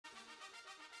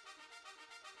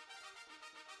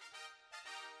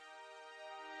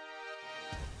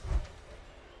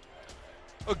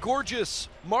A gorgeous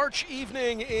March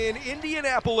evening in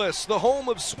Indianapolis, the home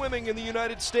of swimming in the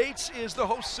United States, is the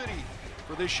host city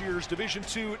for this year's Division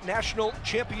II National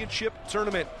Championship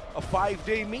Tournament. A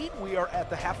 5-day meet. We are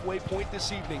at the halfway point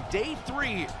this evening. Day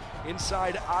 3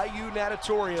 inside IU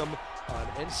Natatorium on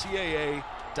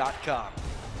NCAA.com.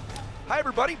 Hi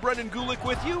everybody, Brendan Gulick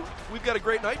with you. We've got a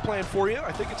great night planned for you.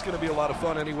 I think it's going to be a lot of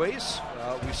fun anyways.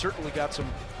 We certainly got some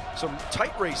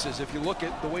tight races if you look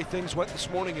at the way things went this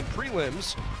morning in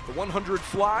prelims. The 100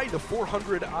 fly, the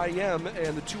 400 IM,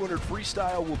 and the 200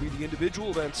 freestyle will be the individual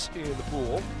events in the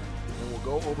pool. And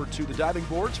we'll go over to the diving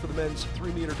boards for the men's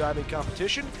 3-meter diving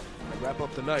competition and wrap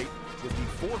up the night with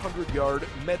the 400-yard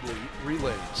medley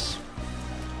relays.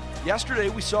 Yesterday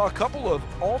we saw a couple of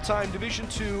all-time Division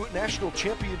II National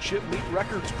Championship meet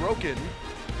records broken.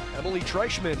 Emily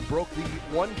Treichman broke the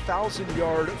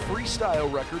 1,000-yard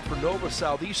freestyle record for Nova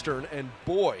Southeastern, and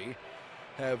boy,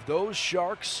 have those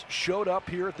Sharks showed up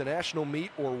here at the national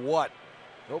meet or what.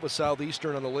 Nova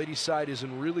Southeastern on the ladies' side is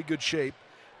in really good shape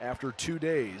after 2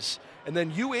 days. And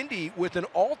then UIndy with an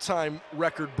all-time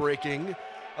record-breaking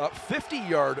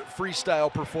 50-yard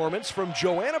freestyle performance from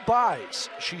Joanna Buys.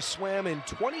 She swam in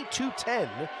 22:10,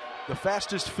 the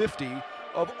fastest 50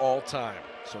 of all time.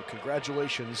 So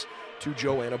congratulations to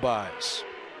Joanna Buys.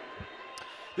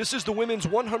 This is the women's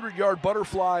 100-yard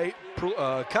butterfly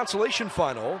consolation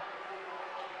final.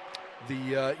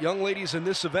 The young ladies in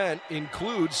this event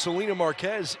include Selena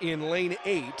Marquez in lane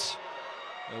 8.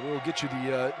 We'll get you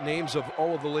the names of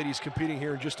all of the ladies competing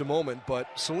here in just a moment, but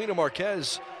Selena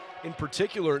Marquez in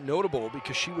particular notable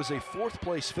because she was a 4th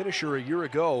place finisher a year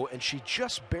ago and she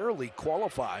just barely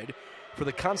qualified for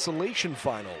the consolation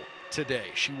final today.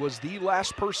 She was the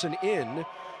last person in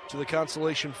to the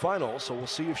consolation final, so we'll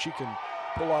see if she can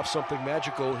pull off something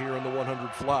magical here in the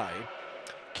 100 fly.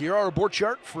 Kiara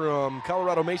Borchardt from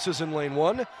Colorado Mesa's in lane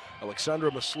 1. Alexandra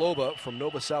Maslova from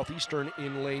Nova Southeastern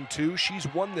in lane 2. She's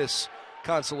won this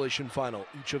consolation final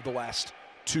each of the last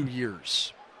 2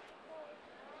 years.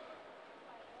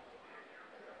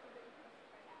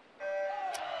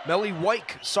 Melly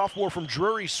Wyke, sophomore from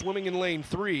Drury, swimming in lane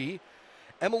 3.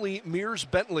 Emily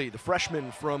Mears-Bentley, the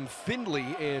freshman from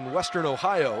Findlay in Western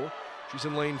Ohio. She's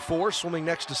in lane 4, swimming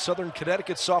next to Southern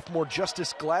Connecticut sophomore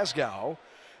Justice Glasgow.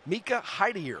 Mika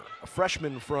Heidier, a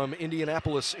freshman from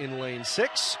Indianapolis, in lane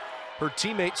 6. Her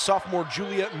teammate, sophomore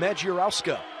Julia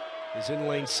Magierowska, is in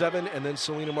lane 7, and then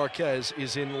Selena Marquez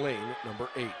is in lane number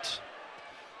 8.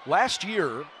 Last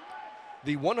year,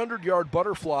 the 100-yard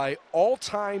butterfly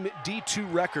all-time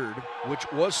D2 record,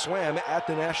 which was swam at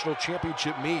the national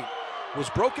championship meet, was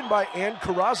broken by Ann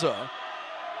Carrazza,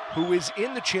 who is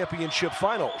in the championship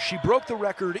final. She broke the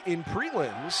record in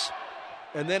prelims,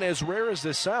 and then, as rare as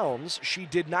this sounds, she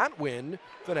did not win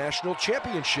the national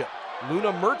championship.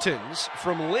 Luna Mertens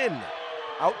from Lynn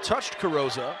outtouched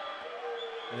Carrazza,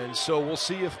 and so we'll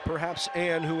see if perhaps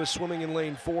Ann, who is swimming in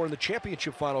lane 4 in the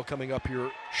championship final coming up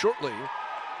here shortly,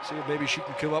 see if maybe she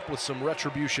can come up with some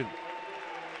retribution.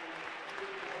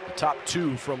 The top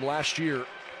 2 from last year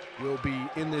will be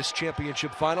in this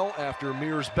championship final after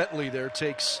Mears-Bentley there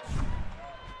takes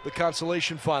the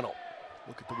consolation final.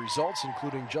 Look at the results,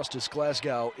 including Justice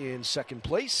Glasgow in 2nd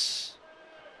place.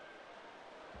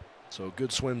 So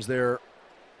good swims there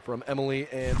from Emily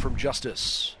and from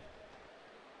Justice.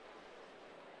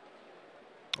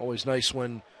 Always nice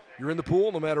when you're in the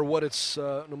pool, no matter what's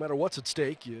at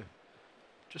stake. You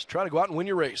just try to go out and win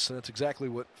your race, and that's exactly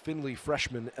what Findlay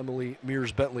freshman Emily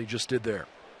Mears-Bentley just did there.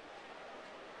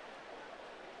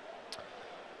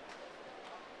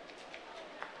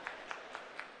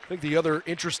 I think the other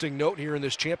interesting note here in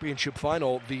this championship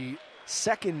final, the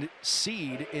 2nd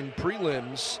seed in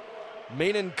prelims,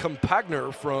 Manon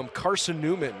Compagner from Carson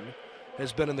Newman,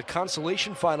 has been in the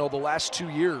consolation final the last 2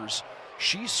 years.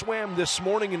 She swam this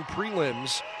morning in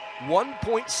prelims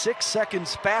 1.6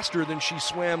 seconds faster than she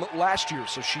swam last year,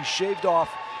 so she shaved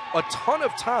off a ton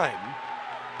of time.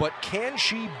 But can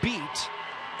she beat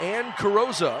Ann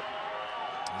Carrazza,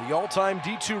 the all-time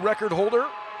D2 record holder?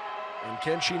 And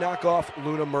can she knock off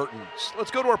Luna Mertens?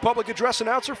 Let's go to our public address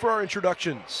announcer for our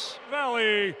introductions.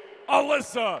 Valley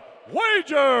Alyssa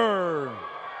Wager.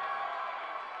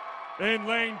 In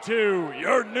lane 2,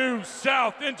 your new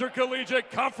South Intercollegiate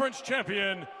Conference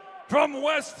champion from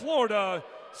West Florida,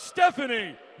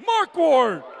 Stephanie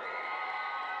Markwart.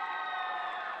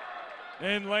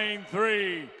 In lane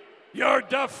 3, your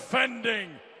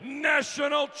defending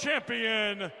national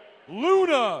champion,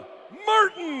 Luna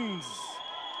Mertens.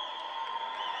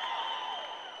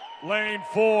 Lane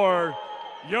 4,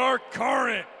 your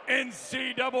current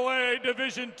NCAA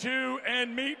Division II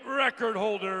and meet record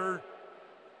holder,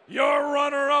 your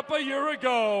runner-up a year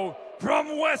ago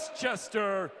from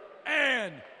Westchester,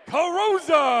 Ann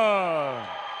Carosa.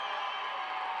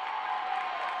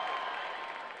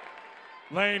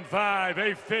 Lane 5,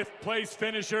 a 5th place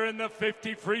finisher in the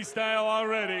 50 freestyle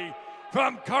already,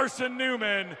 from Carson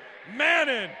Newman,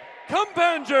 Manon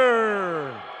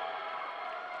Combanger.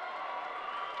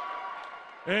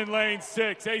 In lane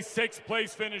 6, a 6th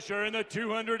place finisher in the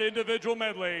 200 individual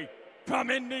medley, from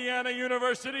Indiana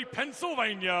University,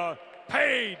 Pennsylvania,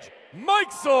 Paige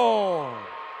Mikesel.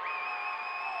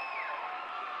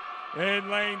 In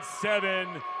lane 7,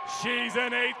 she's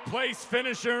an 8th place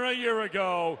finisher a year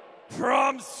ago,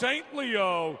 from St.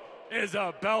 Leo,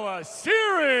 Isabella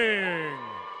Searing.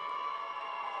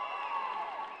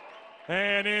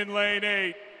 And in lane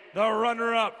 8, the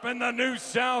runner-up in the New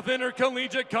South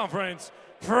Intercollegiate Conference,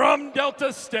 from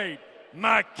Delta State,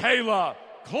 Michaela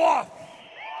Clough.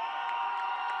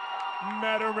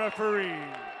 Madam Referee.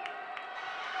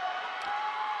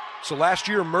 So last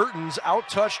year, Mertens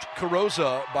outtouched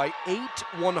Carosa by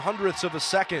 0.8 of a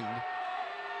second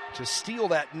to steal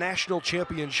that national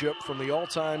championship from the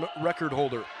all-time record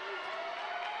holder.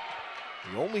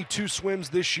 The only 2 swims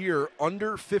this year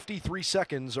under 53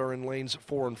 seconds are in lanes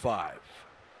 4 and 5.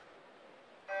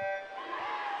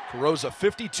 Carosa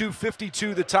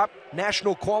 52.52, the top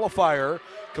national qualifier.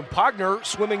 Compagner,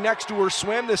 swimming next to her,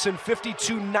 swam this in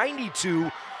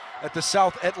 52.92 at the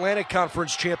South Atlantic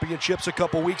Conference Championships a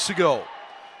couple weeks ago.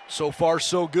 So far,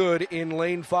 so good in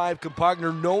lane 5.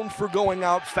 Compagner known for going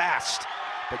out fast,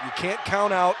 but you can't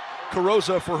count out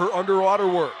Carosa for her underwater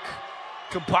work.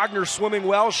 Compagner swimming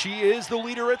well. She is the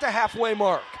leader at the halfway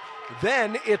mark.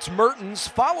 Then it's Mertens,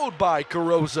 followed by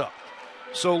Carosa.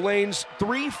 So lanes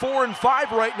 3, 4, and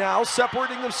 5 right now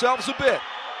separating themselves a bit.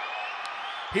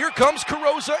 Here comes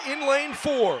Carosa in lane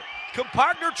 4.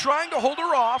 Compagner trying to hold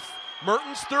her off.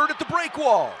 Mertens third at the break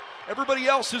wall. Everybody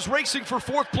else is racing for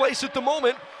 4th place at the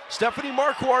moment. Stephanie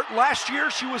Marquardt, last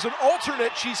year she was an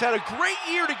alternate. She's had a great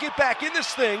year to get back in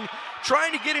this thing,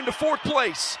 trying to get into 4th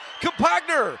place.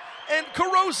 Compagner and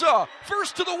Carosa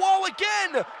first to the wall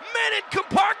again. Manon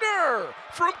Compagner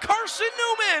from Carson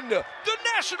Newman, the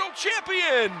national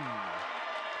champion.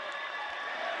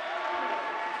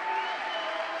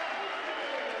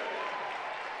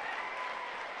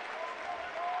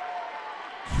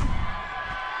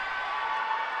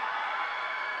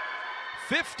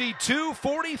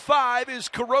 .52.45 is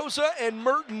Carosa, and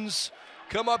Mertens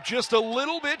come up just a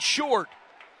little bit short.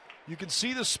 You can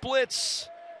see the splits.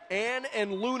 Ann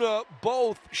and Luna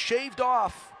both shaved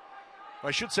off.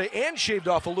 I should say Ann shaved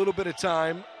off a little bit of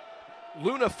time.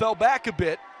 Luna fell back a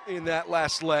bit in that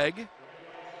last leg.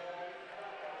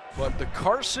 But the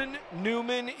Carson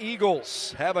Newman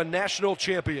Eagles have a national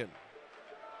champion.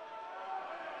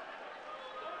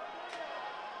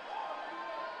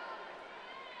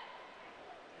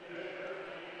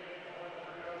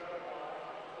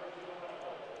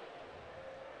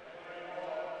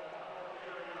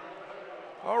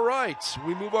 All right,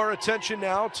 we move our attention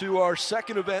now to our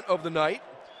second event of the night,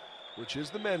 which is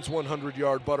the men's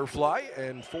 100-yard butterfly.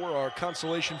 And for our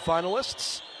consolation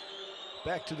finalists,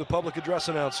 back to the public address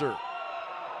announcer.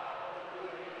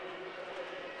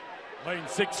 Lane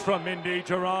 6 from Indy,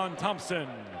 Jerron Thompson.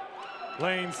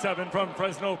 Lane 7 from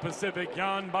Fresno Pacific,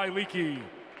 Jan Bailiki.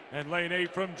 And lane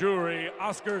 8 from Drury,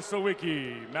 Oscar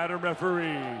Sawicki. Madam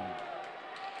Referee.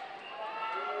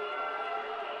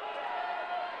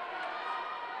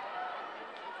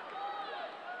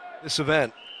 This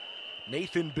event,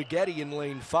 Nathan Bigetti in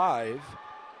lane 5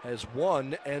 has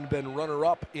won and been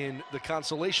runner-up in the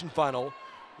consolation final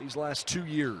these last 2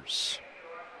 years.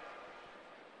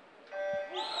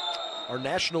 Our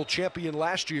national champion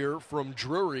last year from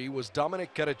Drury was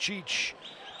Dominic Karacic.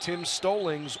 Tim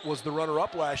Stallings was the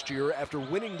runner-up last year after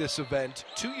winning this event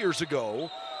 2 years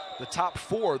ago. The top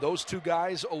 4, those 2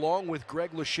 guys, along with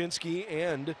Greg Lashinsky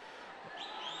and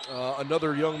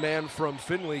another young man from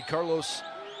Finley, Carlos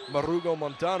Marugo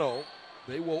Montano,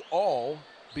 they will all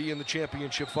be in the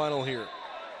championship final here.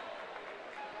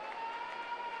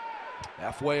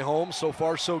 Halfway home, so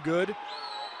far so good.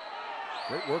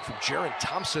 Great work from Jaron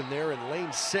Thompson there in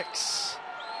lane 6.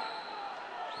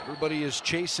 Everybody is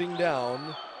chasing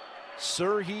down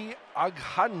Serhi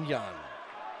Aghanyan.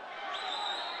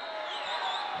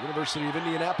 University of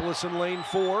Indianapolis in lane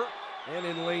 4 and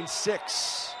in lane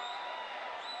 6.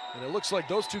 And it looks like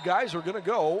those 2 guys are going to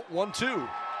go 1-2.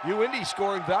 UIndy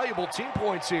scoring valuable team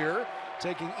points here,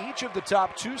 taking each of the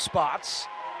top 2 spots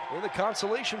in the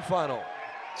consolation final.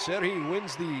 Serhi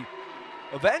wins the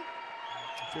event,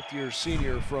 5th-year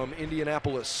senior from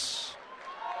Indianapolis.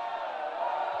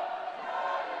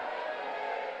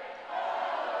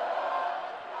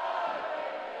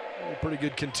 pretty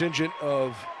good contingent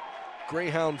of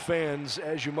Greyhound fans,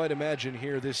 as you might imagine,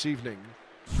 here this evening.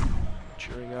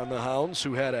 Cheering on the Hounds,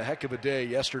 who had a heck of a day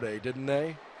yesterday, didn't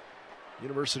they?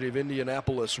 University of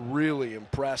Indianapolis really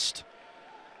impressed.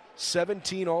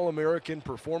 17 All-American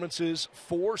performances,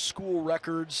 4 school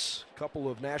records, a couple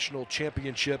of national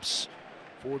championships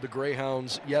for the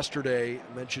Greyhounds yesterday.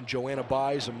 I mentioned Joanna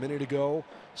Baez a minute ago.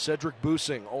 Cedric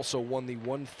Busing also won the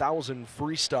 1,000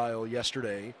 freestyle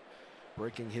yesterday,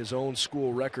 breaking his own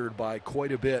school record by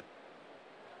quite a bit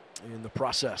in the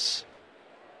process.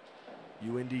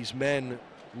 UIndy's men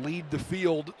lead the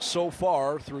field so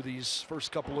far through these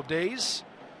first couple of days.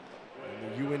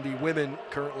 And the UIndy women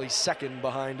currently second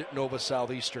behind Nova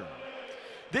Southeastern.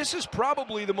 This is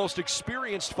probably the most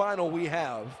experienced final we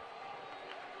have.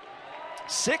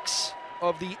 6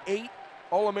 of the 8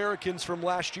 All-Americans from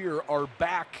last year are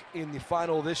back in the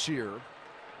final this year.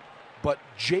 But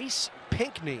Jace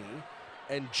Pinckney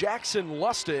and Jackson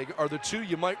Lustig are the 2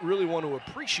 you might really want to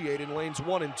appreciate in lanes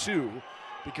 1 and 2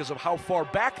 because of how far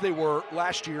back they were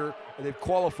last year, and they've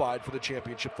qualified for the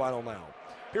championship final now.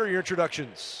 Here are your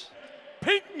introductions.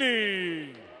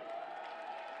 Pinckney.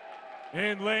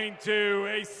 In lane 2,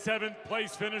 a 7th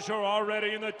place finisher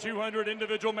already in the 200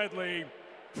 individual medley.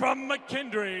 From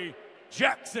McKendree,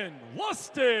 Jackson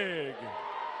Lustig.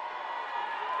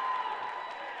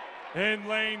 In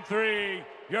lane 3,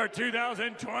 your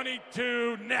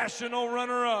 2022 national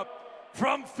runner-up.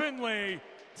 From Findlay,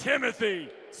 Timothy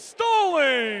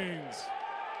Stallings.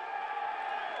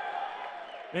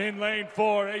 In lane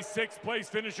 4, a 6th place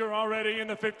finisher already in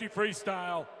the 50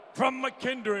 freestyle. From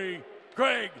McKendree,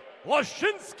 Greg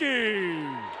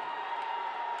Lashinsky.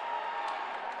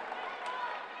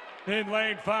 In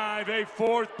lane 5, a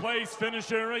 4th place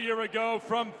finisher a year ago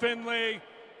from Findlay,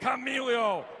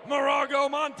 Camilo Morago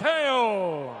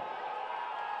Monteo.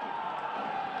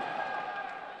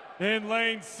 In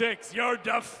lane 6, your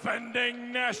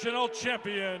defending national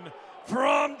champion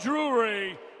from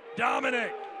Drury,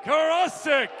 Dominic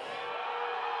Karasik.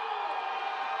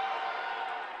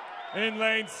 In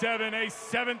lane 7, a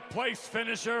 7th place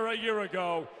finisher a year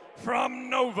ago from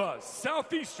Nova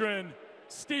Southeastern,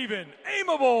 Stephen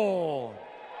Amable.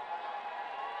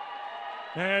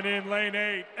 And in lane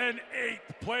 8, an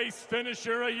 8th place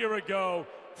finisher a year ago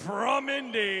from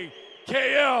Indy,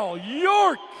 KL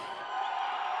York.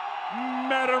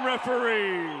 Madam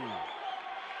Referee.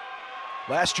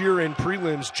 Last year in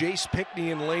prelims, Jace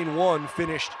Pinckney in lane 1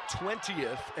 finished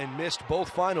 20th and missed both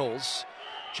finals.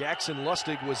 Jackson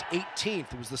Lustig was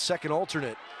 18th, was the second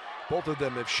alternate. Both of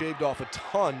them have shaved off a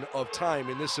ton of time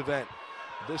in this event.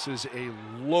 This is a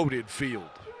loaded field.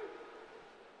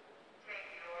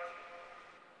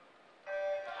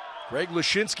 Greg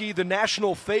Lashinsky, the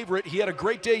national favorite. He had a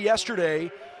great day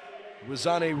yesterday. Was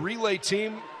on a relay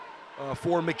team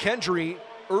for McKendree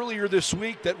earlier this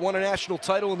week that won a national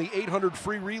title in the 800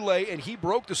 free relay, and he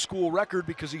broke the school record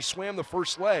because he swam the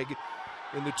first leg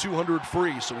in the 200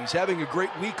 free. So he's having a great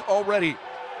week already.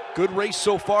 Good race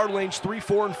so far. Lanes 3,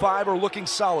 4, and 5 are looking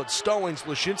solid. Stallings,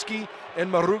 Lashinsky,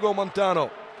 and Marugo Montano.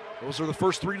 Those are the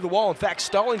first 3 to the wall. In fact,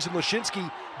 Stallings and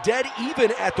Lashinsky dead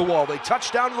even at the wall. They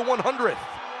touched down to the 100th.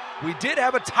 We did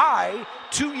have a tie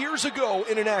 2 years ago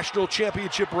in a national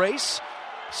championship race.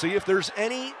 See if there's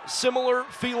any similar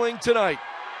feeling tonight.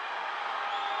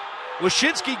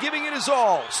 Lashinsky giving it his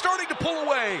all, starting to pull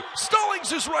away.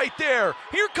 Stallings is right there.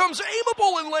 Here comes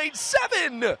Amable in lane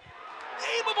 7.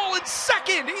 Amable in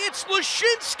second. It's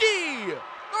Lashinsky,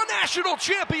 the national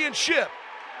championship.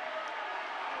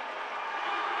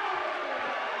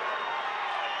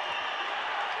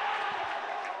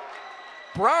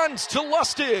 Bronze to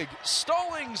Lustig.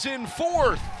 Stallings in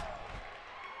 4th.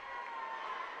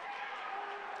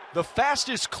 The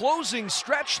fastest closing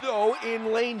stretch, though,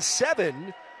 in lane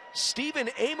 7, Stephen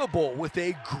Amable with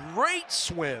a great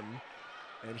swim,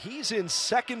 and he's in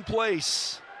 2nd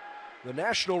place, the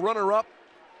national runner-up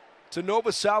to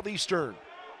Nova Southeastern.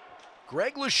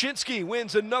 Greg Lashinsky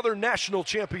wins another national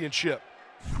championship.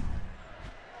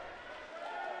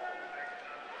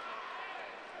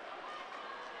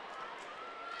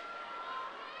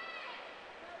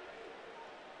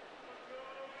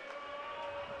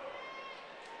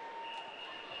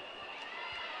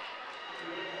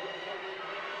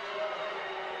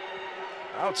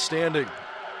 Outstanding.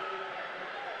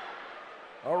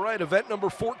 All right, event number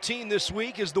 14 this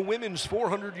week is the women's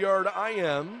 400-yard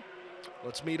IM.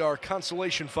 Let's meet our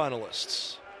consolation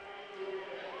finalists.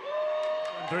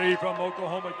 3 from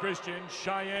Oklahoma Christian,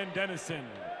 Cheyenne Dennison.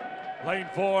 Lane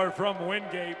 4 from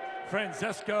Wingate,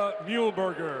 Francesca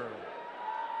Muehlberger.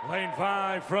 Lane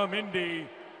 5 from Indy,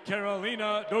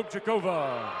 Carolina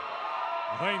Dobchakova.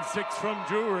 Lane 6 from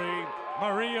Jewry,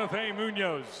 Maria Fe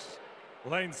Munoz.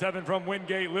 Lane 7 from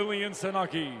Wingate, Lillian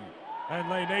Sanaki. And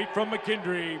lane 8 from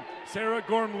McKendree, Sarah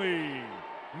Gormley.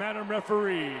 Madam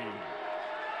Referee.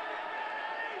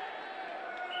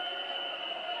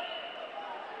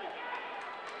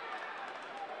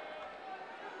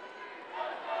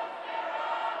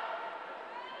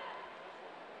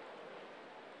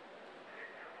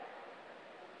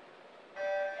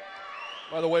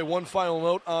 By the way, one final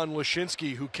note on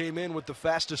Lashinsky, who came in with the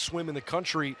fastest swim in the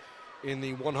country in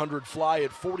the 100 fly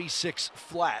at 46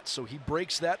 flat. So he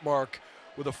breaks that mark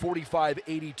with a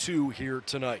 45.82 here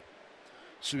tonight.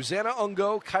 Susanna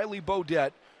Ungo, Kylie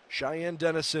Bodette, Cheyenne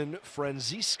Dennison,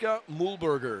 Franziska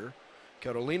Mulberger,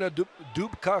 Karolina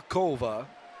Dubkakova,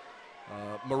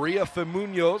 Maria Fe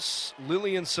Munoz,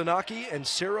 Lillian Sanaki, and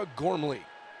Sarah Gormley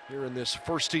here in this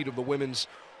first heat of the women's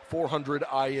 400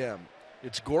 IM.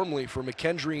 It's Gormley for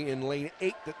McKendree in lane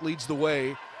 8 that leads the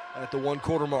way at the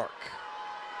 1/4 mark.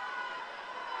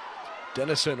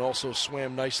 Dennison also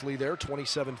swam nicely there,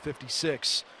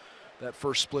 27.56, that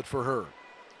first split for her.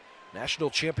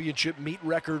 National championship meet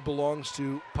record belongs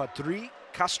to Patri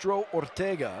Castro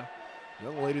Ortega, a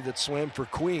young lady that swam for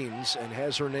Queens and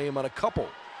has her name on a couple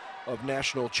of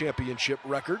national championship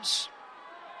records.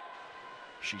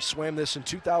 She swam this in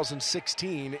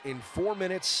 2016 in 4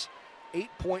 minutes,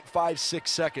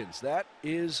 8.56 seconds. That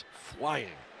is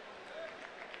flying.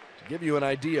 To give you an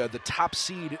idea, the top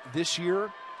seed this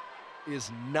year is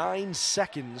 9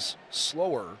 seconds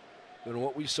slower than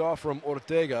what we saw from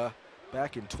Ortega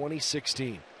back in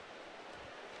 2016.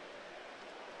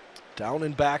 Down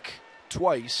and back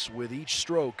twice with each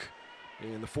stroke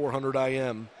in the 400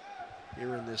 IM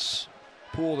here in this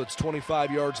pool that's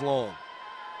 25 yards long.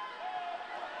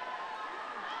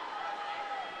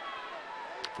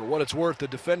 For what it's worth, the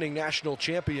defending national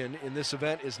champion in this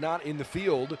event is not in the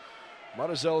field.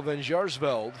 Marizel van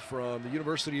Jaarsveld from the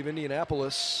University of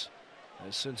Indianapolis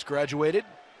has since graduated.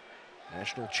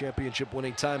 National championship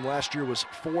winning time last year was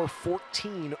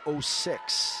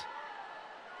 4:14.06.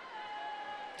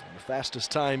 And the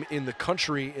fastest time in the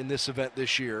country in this event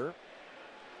this year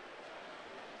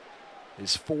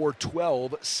is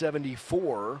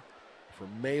 4:12.74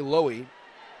 from May Lowy,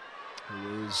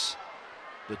 who is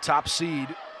the top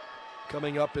seed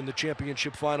coming up in the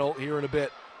championship final here in a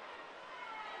bit.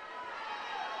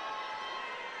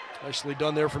 Nicely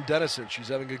done there from Dennison. She's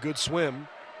having a good swim.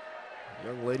 A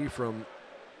young lady from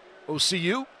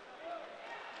OCU.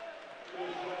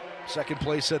 Second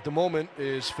place at the moment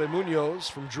is Fe Munoz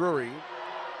from Drury.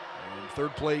 And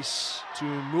third place to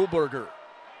Mulberger.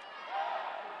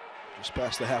 Just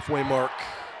past the halfway mark.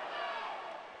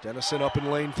 Dennison up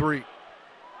in lane 3.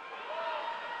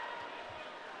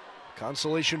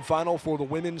 Consolation final for the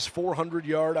women's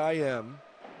 400-yard IM.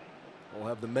 We'll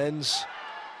have the men's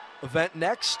event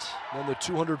next, then the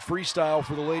 200 freestyle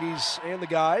for the ladies and the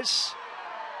guys.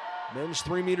 Men's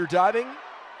 3-meter diving,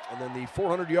 and then the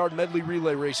 400-yard medley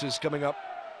relay races coming up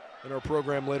in our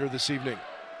program later this evening.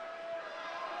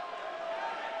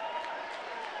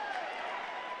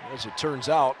 As it turns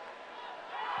out,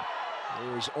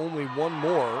 there is only one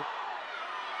more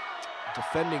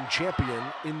defending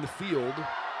champion in the field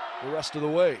the rest of the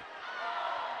way.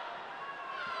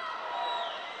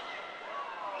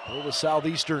 Well, the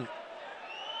Southeastern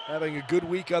having a good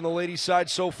week on the ladies' side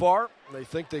so far. They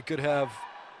think they could have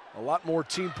a lot more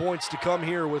team points to come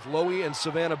here with Lowy and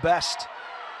Savannah Best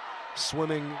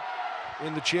swimming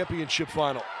in the championship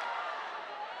final.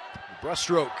 The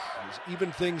breaststroke has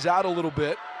evened things out a little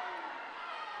bit.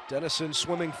 Dennison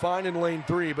swimming fine in lane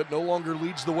 3, but no longer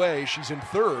leads the way. She's in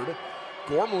third.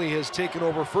 Gormley has taken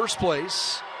over first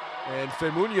place, and Fe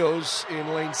Munoz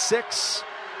in lane 6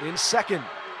 in second.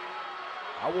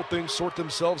 How will things sort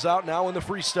themselves out now in the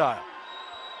freestyle?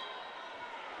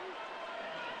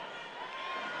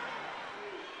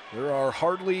 There are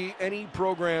hardly any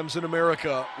programs in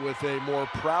America with a more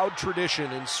proud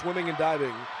tradition in swimming and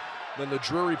diving than the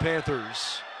Drury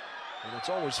Panthers. And it's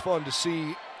always fun to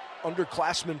see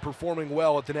underclassmen performing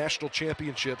well at the national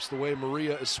championships the way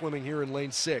Maria is swimming here in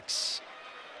lane 6.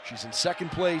 She's in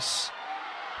second place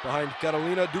behind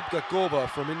Karolina Dubkakova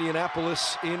from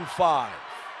Indianapolis in 5.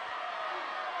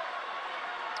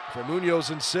 Fe Munoz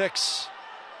in 6,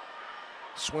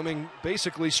 swimming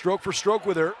basically stroke for stroke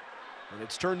with her, and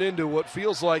it's turned into what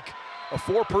feels like a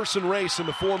 4-person race in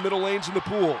the 4 middle lanes in the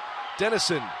pool.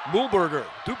 Dennison, Mulberger,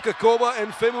 Dubkakova,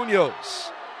 and Fe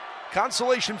Munoz.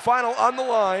 Consolation final on the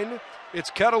line.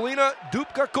 It's Karolina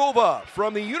Dubkakova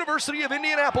from the University of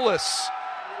Indianapolis.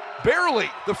 Barely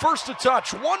the first to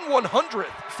touch,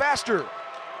 1/100th faster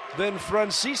than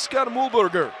Franziska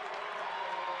Mulberger.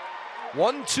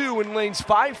 1-2 in lanes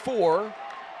 5-4.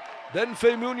 Then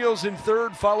Faye Munoz in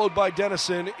third, followed by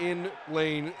Dennison in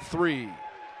lane 3.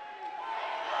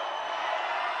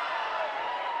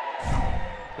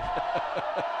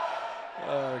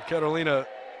 Carolina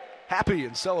happy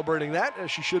and celebrating that, as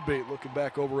she should be, looking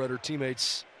back over at her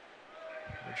teammates.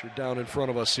 Which are down in front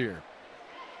of us here.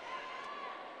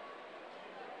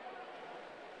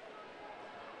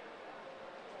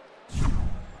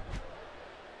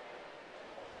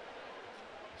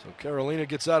 So Carolina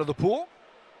gets out of the pool.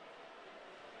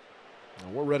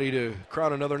 And we're ready to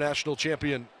crown another national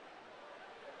champion.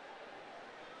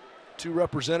 2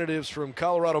 representatives from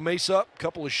Colorado Mesa, a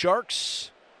couple of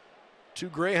Sharks, 2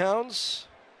 Greyhounds,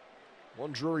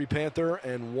 1 Drury Panther,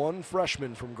 and 1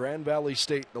 freshman from Grand Valley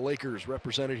State. The Lakers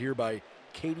represented here by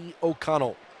Katie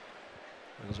O'Connell.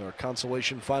 As our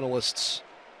consolation finalists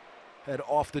head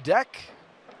off the deck,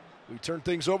 we turn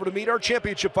things over to meet our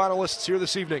championship finalists here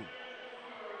this evening.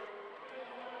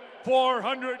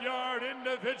 400-yard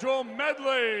individual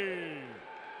medley.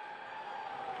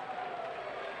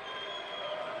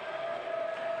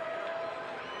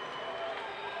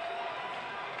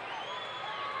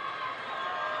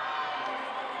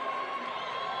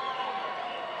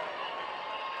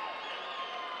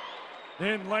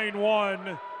 In lane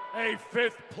 1, a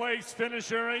 5th place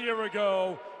finisher a year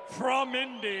ago from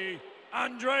Indy,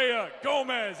 Andrea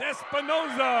Gomez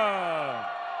Espinoza.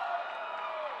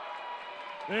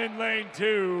 In lane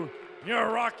 2,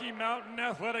 your Rocky Mountain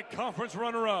Athletic Conference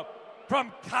runner-up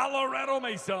from Colorado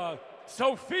Mesa,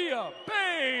 Sophia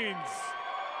Baines.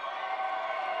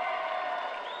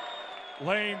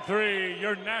 Lane 3,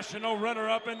 your national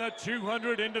runner-up in the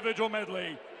 200 individual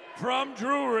medley from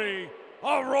Drury,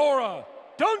 Aurora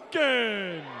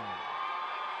Duncan.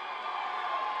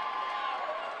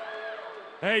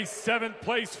 A 7th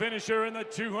place finisher in the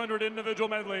 200 individual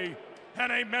medley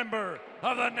and a member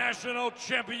of the national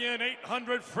champion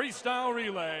 800 freestyle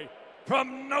relay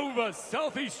from Nova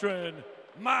Southeastern,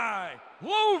 Mai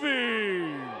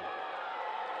Lovey.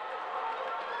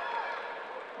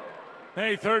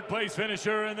 A 3rd place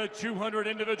finisher in the 200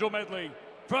 individual medley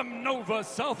from Nova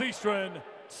Southeastern,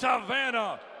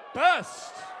 Savannah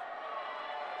Best.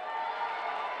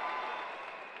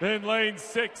 In lane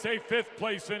 6, a 5th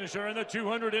place finisher in the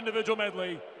 200 individual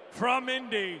medley from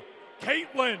Indy,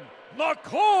 Caitlin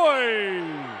McCoy.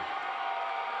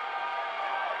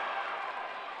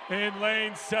 In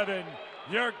lane 7,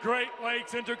 your Great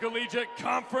Lakes Intercollegiate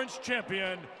Conference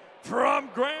champion from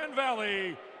Grand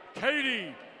Valley,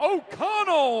 Katie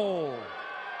O'Connell.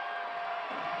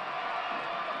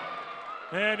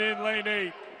 And in lane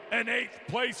 8, an 8th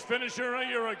place finisher a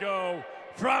year ago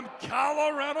from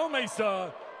Colorado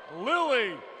Mesa,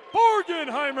 Lily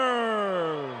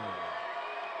Borgenheimer.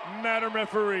 Madam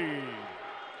Referee.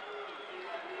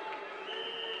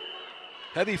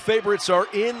 Heavy favorites are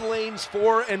in lanes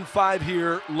 4 and 5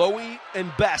 here, Lowy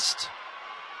and Best.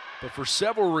 But for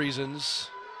several reasons,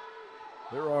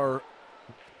 there are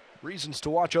reasons to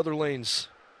watch other lanes.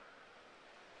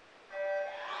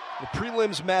 The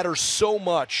prelims matter so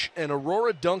much, and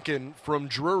Aurora Duncan from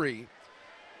Drury,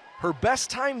 her best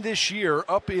time this year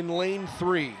up in lane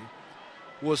 3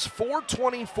 was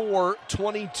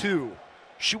 4:24.22.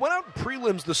 She went out in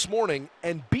prelims this morning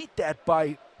and beat that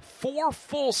by 4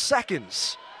 full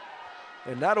seconds,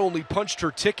 and not only punched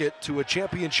her ticket to a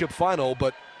championship final,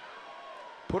 but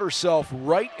put herself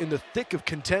right in the thick of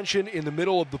contention in the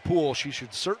middle of the pool. She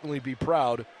should certainly be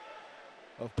proud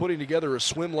of putting together a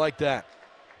swim like that.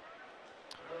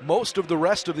 Most of the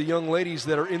rest of the young ladies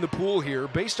that are in the pool here,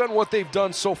 based on what they've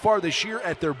done so far this year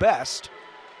at their best,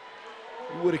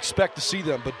 you would expect to see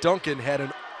them. But Duncan had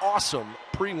an awesome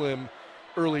prelim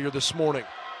earlier this morning.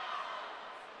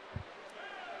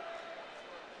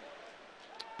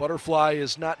 Butterfly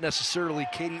is not necessarily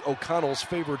Katie O'Connell's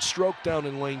favorite stroke down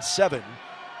in lane 7.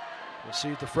 We'll see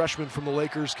if the freshman from the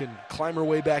Lakers can climb her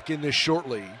way back in this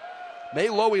shortly. May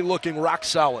Lowy looking rock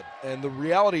solid, and the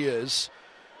reality is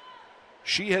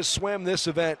she has swam this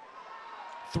event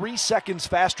 3 seconds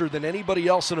faster than anybody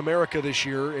else in America this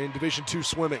year in Division II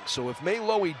swimming. So if May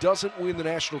Lowy doesn't win the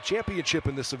national championship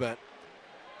in this event,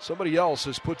 somebody else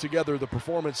has put together the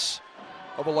performance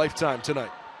of a lifetime tonight.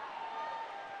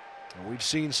 And we've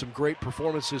seen some great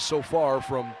performances so far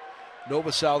from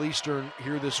Nova Southeastern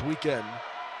here this weekend,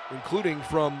 including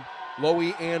from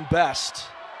Lowy and Best.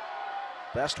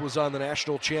 Best was on the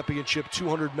national championship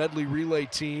 200 medley relay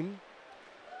team.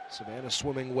 Savannah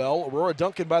swimming well. Aurora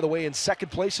Duncan, by the way, in 2nd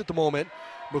place at the moment.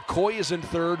 McCoy is in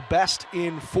 3rd, Best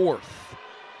in 4th.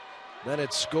 Then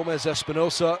it's Gomez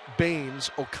Espinosa,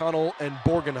 Baines, O'Connell, and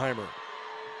Borgenheimer.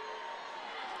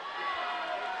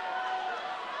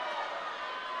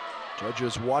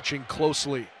 Judges watching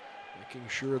closely, making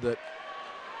sure that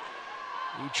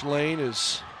each lane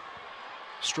is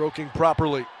stroking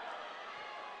properly.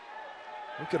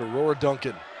 Look at Aurora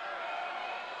Duncan.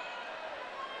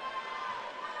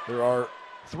 There are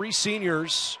 3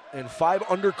 seniors and 5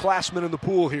 underclassmen in the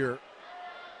pool here.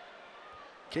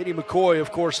 Katie McCoy,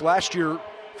 of course, last year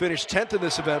finished 10th in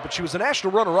this event, but she was a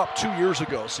national runner-up 2 years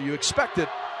ago, so you expect that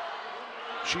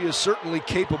she is certainly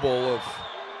capable of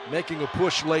making a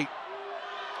push late.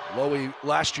 Lowy,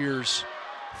 last year's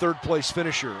 3rd place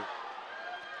finisher.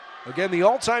 Again, the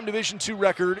all-time Division II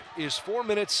record is 4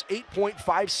 minutes,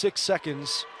 8.56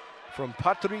 seconds from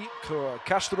Patri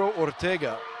Castro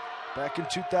Ortega back in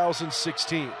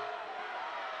 2016.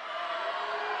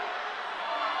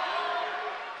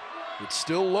 It's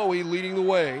still Lowy leading the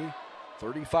way,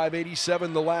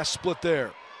 35.87 the last split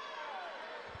there.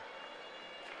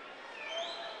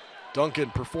 Duncan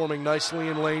performing nicely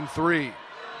in lane 3.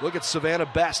 Look at Savannah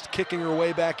Best kicking her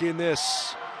way back in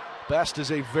this. Best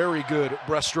is a very good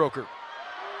breaststroker.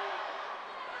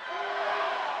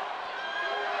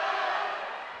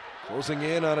 Closing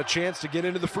in on a chance to get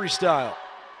into the freestyle.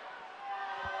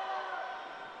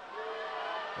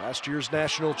 Last year's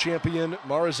national champion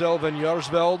Marizel van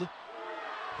Jaarsveld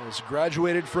has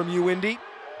graduated from UIndy,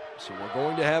 so we're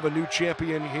going to have a new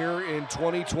champion here in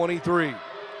 2023.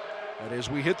 And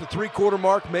as we hit the 3/4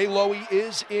 mark, May Lowy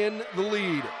is in the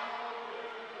lead.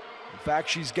 In fact,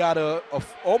 she's got a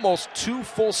almost 2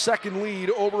 full second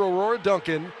lead over Aurora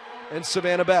Duncan and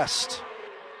Savannah Best.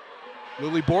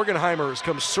 Lily Borgenheimer has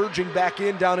come surging back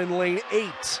in down in lane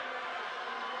 8.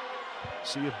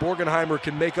 See if Borgenheimer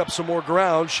can make up some more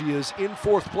ground. She is in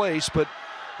 4th place, but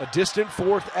a distant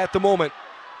 4th at the moment.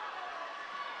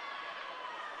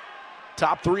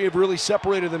 Top 3 have really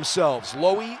separated themselves.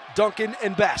 Lowy, Duncan,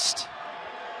 and Best.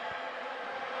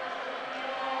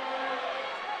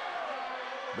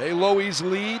 May Lowy's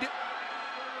lead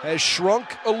has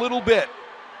shrunk a little bit.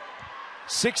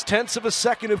 0.6 of a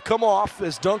second have come off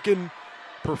as Duncan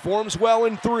performs well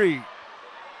in 3.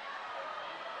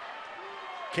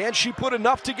 Can she put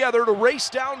enough together to race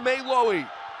down May Lowy?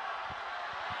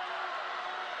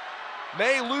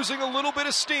 May losing a little bit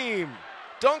of steam.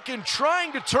 Duncan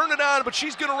trying to turn it on, but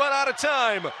she's going to run out of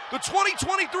time. The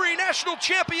 2023 national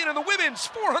champion in the women's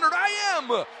 400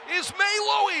 IM is May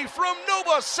Lowy from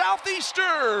Nova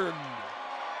Southeastern.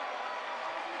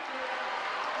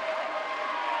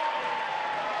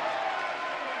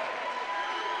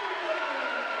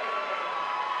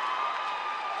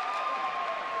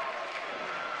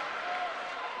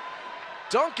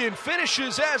 Duncan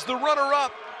finishes as the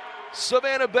runner-up.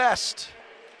 Savannah Best,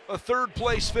 a 3rd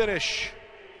place finish.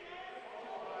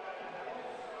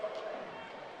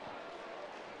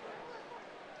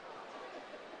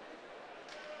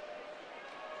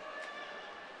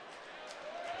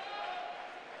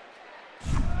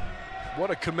 What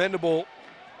a commendable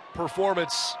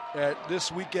performance at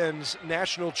this weekend's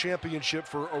national championship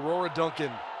for Aurora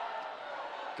Duncan.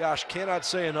 Gosh, cannot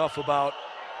say enough about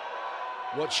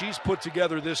what she's put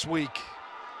together this week.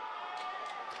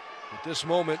 But this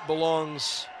moment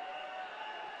belongs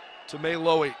to May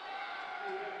Lowy.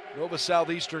 Nova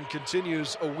Southeastern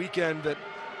continues a weekend that,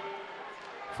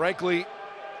 frankly,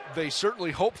 they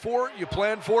certainly hope for, you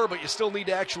plan for, but you still need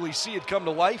to actually see it come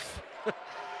to life.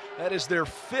 That is their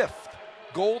 5th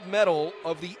gold medal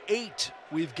of the 8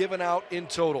 we've given out in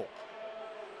total.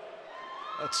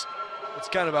 That's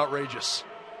kind of outrageous.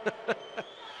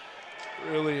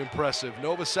 Really impressive.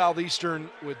 Nova Southeastern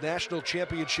with national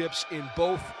championships in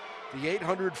both the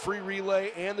 800 free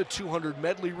relay and the 200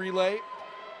 medley relay,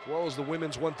 as well as the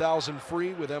women's 1,000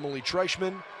 free with Emily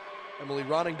Treichman. Emily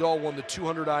Roningdahl won the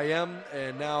 200 IM,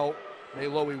 and now May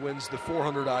Lowy wins the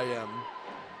 400 IM.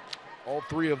 All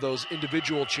 3 of those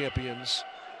individual champions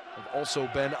have also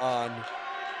been on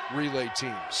relay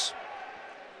teams.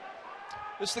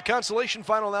 This is the consolation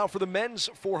final now for the men's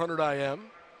 400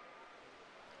 IM.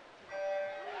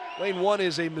 Lane 1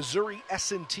 is a Missouri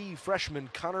S&T freshman,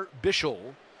 Connor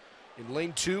Bischel. In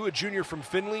lane 2, a junior from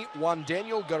Findlay, Juan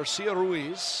Daniel Garcia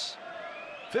Ruiz.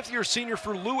 5th-year senior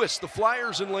for Lewis, the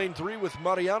Flyers in lane 3 with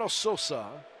Mariano Sosa.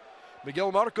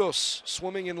 Miguel Marcos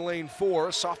swimming in lane 4,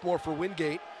 a sophomore for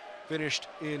Wingate, finished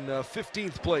in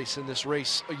 15th place in this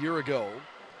race a year ago.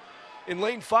 In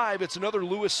lane 5, it's another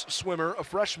Lewis swimmer, a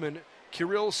freshman,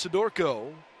 Kirill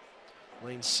Sidorko.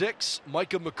 Lane 6,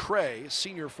 Micah McCrae,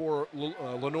 senior for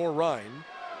Lenore Rhine.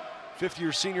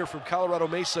 5th-year senior from Colorado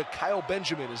Mesa, Kyle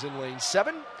Benjamin, is in lane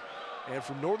 7. And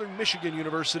from Northern Michigan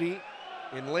University,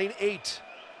 in lane 8,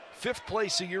 5th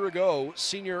place a year ago,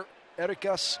 senior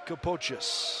Erikas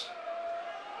Kapochis.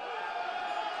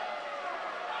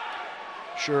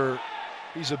 Sure,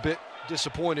 he's a bit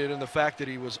disappointed in the fact that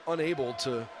he was unable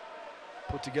to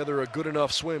put together a good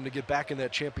enough swim to get back in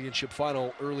that championship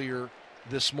final earlier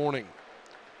this morning.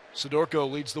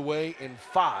 Sidorko leads the way in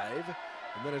 5,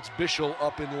 and then it's Bischel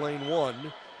up in lane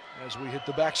 1 as we hit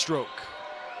the backstroke.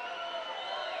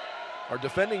 Our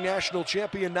defending national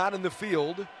champion not in the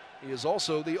field. He is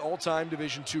also the all-time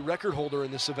Division II record holder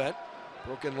in this event.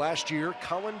 Broken last year,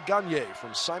 Colin Gagne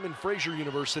from Simon Fraser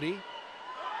University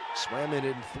swam it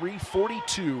in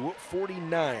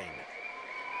 3:42.49.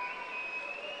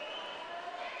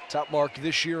 Top mark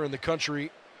this year in the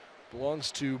country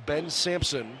belongs to Ben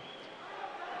Sampson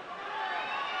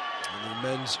in the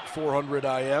men's 400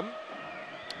 IM.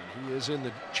 And he is in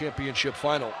the championship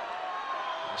final.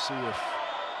 We'll see if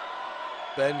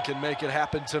Ben can make it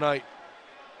happen tonight.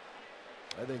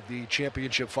 I think the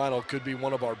championship final could be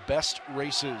one of our best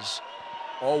races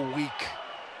all week.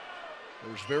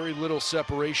 There's very little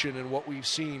separation in what we've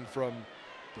seen from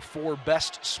the 4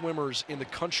 best swimmers in the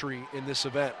country in this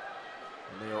event.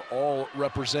 And they are all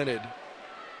represented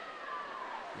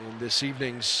in this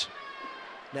evening's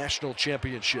national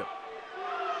championship.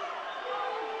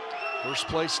 First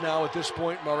place now at this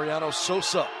point, Mariano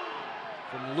Sosa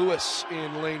from Lewis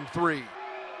in lane 3.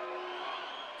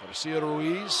 Garcia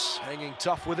Ruiz hanging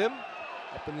tough with him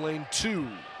up in lane 2.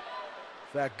 In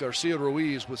fact, Garcia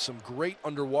Ruiz with some great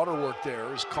underwater work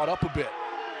there is caught up a bit.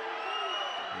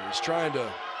 And he's trying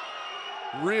to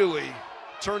really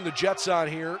turn the jets on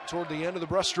here toward the end of the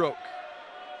breaststroke.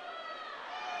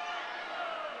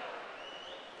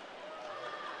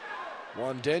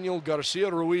 Juan Daniel Garcia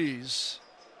Ruiz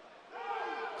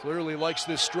clearly likes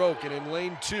this stroke, and in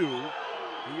lane 2,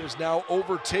 he has now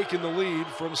overtaken the lead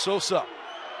from Sosa.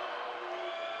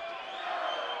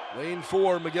 Lane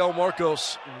 4, Miguel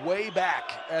Marcos way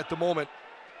back at the moment.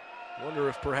 Wonder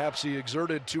if perhaps he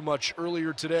exerted too much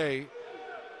earlier today.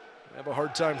 I have a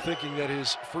hard time thinking that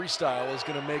his freestyle is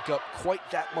going to make up quite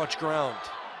that much ground,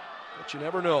 but you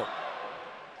never know.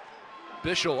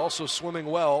 Bischel also swimming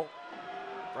well.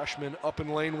 Freshman up in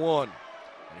lane 1.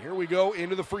 And here we go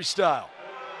into the freestyle.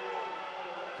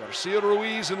 Garcia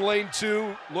Ruiz in lane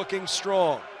 2 looking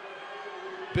strong.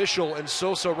 Bischel and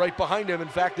Sosa right behind him. In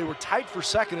fact, they were tied for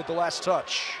second at the last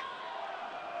touch.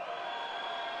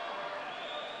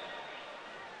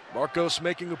 Marcos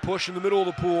making a push in the middle of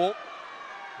the pool.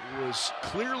 He was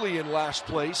clearly in last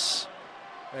place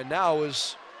and now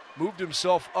has moved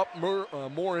himself up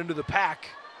more into the pack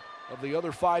of the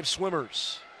other 5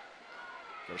 swimmers.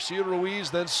 Garcia Ruiz,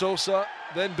 then Sosa,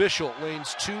 then Bischel.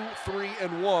 Lanes 2, 3,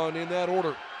 and 1 in that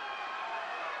order.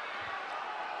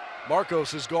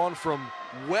 Marcos has gone from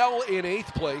well in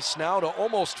 8th place now to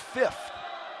almost 5th.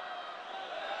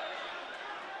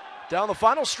 Down the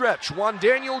final stretch, Juan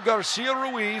Daniel Garcia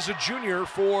Ruiz, a junior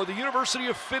for the University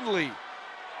of Findlay.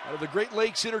 Out of the Great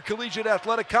Lakes Intercollegiate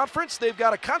Athletic Conference, they've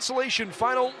got a consolation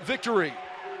final victory.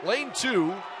 Lane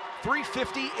 2,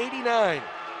 3:50.89.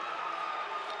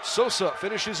 Sosa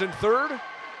finishes in 3rd.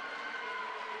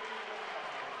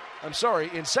 I'm sorry,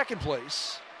 in 2nd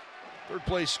place. 3rd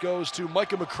place goes to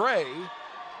Micah McCrae.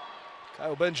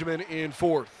 Kyle Benjamin in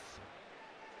 4th.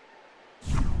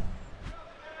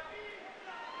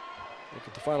 Look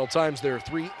at the final times there,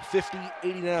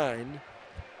 3:50.89.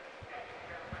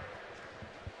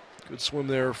 Good swim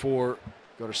there for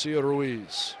Garcia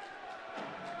Ruiz.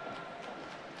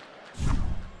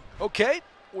 Okay,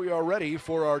 we are ready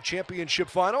for our championship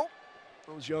final.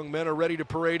 Those young men are ready to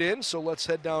parade in, so let's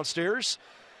head downstairs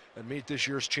and meet this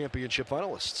year's championship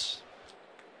finalists.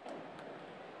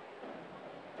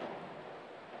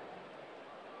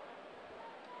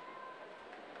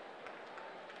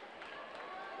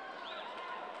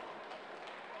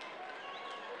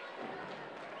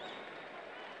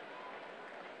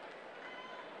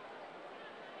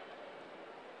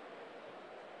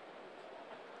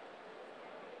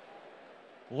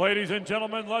 Ladies and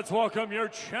gentlemen, let's welcome your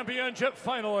championship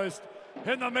finalist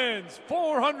in the men's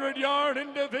 400-yard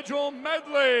individual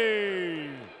medley.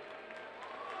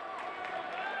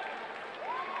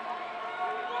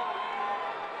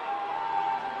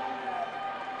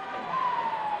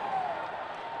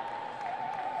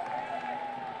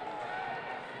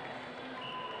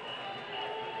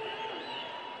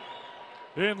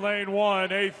 In lane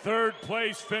 1, a 3rd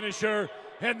place finisher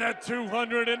in the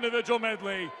 200 individual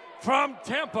medley. From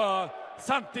Tampa,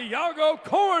 Santiago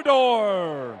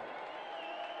Corredor.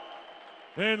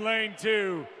 In lane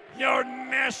 2, your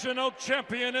national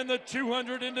champion in the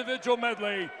 200 individual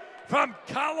medley. From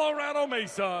Colorado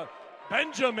Mesa,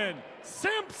 Benjamin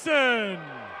Sampson.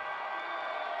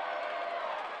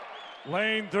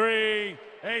 Lane 3,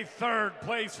 a 3rd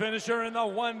place finisher in the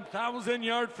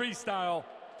 1,000-yard freestyle.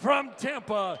 from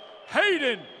Tampa,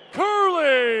 Hayden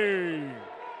Curley.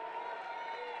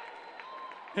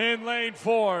 In lane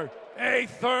 4, a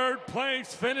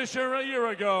third-place finisher a year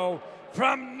ago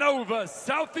from Nova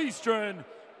Southeastern,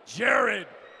 Jared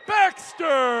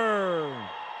Baxter.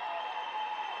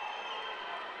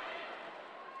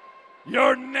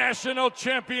 Your national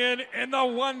champion in the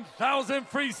 1,000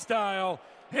 freestyle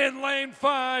in lane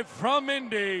 5 from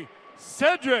Indy,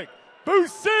 Cedric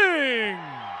Busing.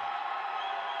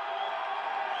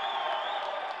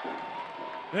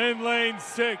 In lane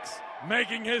 6,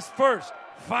 making his first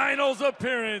finals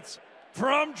appearance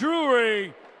from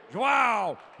Drury,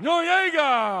 Joao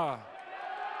Noriega.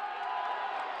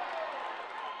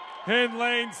 In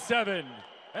lane 7,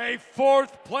 a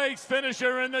fourth-place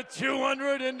finisher in the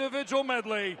 200 individual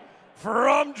medley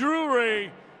from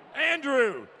Drury,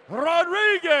 Andrew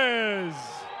Rodriguez.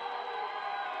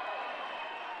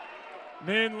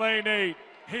 In lane 8,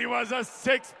 he was a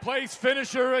sixth-place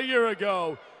finisher a year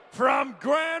ago from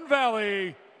Grand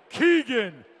Valley,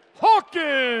 Keegan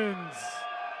Hawkins.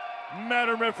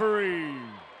 Madam Referee.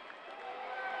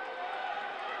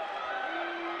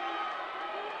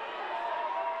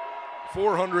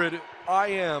 .400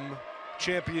 IM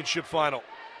Championship Final.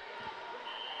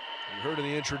 You heard in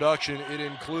the introduction, it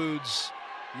includes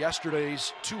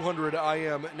yesterday's 200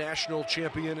 IM National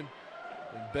Champion,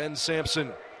 Ben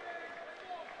Sampson.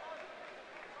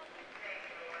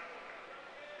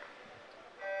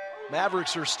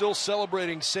 Mavericks are still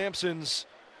celebrating Sampson's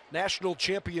national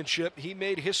championship. He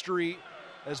made history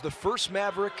as the first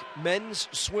Maverick men's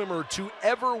swimmer to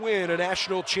ever win a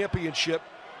national championship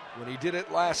when he did it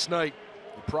last night.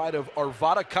 The pride of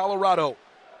Arvada, Colorado,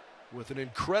 with an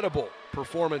incredible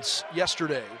performance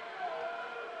yesterday.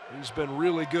 He's been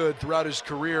really good throughout his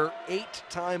career.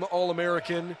 8-time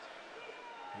All-American.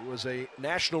 He was a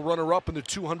national runner-up in the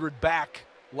 200 back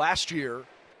last year.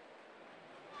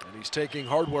 And he's taking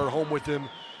hardware home with him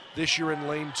this year in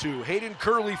lane 2. Hayden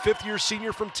Curley, fifth-year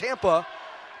senior from Tampa,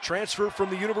 transferred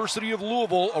from the University of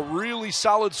Louisville, a really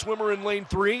solid swimmer in lane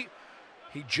 3.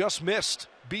 He just missed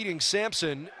beating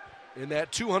Sampson in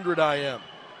that 200 IM.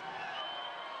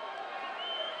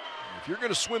 If you're going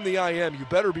to swim the IM, you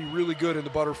better be really good in the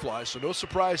butterfly, so no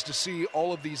surprise to see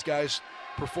all of these guys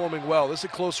performing well. This is a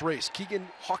close race. Keegan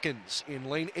Hawkins in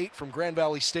lane 8 from Grand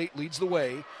Valley State leads the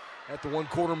way at the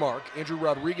 1/4 mark. Andrew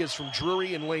Rodriguez from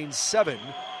Drury in lane 7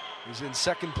 is in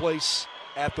second place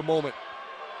at the moment.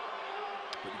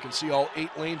 But you can see all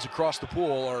 8 lanes across the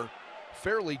pool are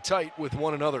fairly tight with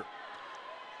one another.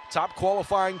 Top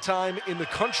qualifying time in the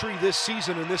country this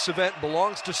season in this event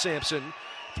belongs to Sampson,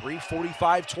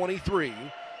 3:45:23.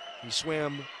 He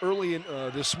swam early in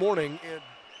this morning,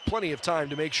 plenty of time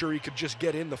to make sure he could just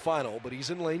get in the final, but he's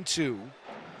in lane 2.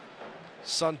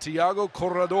 Santiago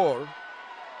Corredor,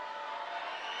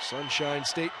 Sunshine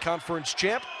State Conference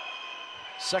champ,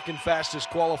 second fastest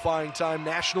qualifying time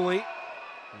nationally.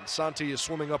 And Santi is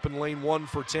swimming up in lane 1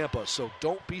 for Tampa, so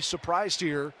don't be surprised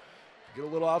here. Get a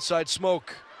little outside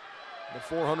smoke. The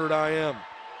 400 IM.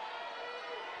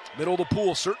 Middle of the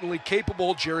pool, certainly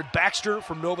capable. Jared Baxter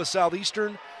from Nova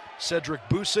Southeastern, Cedric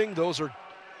Busing. Those are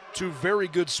 2 very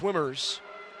good swimmers,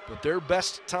 but their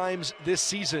best times this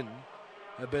season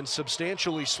have been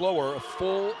substantially slower, a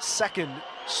full second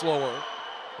slower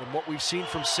than what we've seen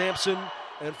from Sampson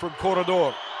and from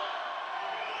Corredor.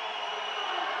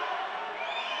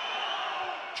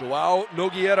 Joao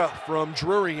Nogueira from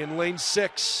Drury in lane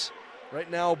 6. Right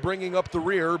now bringing up the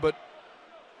rear, but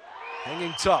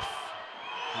hanging tough.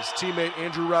 His teammate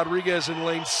Andrew Rodriguez in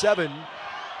lane 7.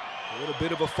 A little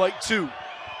bit of a fight too.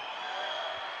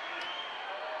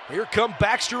 Here come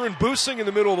Baxter and Busing in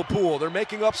the middle of the pool. They're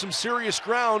making up some serious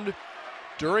ground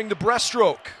during the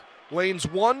breaststroke. Lanes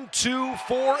 1, 2,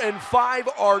 4, and 5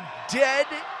 are dead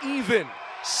even.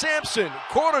 Sampson,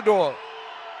 Corredor,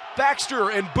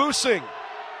 Baxter, and Busing.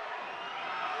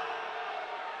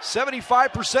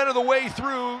 75% of the way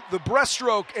through the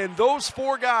breaststroke, and those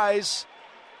 4 guys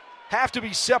have to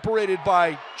be separated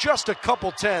by just a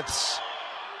couple tenths.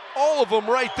 All of them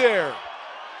right there.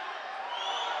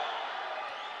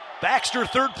 Baxter,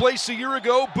 third place a year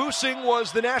ago. Busing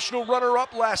was the national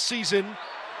runner-up last season.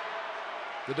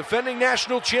 The defending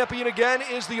national champion again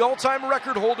is the all-time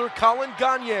record holder, Colin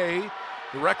Gagne.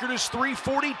 The record is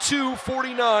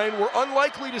 3:42:49. We're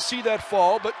unlikely to see that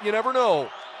fall, but you never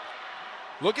know.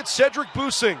 Look at Cedric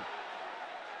Busing.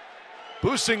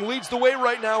 Busing leads the way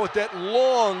right now with that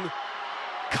long,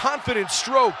 confident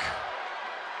stroke.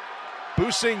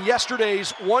 Busing,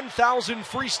 yesterday's 1,000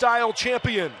 freestyle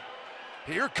champion.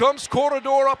 Here comes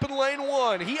Corredor up in lane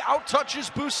 1. He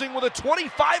outtouches Busing with a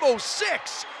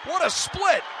 25:06. What a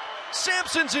split.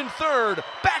 Sampson's in third.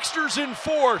 Baxter's in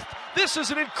fourth. This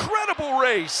is an incredible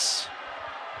race.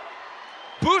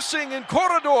 Busing and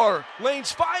Corredor,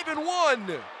 lanes 5 and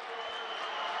 1.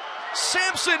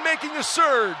 Sampson making a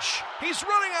surge. He's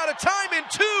running out of time in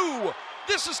 2.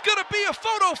 This is going to be a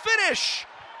photo finish.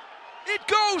 It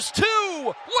goes to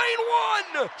lane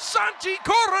 1, Santi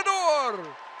Corredor.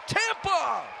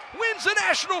 Tampa wins the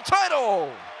national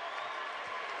title.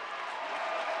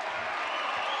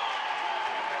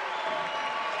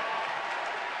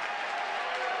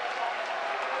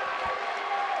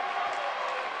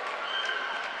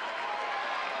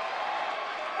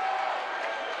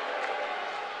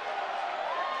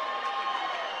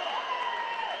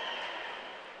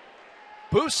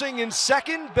 Busing in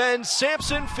second, Ben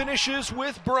Sampson finishes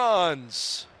with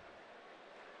bronze.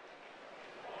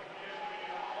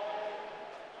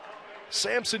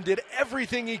 Sampson did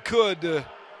everything he could to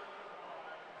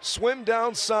swim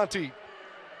down Santi,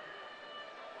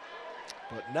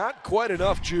 but not quite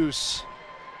enough juice.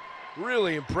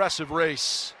 Really impressive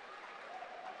race.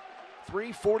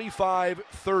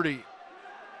 3:45.30.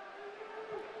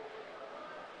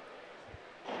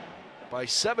 By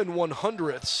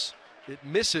 7/100ths. It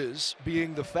misses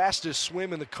being the fastest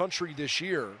swim in the country this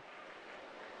year.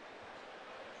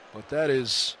 But that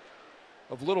is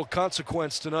of little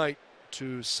consequence tonight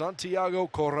to Santiago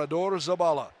Corredor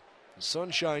Zabala, the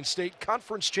Sunshine State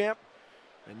Conference champ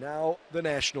and now the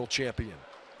national champion.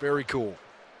 Very cool.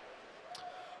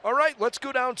 All right, let's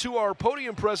go down to our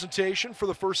podium presentation for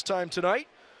the first time tonight.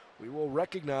 We will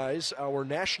recognize our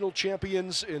national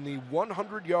champions in the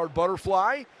 100-yard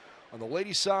butterfly. On the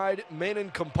ladies' side,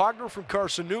 Manon Compagner from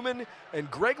Carson Newman and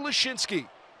Greg Lashinsky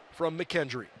from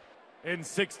McKendree. In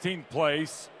 16th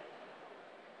place,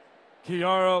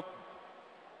 Kiara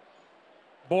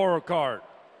Boricart.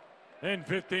 In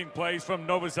 15th place from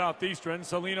Nova Southeastern,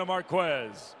 Selena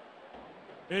Marquez.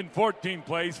 In 14th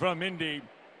place from Indy,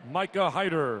 Micah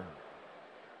Hyder.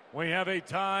 We have a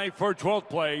tie for 12th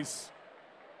place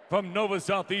from Nova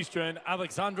Southeastern,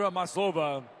 Alexandra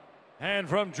Maslova. And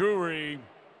from Drury,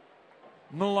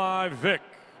 Malai Vick.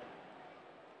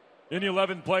 In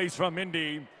 11th place from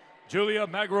Indy, Julia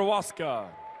Magrowaska.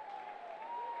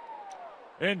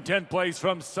 In 10th place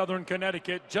from Southern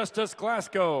Connecticut, Justice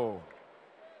Glasgow.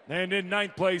 And in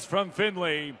 9th place from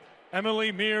Findlay,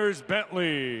 Emily Mears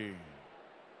Bentley.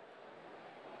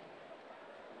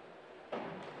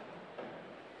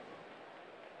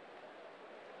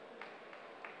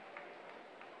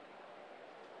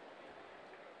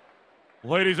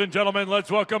 Ladies and gentlemen,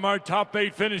 let's welcome our top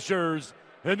 8 finishers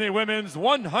in the women's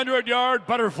 100-yard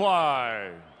butterfly.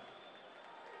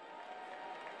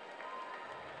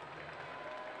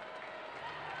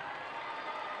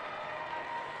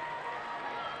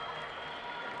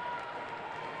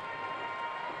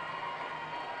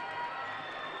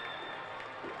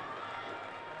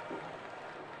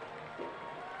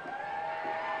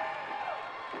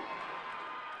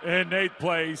 In 8th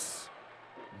place,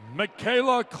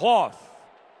 Michaela Cloth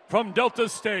from Delta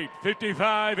State,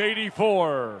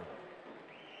 55.84.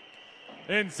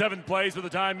 In 7th place with a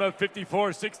time of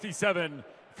 54.67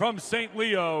 from St.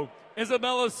 Leo,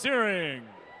 Isabella Searing.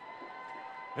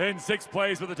 In 6th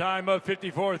place with a time of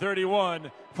 54.31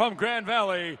 from Grand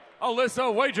Valley,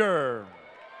 Alyssa Wager.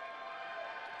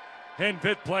 In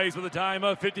 5th place with a time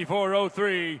of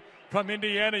 54.03 from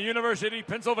Indiana University,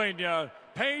 Pennsylvania,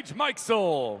 Paige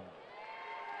Mikesell.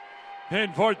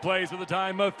 In 4th place with a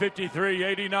time of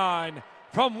 53.89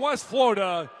 from West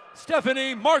Florida,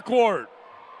 Stephanie Markwart.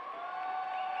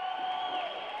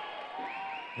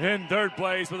 In 3rd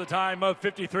place with a time of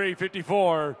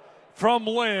 53.54 from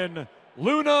Lynn,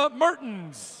 Luna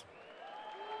Mertens.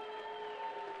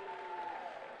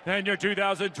 And your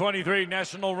 2023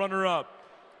 national runner-up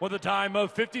with a time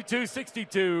of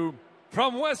 52.62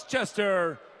 from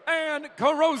Westchester, Ann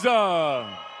Carroza.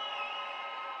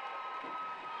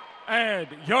 And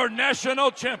your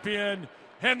national champion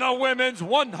in the women's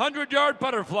 100-yard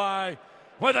butterfly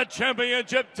with a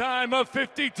championship time of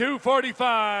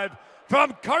 52.45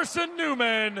 from Carson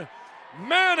Newman,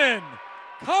 Manon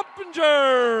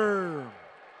Compagner.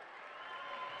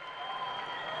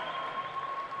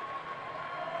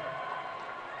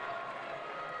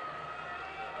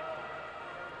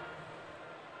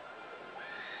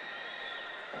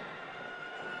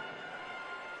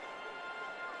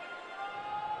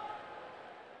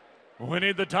 We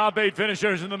need the top 8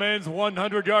 finishers in the men's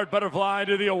 100-yard butterfly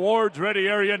to the awards-ready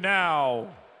area now.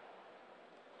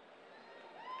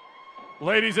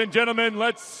 Ladies and gentlemen,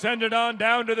 let's send it on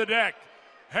down to the deck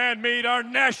and meet our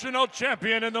national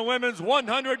champion in the women's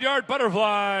 100-yard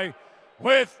butterfly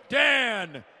with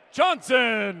Dan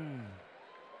Johnson.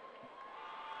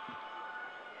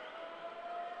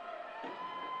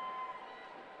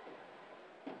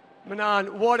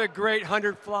 Manon, what a great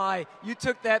 100 fly. You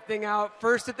took that thing out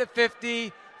first at the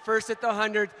 50, first at the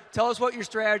 100. Tell us what your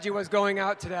strategy was going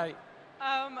out today.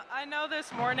 I know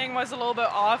this morning was a little bit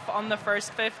off on the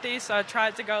first 50, so I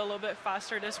tried to go a little bit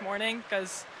faster this morning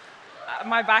because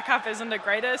my back half isn't the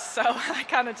greatest, so I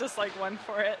kind of just went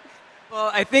for it. Well,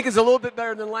 I think it's a little bit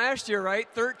better than last year, right?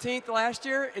 13th last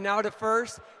year and now to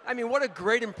first. I mean, what a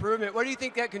great improvement. What do you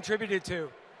think that contributed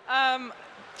to?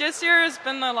 This year has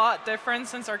been a lot different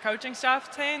since our coaching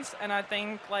staff changed, and I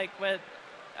think with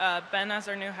Ben as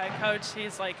our new head coach,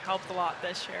 he's helped a lot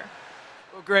this year.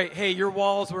 Well, great. Hey, your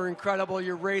walls were incredible.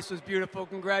 Your race was beautiful.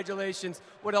 Congratulations.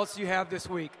 What else do you have this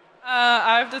week?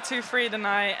 I have the 2 free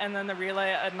tonight, and then the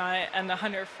relay at night, and the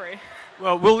 100 free.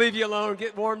 Well, we'll leave you alone.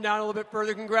 Get warmed down a little bit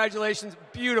further. Congratulations.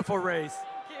 Beautiful race.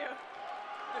 Thank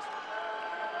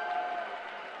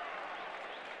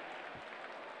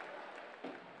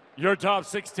you. Your top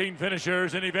 16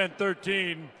 finishers in event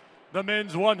 13, the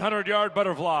men's 100-yard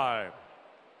butterfly.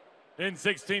 In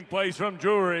 16th place from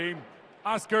Jewelry,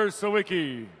 Oscar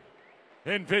Sawicki.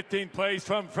 In 15th place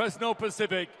from Fresno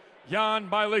Pacific, Jan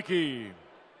Bailicki.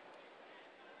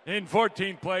 In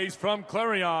 14th place from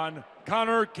Clarion,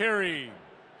 Connor Carey.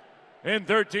 In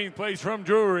 13th place from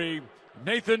Jewelry,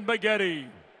 Nathan Baghetti.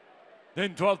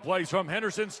 In 12th place from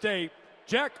Henderson State,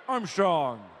 Jack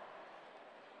Armstrong.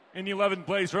 In 11th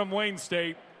place from Wayne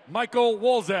State, Michael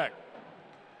Wolzek.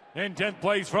 In 10th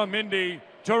place from Indy,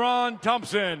 Teron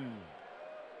Thompson.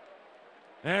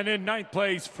 And in 9th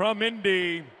place from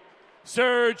Indy,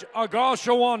 Serge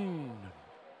Agashawan.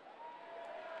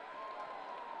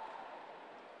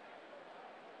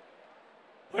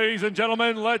 Ladies and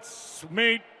gentlemen, let's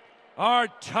meet our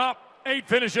top 8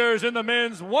 finishers in the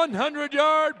men's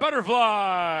 100-yard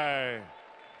butterfly.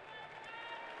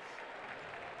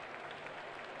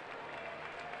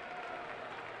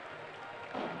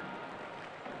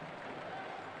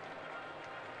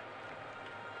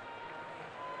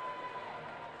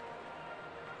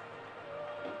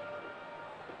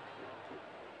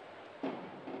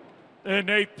 In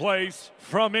 8th place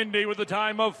from Indy with a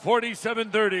time of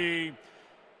 47:30,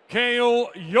 Cale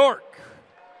York.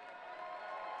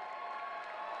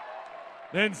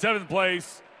 In 7th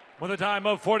place with a time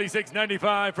of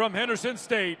 46:95 from Henderson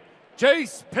State,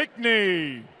 Chase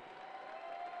Pickney.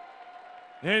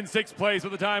 In 6th place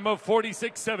with a time of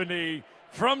 46:70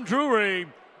 from Drury,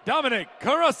 Dominic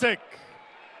Karasik.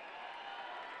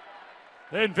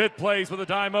 In 5th place with a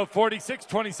time of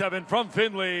 46:27 from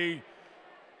Findlay,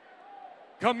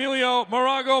 Camilio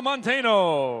Morago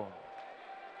Montano.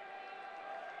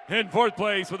 In 4th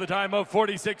place with a time of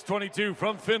 46:22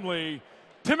 from Findlay,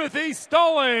 Timothy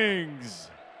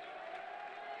Stallings.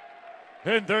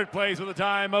 In 3rd place with a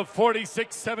time of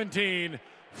 46:17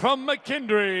 from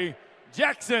McKendree,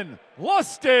 Jackson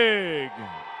Lustig.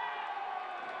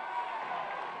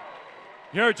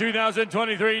 Your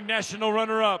 2023 national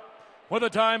runner-up with a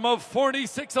time of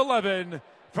 46:11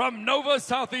 from Nova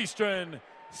Southeastern,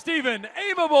 Stephen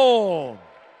Amable.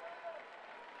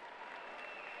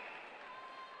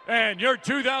 And your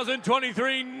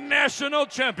 2023 national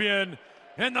champion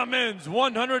in the men's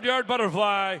 100-yard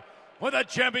butterfly with a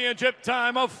championship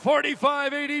time of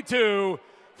 45:82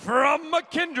 from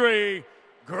McKendree,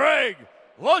 Greg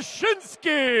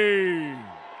Lashinsky.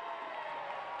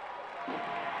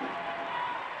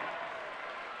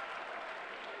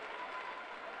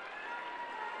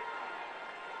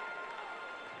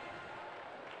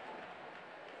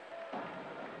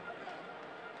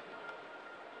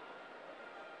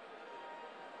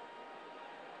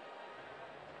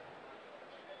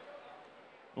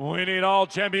 We need all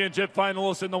championship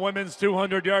finalists in the women's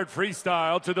 200-yard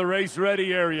freestyle to the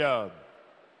race-ready area.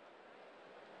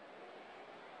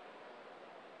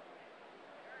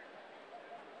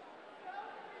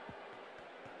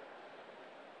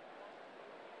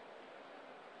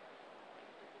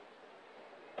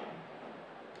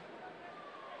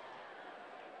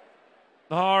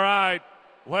 All right,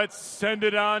 let's send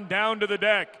it on down to the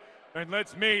deck, and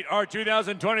let's meet our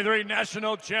 2023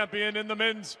 national champion in the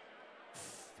men's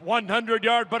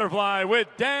 100-yard butterfly with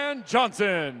Dan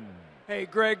Johnson. Hey,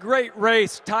 Greg, great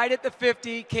race. Tied at the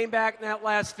 50, came back in that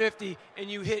last 50, and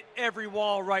you hit every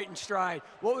wall right in stride.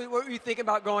 What were you thinking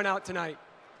about going out tonight?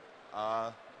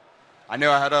 I knew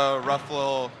I had a rough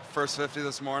little first 50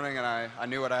 this morning, and I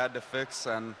knew what I had to fix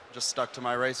and just stuck to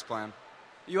my race plan.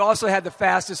 You also had the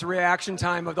fastest reaction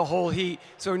time of the whole heat,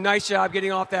 so nice job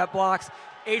getting off that blocks.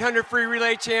 800 free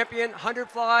relay champion,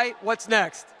 100 fly. What's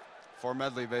next? 4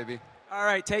 medley, baby. All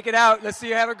right, take it out. Let's see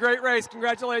you have a great race.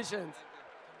 Congratulations.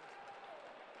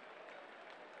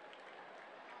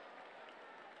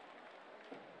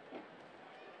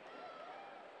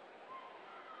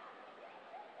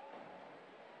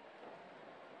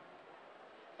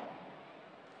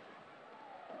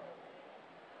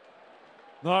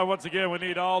 Now, once again, we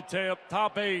need all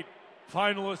top 8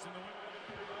 finalists in the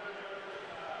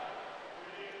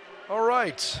All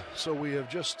right, so we have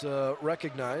just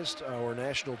recognized our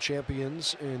national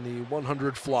champions in the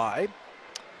 100 fly.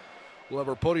 We'll have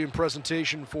our podium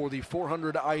presentation for the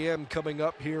 400 IM coming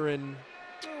up here in,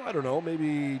 I don't know,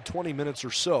 maybe 20 minutes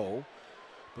or so.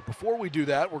 But before we do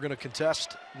that, we're going to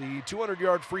contest the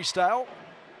 200-yard freestyle,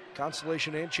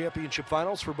 consolation and championship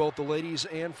finals for both the ladies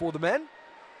and for the men.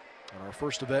 And our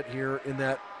first event here in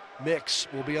that mix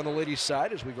will be on the ladies'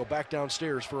 side as we go back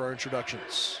downstairs for our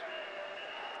introductions.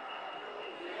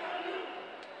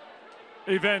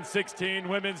 Event 16,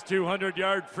 women's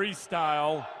 200-yard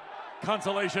freestyle,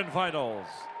 consolation finals.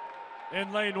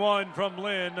 In lane 1 from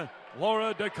Lynn,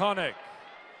 Laura DeConnick.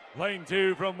 Lane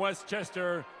 2 from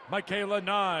Westchester, Michaela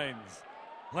Nines.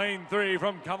 Lane 3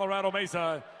 from Colorado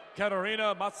Mesa,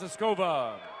 Katarina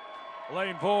Matsaskova.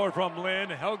 Lane 4 from Lynn,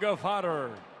 Helga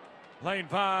Fodder. Lane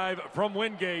 5 from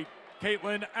Wingate,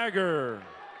 Caitlin Agger.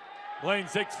 Lane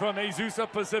 6 from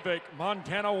Azusa Pacific,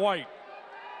 Montana White.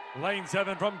 Lane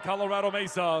 7 from Colorado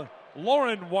Mesa,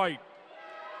 Lauren White.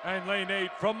 And lane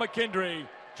 8 from McKendree,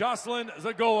 Jocelyn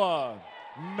Zagoa.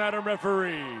 Madam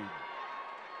Referee.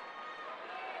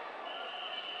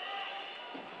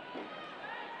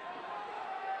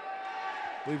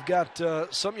 We've got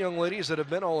some young ladies that have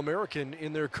been All-American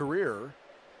in their career.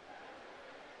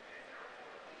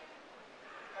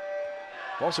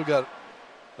 We've also got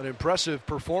an impressive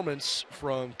performance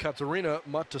from Katarina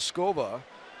Mataskova,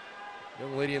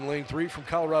 young lady in lane 3 from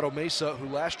Colorado Mesa, who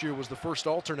last year was the first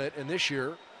alternate and this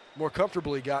year more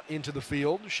comfortably got into the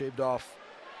field, shaved off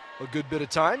a good bit of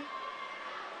time.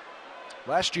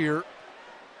 Last year,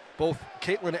 both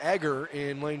Caitlin Agger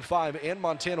in lane 5 and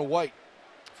Montana White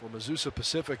from Azusa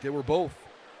Pacific, they were both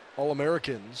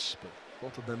All-Americans, but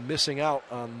both of them missing out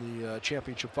on the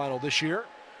championship final this year.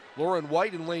 Lauren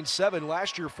White in lane 7,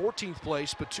 last year 14th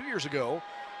place, but 2 years ago,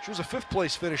 she was a 5th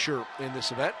place finisher in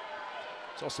this event.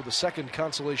 It's also the second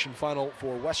consolation final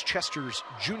for Westchester's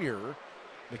junior,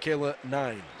 Michaela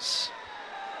Nines.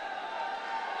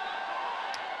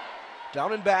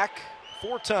 Down and back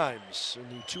 4 times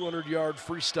in the 200-yard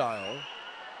freestyle.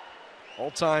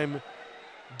 All-time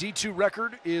D2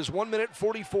 record is 1 minute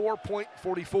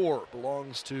 44.44.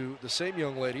 Belongs to the same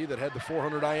young lady that had the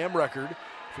 400 IM record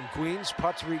from Queens,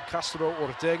 Patri Castro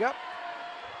Ortega.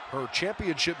 Her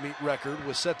championship meet record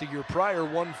was set the year prior,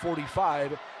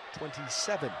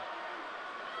 145.27.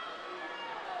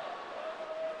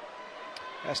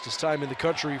 Fastest time in the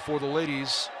country for the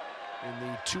ladies in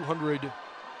the 200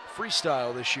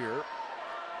 freestyle this year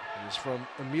is from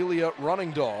Amelia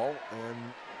Runningdahl,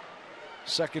 and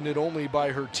seconded only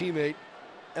by her teammate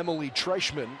Emily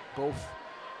Treichman, both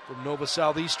from Nova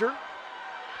Southeastern.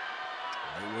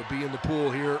 They will be in the pool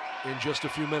here in just a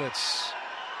few minutes.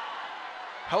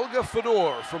 Helga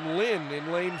Fedor from Lynn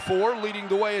in lane 4, leading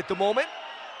the way at the moment.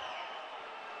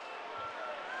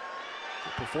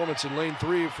 Good performance in lane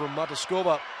 3 from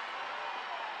Mataskova.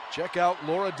 Check out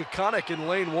Laura DeConnick in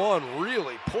lane 1,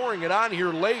 really pouring it on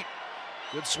here late.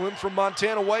 Good swim from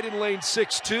Montana White in lane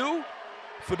 6 too.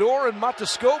 Fedor and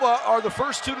Mataskova are the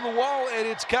first 2 to the wall, and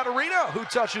it's Katarina who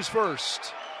touches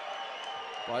first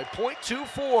by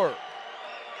 .24.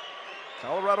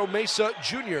 Colorado Mesa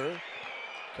junior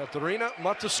Katarina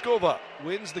Mataskova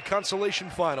wins the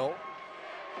consolation final.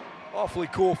 Awfully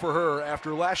cool for her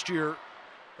after last year,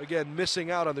 again, missing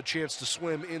out on the chance to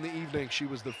swim in the evening. She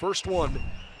was the first one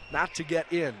not to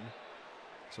get in.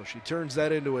 So she turns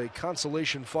that into a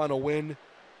consolation final win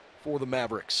for the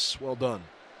Mavericks. Well done.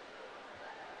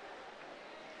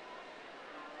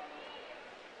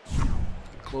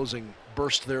 Closing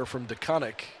burst there from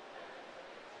DeConnick.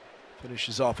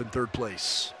 Finishes off in 3rd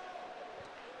place.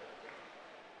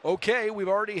 Okay, we've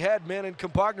already had Manon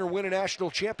Compagner win a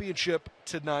national championship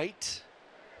tonight.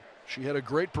 She had a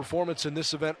great performance in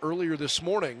this event earlier this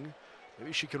morning.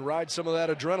 Maybe she can ride some of that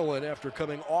adrenaline after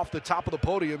coming off the top of the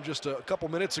podium just a couple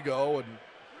minutes ago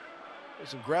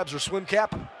and grabs her swim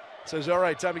cap. Says, all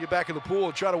right, time to get back in the pool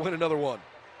and try to win another one.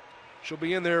 She'll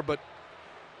be in there, but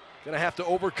going to have to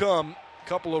overcome a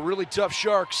couple of really tough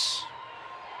sharks.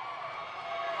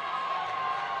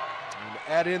 And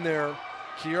add in there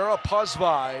Kiara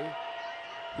Pozvai,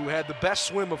 who had the best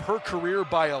swim of her career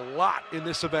by a lot in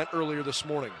this event earlier this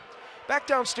morning. Back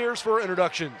downstairs for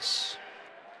introductions.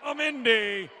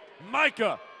 Amindi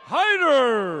Micah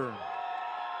Hyder.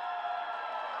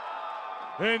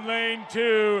 In lane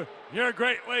 2, your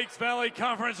Great Lakes Valley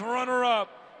Conference runner-up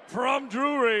from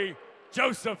Drury,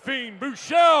 Josephine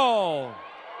Bouchel.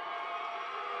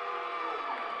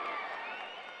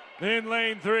 In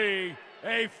lane 3,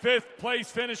 a 5th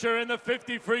place finisher in the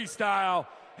 50 freestyle,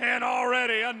 and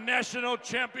already a national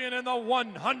champion in the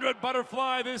 100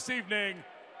 butterfly this evening,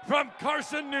 from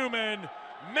Carson Newman,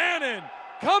 Manon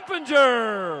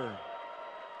Kumpinger.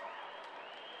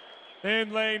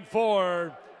 In lane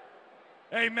 4,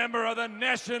 a member of the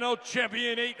national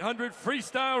champion 800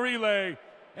 freestyle relay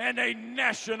and a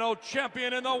national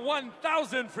champion in the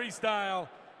 1000 freestyle,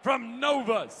 from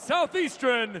Nova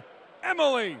Southeastern,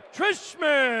 Emily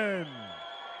Trishman.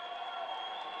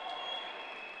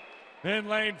 In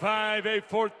lane 5, a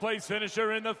 4th place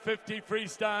finisher in the 50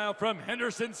 freestyle, from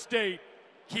Henderson State,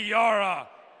 Kiara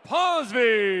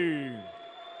Posby.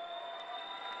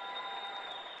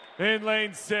 In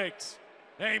lane 6,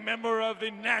 a member of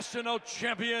the national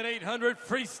champion 800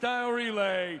 freestyle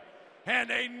relay and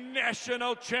a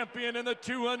national champion in the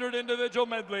 200 individual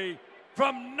medley,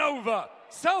 from Nova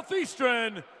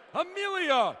Southeastern,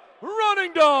 Amelia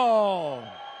Runningdahl.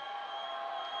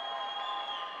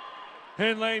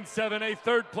 In lane 7, a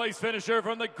 3rd place finisher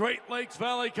from the Great Lakes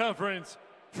Valley Conference,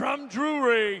 from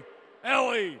Drury,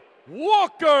 Ellie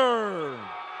Walker.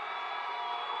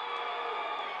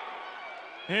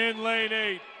 In lane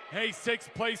 8, a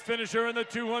 6th place finisher in the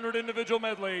 200 individual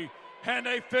medley and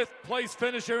a 5th place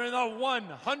finisher in the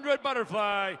 100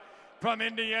 butterfly, from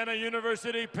Indiana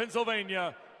University,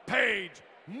 Pennsylvania, Paige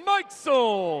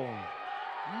Mikesell.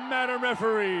 Madam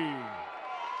Referee.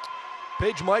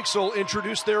 Paige Mikesell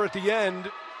introduced there at the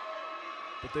end,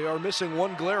 but they are missing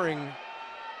one glaring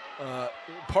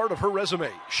part of her resume.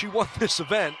 She won this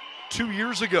event 2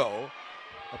 years ago.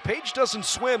 Paige doesn't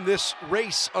swim this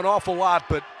race an awful lot,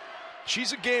 but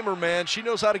she's a gamer, man. She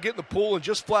knows how to get in the pool and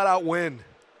just flat out win.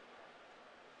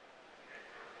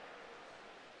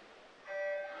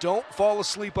 Don't fall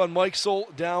asleep on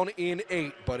Mikesell down in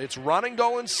 8, but it's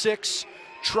Runningdahl in 6,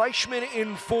 Trishman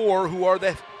in 4, who are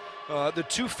the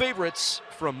 2 favorites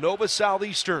from Nova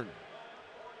Southeastern.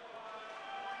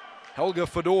 Helga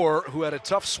Fedor, who had a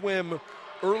tough swim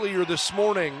earlier this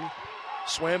morning,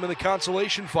 swam in the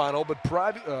consolation final, but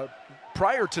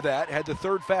prior to that had the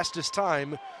 3rd fastest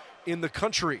time in the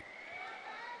country.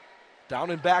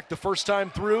 Down and back the first time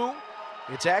through,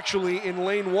 it's actually in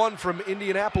lane 1 from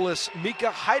Indianapolis,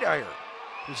 Mika Heidier,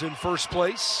 who's in 1st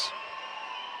place.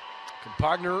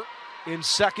 Compagner in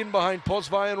 2nd behind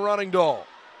Posvai and Runningdahl.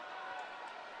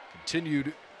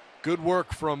 Continued good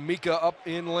work from Mika up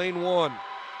in lane 1.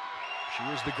 She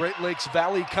is the Great Lakes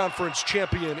Valley Conference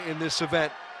champion in this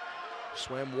event.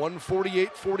 Swam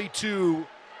 1:48.42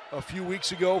 a few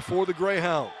weeks ago for the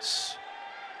Greyhounds.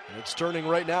 And it's turning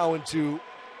right now into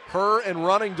her and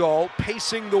Runningdahl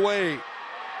pacing the way.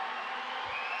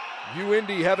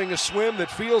 UIndy having a swim that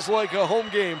feels like a home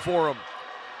game for them.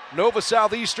 Nova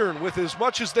Southeastern, with as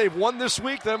much as they've won this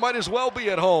week, they might as well be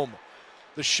at home.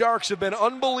 The Sharks have been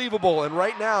unbelievable and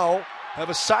right now have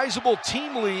a sizable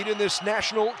team lead in this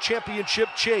national championship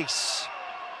chase.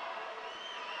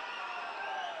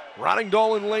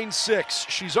 Runningdahl in lane 6.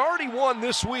 She's already won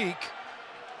this week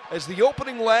as the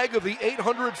opening leg of the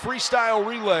 800 freestyle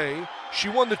relay. She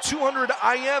won the 200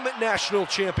 IM national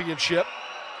championship.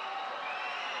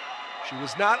 She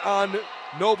was not on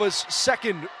Nova's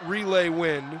 2nd relay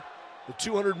win, the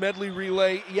 200 medley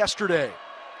relay yesterday.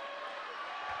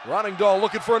 Runningdahl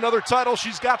looking for another title.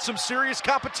 She's got some serious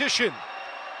competition.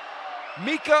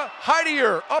 Mika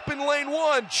Heidier up in lane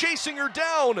 1, chasing her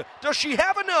down. Does she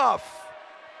have enough?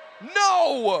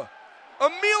 No!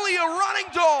 Amelia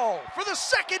Runningdahl, for the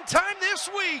 2nd time this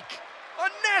week, a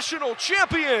national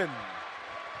champion.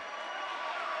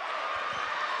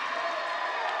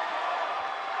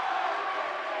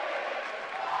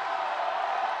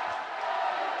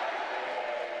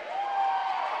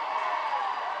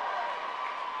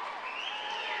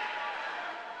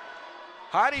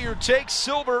 Heidier takes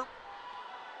silver.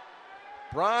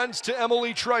 Bronze to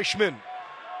Emily Trishman.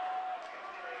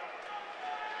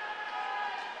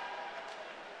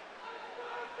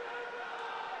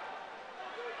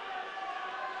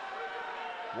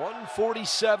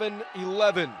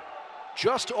 (1:47.11),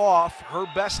 just off her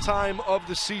best time of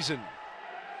the season.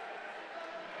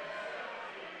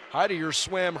 Heidier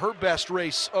swam her best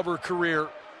race of her career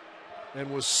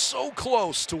and was so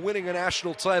close to winning a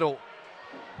national title.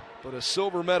 But a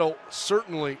silver medal,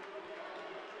 certainly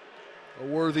a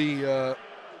worthy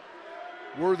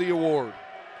award.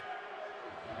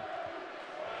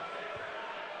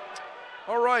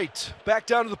 All right, back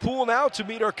down to the pool now to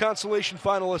meet our consolation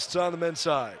finalists on the men's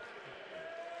side.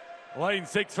 Lane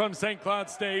 6 from St. Cloud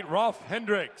State, Rolf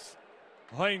Hendricks.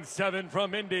 Lane 7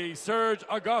 from Indy, Serge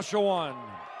Agashawan.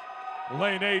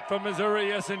 Lane 8 from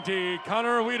Missouri S&T,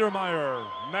 Connor Wiedermeyer.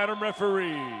 Madam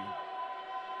Referee.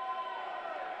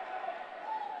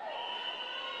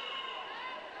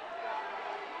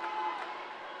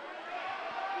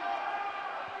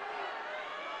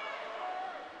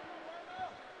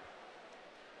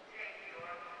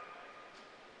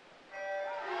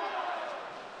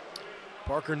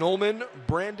 Parker Nolman,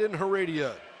 Brandon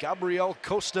Heredia, Gabriel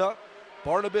Costa,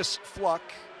 Barnabas Fluck,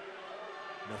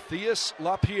 Matthias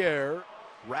Lapierre,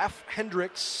 Raf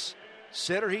Hendricks,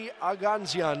 Serhi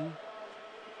Aganzian,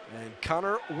 and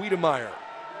Connor Wiedemeyer.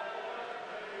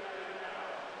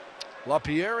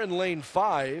 Lapierre in lane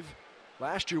 5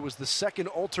 last year was the second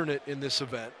alternate in this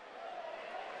event.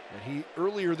 And he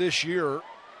earlier this year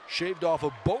shaved off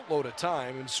a boatload of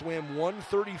time and swam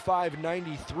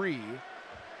 1:35.93.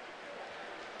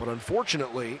 But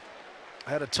unfortunately,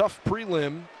 had a tough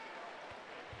prelim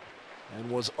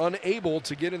and was unable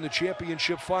to get in the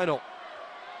championship final.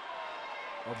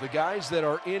 Of the guys that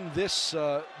are in this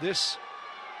this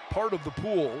part of the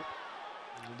pool,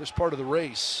 this part of the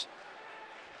race,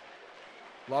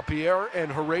 Lapierre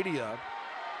and Heredia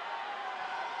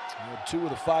had 2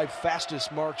 of the 5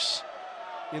 fastest marks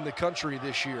in the country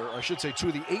this year. I should say 2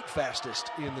 of the 8 fastest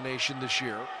in the nation this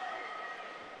year.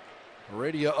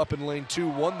 Heredia up in lane 2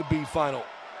 won the B final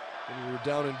when we were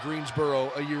down in Greensboro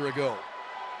a year ago.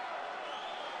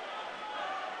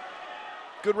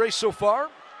 Good race so far.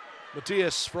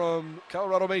 Matthias from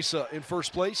Colorado Mesa in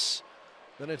first place.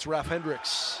 Then it's Raf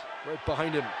Hendricks right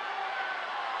behind him.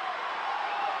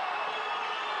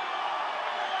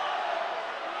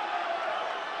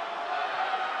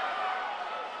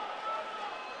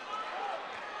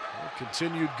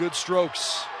 Continued good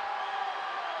strokes.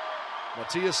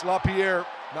 Matthias Lapierre,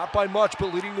 not by much,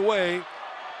 but leading the way.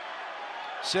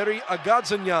 Seri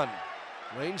Agadzanyan,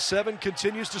 lane 7,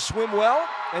 continues to swim well,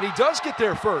 and he does get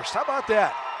there first. How about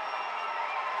that?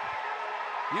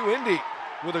 Indy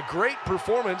with a great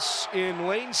performance in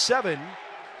lane 7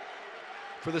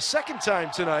 for the second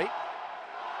time tonight.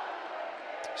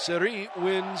 Seri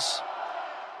wins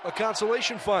a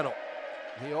consolation final.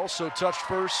 He also touched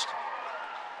first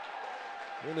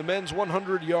in the men's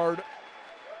 100-yard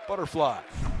butterfly.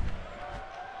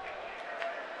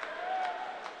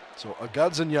 So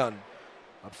Agadzanyan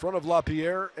up front of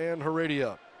Lapierre and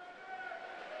Heredia.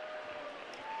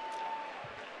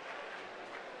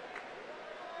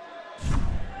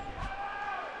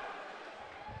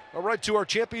 All right, to our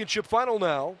championship final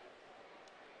now.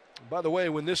 By the way,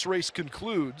 when this race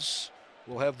concludes,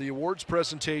 we'll have the awards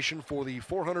presentation for the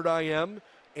 400 IM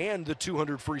and the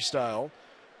 200 freestyle.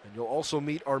 And you'll also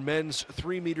meet our men's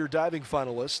 3-meter diving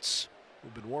finalists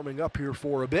who've been warming up here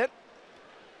for a bit.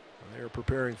 They are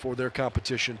preparing for their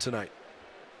competition tonight.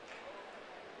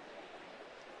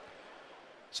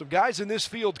 Some guys in this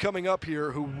field coming up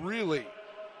here who really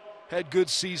had good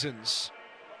seasons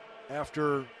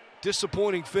after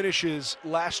disappointing finishes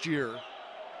last year.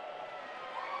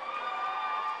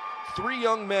 3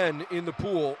 young men in the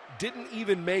pool didn't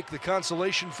even make the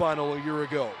consolation final a year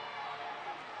ago.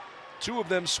 2 of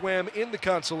them swam in the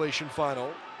consolation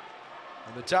final.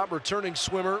 And the top returning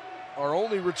swimmer, our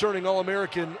only returning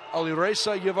All-American,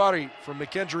 Alireza Yavari from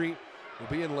McKendree, will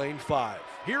be in lane 5.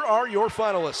 Here are your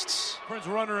finalists. Prince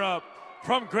runner-up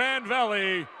from Grand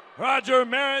Valley, Roger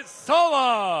Merritt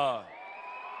Sola.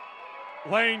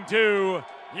 Lane 2,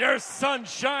 your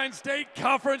Sunshine State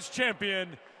Conference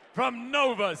champion from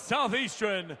Nova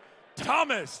Southeastern,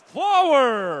 Thomas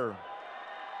Flower.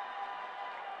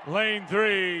 Lane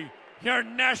 3, your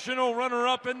national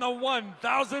runner-up in the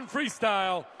 1,000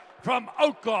 freestyle from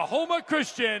Oklahoma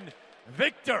Christian,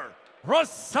 Victor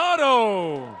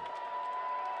Rosado.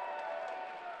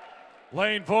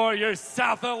 Lane 4, your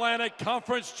South Atlantic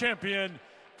Conference champion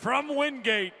from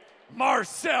Wingate,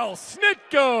 Marcel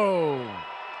Snitko.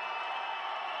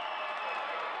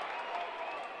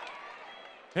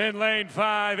 In lane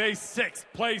 5, a 6th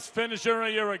place finisher a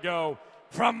year ago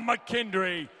from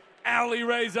McKendree,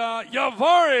 Alireza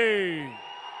Yavari.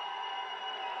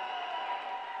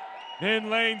 In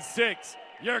lane 6,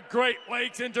 your Great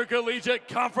Lakes Intercollegiate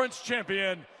Conference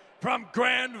champion from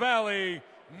Grand Valley,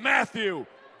 Matthew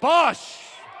Bosch.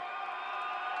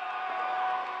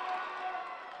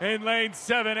 In lane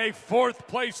 7, a 4th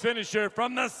place finisher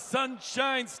from the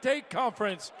Sunshine State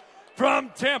Conference from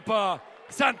Tampa,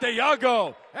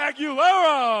 Santiago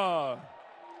Aguilera.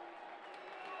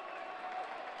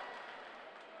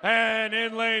 And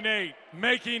in lane 8,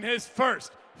 making his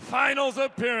first finals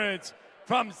appearance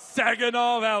from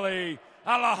Saginaw Valley,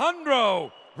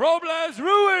 Alejandro Robles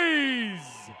Ruiz.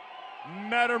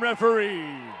 Madam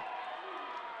Referee.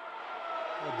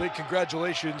 A big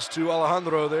congratulations to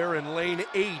Alejandro there in lane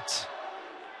 8,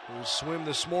 whose swim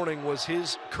this morning was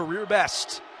his career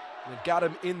best. And it got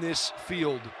him in this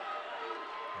field.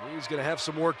 He's going to have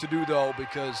some work to do, though,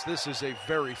 because this is a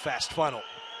very fast final.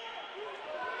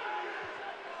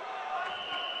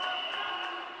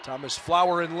 Thomas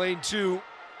Flower in lane 2,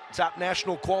 top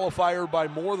national qualifier by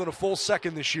more than a full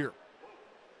second this year.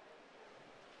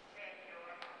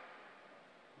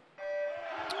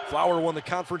 Flower won the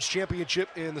conference championship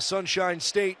in the Sunshine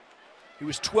State. He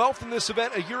was 12th in this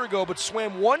event a year ago, but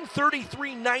swam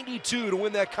 133.92 to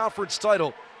win that conference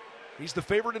title. He's the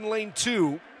favorite in lane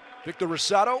 2. Victor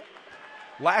Rosado,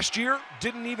 last year,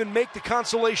 didn't even make the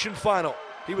consolation final.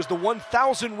 He was the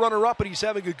 1,000 runner-up, and he's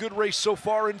having a good race so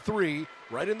far in 3,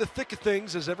 right in the thick of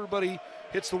things as everybody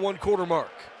hits the 1/4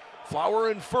 mark. Flower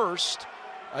in first,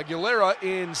 Aguilera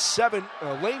in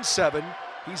lane 7.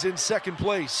 He's in second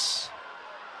place.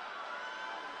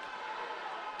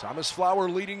 Thomas Flower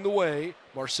leading the way.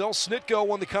 Marcel Snitko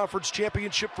won the conference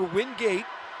championship for Wingate.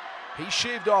 He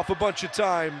shaved off a bunch of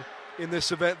time in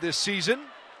this event this season.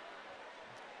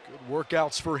 Good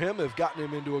workouts for him have gotten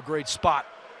him into a great spot.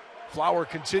 Flower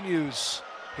continues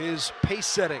his pace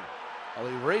setting.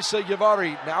 Alireza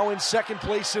Yavari now in second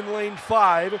place in lane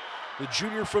 5. The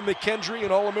junior from McKendree,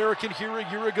 an All-American here a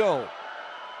year ago.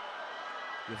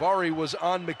 Yavari was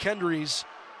on McKendree's.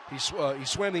 He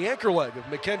swam the anchor leg of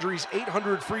McKendree's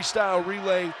 800 freestyle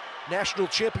relay national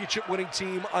championship winning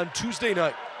team on Tuesday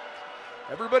night.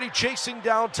 Everybody chasing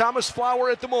down Thomas Flower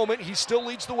at the moment. He still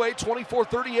leads the way,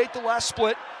 24:38 the last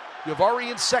split.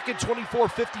 Yavari in second,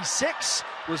 24:56.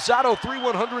 Rosado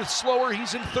 3/100th slower.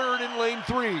 He's in third in lane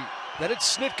 3. Then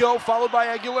it's Snitko, followed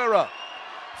by Aguilera.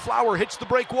 Flower hits the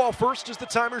break wall first as the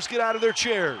timers get out of their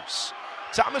chairs.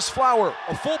 Thomas Flower,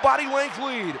 a full body length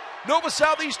lead. Nova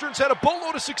Southeastern's had a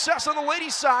boatload of success on the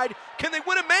ladies' side. Can they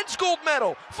win a men's gold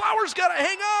medal? Flower's got to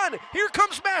hang on. Here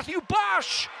comes Matthew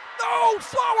Bosch. No,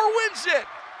 Flower wins it.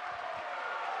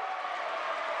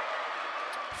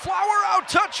 Flower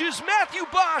outtouches Matthew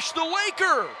Bosch, the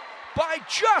Laker, by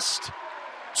just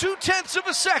 0.2 of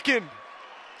a second.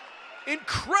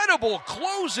 Incredible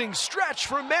closing stretch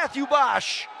from Matthew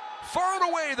Bosch. Far and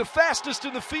away the fastest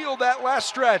in the field that last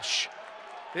stretch.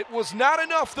 It was not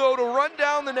enough, though, to run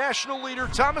down the national leader,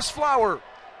 Thomas Flower,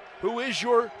 who is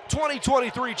your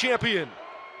 2023 champion.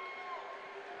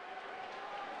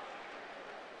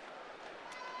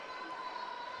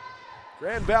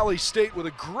 Grand Valley State with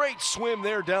a great swim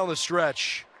there down the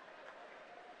stretch.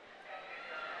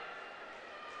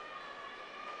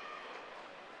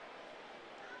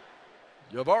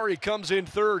 Yavari comes in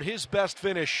third, his best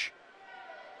finish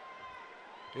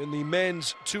in the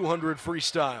men's 200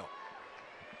 freestyle.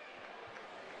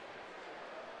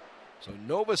 So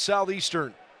Nova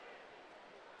Southeastern,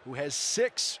 who has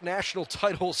 6 national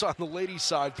titles on the ladies'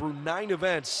 side through 9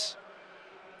 events,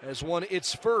 has won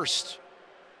its first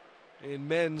in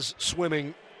men's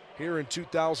swimming here in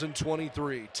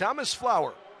 2023. Thomas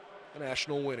Flower, a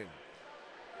national winning.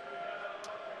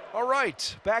 All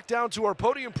right, back down to our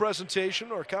podium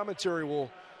presentation. Our commentary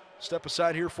will step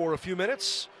aside here for a few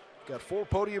minutes. Got 4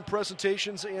 podium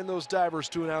presentations and those divers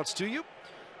to announce to you.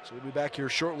 So we'll be back here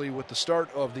shortly with the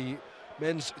start of the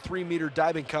men's 3-meter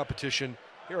diving competition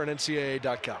here on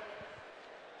NCAA.com.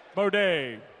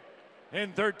 Baudet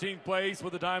in 13th place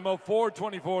with a time of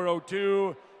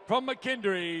 4:24.02 from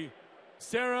McKendree,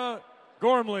 Sarah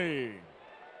Gormley.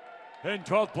 In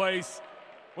 12th place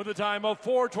with a time of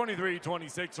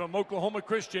 4:23.26 from Oklahoma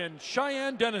Christian,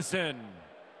 Cheyenne Dennison.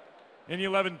 In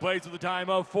 11th place with a time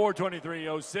of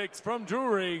 4:23.06 from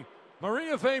Drury,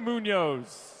 Maria Fe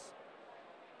Munoz.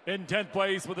 In 10th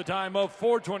place with a time of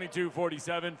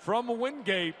 4:22.47 from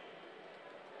Wingate,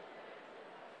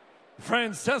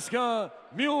 Francesca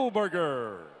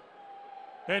Muehlberger.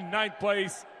 In 9th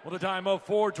place with a time of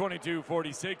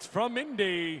 4:22.46 from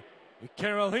Indy,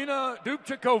 Karolina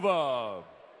Dubčekova.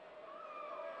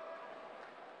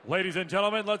 Ladies and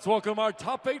gentlemen, let's welcome our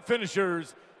top 8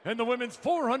 finishers in the women's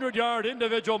 400-yard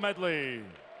individual medley.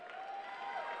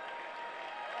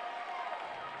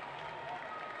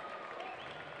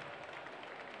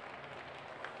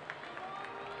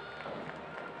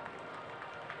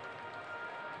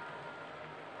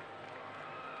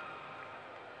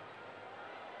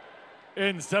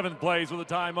 In 7th place with a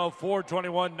time of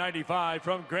 4:21.95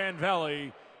 from Grand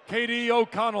Valley, Katie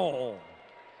O'Connell.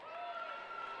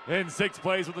 In 6th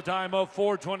place with a time of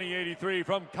 4:20.83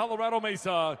 from Colorado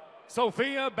Mesa,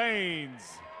 Sophia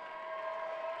Baines.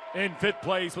 In 5th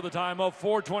place with a time of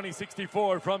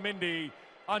 4:20.64 from Indy,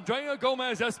 Andrea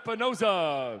Gomez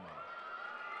Espinoza.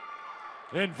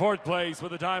 In 4th place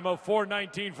with a time of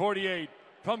 4:19.48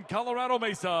 from Colorado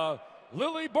Mesa,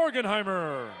 Lily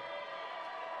Borgenheimer.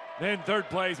 In 3rd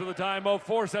place with a time of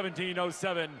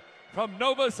 4:17.07 from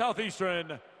Nova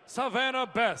Southeastern, Savannah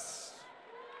Bess.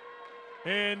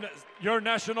 In your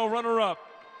national runner-up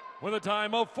with a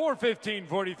time of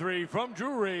 4:15.43 from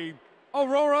Drury,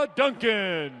 Aurora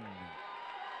Duncan.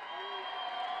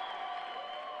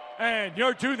 And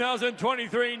your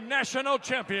 2023 national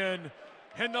champion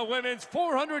in the women's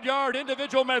 400-yard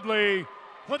individual medley,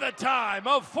 for the time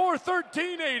of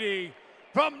 4:13.80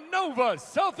 from Nova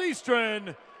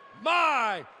Southeastern,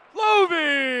 My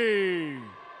Lovey.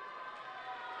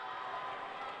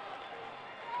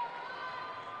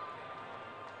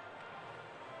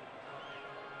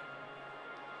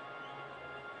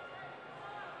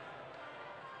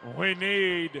 We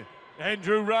need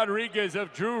Andrew Rodriguez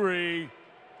of Drury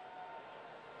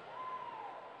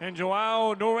and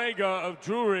Joao Noriega of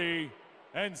Drury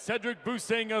and Cedric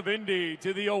Busing of Indy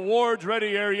to the awards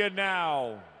ready area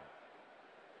now.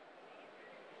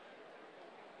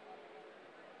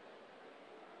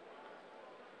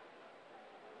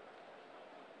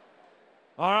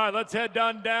 All right, let's head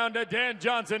down to Dan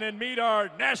Johnson and meet our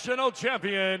national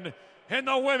champion in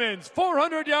the women's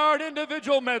 400-yard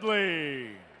individual medley.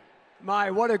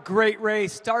 My, what a great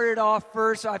race. Started off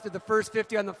first after the first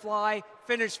 50 on the fly,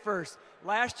 finished first.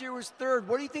 Last year was third.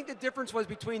 What do you think the difference was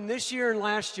between this year and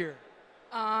last year?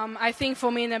 I think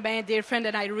for me, the main difference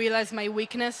that I realized my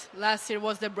weakness last year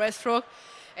was the breaststroke.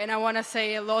 And I want to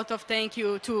say a lot of thank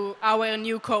you to our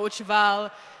new coach,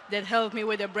 Val, that helped me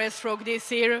with the breaststroke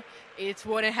this year. It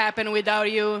wouldn't happen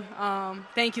without you.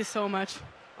 Thank you so much.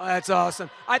 Oh, that's awesome.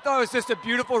 I thought it was just a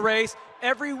beautiful race.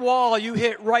 Every wall you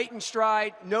hit right in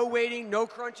stride, no waiting, no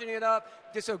crunching it up.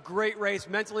 Just a great race,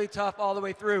 mentally tough all the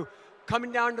way through.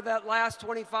 Coming down to that last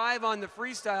 25 on the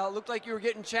freestyle, it looked like you were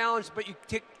getting challenged, but you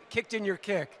kicked in your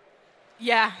kick.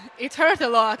 Yeah, it hurt a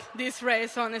lot, this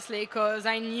race, honestly, because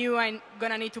I knew I'm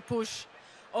going to need to push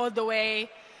all the way.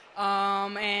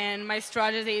 And my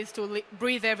strategy is to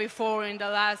breathe every 4 in the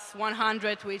last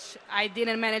 100, which I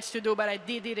didn't manage to do, but I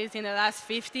did it in the last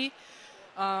 50.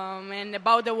 And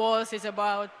about the walls is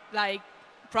about like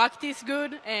practice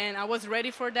good, and I was ready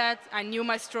for that. I knew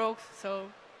my strokes, so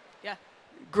yeah.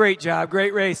 Great job,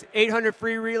 great race. 800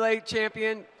 free relay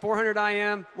champion, 400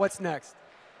 IM. What's next?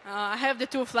 I have the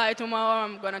 2 fly tomorrow.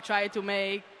 I'm gonna try to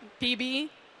make PB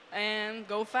and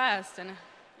go fast. And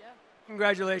yeah.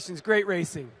 Congratulations, great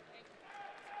racing.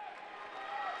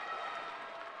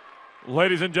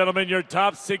 Ladies and gentlemen, your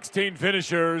top 16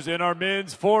 finishers in our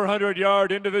men's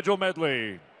 400-yard individual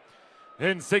medley.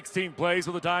 In 16th place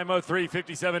with a time of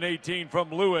 3:57.18 from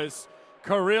Lewis,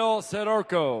 Kirill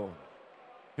Sedorko.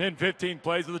 In 15th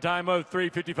place with a time of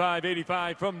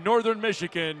 3:55.85 from Northern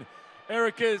Michigan,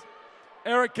 Ericus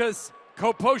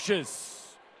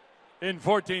Koposius. In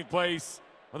 14th place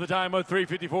with a time of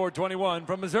 3:54.21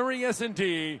 from Missouri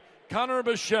S&T, Connor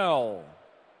Bichelle.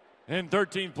 In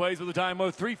 13th place with a time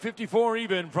of 3:54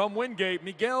 even from Wingate,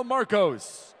 Miguel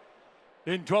Marcos.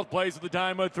 In 12th place with a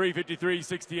time of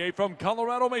 3:53.68 from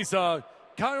Colorado Mesa,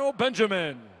 Kyle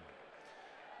Benjamin.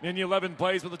 In the 11th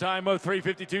place with a time of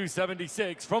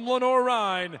 3:52.76 from Lenore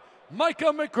Rhine,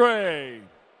 Micah McRae.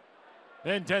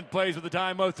 In 10th place with a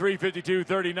time of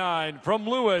 3:52.39 from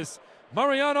Lewis,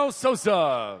 Mariano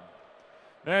Sosa.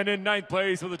 And in 9th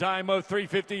place with a time of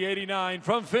 3:50.89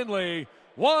 from Finley,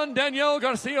 Juan Daniel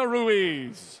Garcia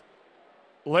Ruiz.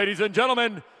 Ladies and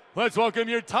gentlemen, let's welcome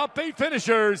your top 8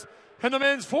 finishers in the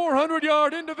men's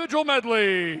 400-yard individual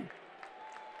medley.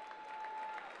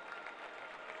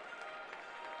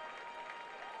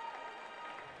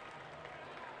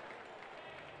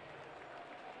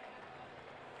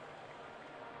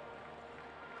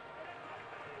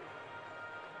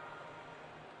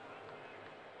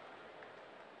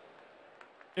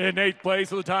 In 8th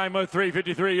place with a time of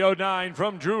 3:53.09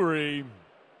 from Drury,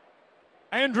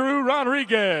 Andrew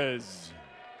Rodriguez.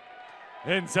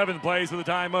 In 7th place with a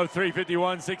time of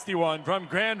 3:51.61 from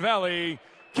Grand Valley,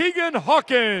 Keegan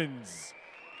Hawkins.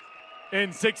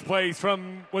 In 6th place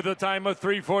with a time of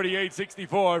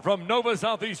 3:48.64 from Nova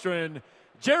Southeastern,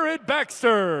 Jared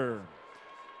Baxter.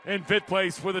 In 5th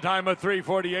place with a time of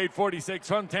 3:48.46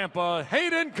 from Tampa,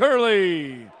 Hayden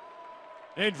Curley.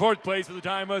 In 4th place with a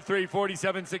time of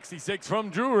 3:47.66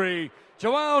 from Drury,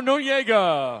 Joao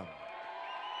Noriega.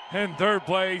 In 3rd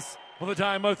place with a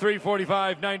time of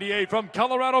 3:45.98 from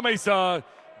Colorado Mesa,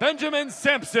 Benjamin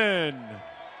Sampson.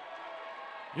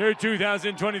 Your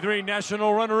 2023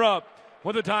 national runner-up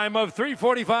with a time of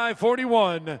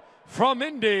 3:45.41 from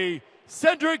Indy,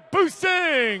 Cedric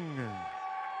Busing.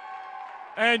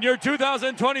 And your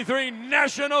 2023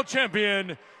 national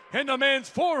champion in the men's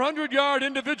 400-yard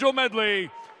individual medley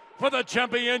for the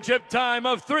championship time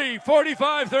of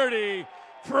 3:45.30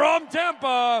 from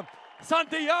Tampa,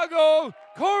 Santiago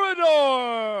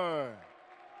Corredor.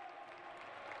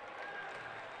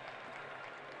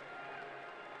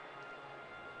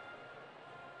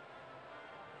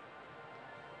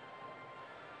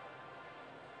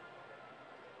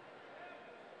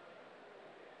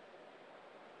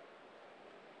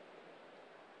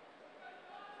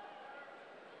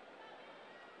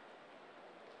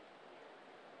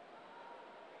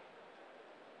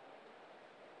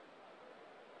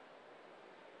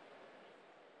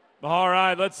 All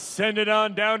right, let's send it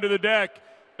on down to the deck,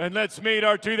 and let's meet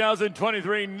our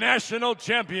 2023 national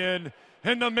champion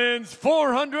in the men's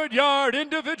 400-yard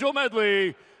individual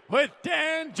medley with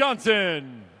Dan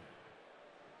Johnson.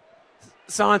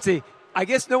 Santi, I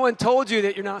guess no one told you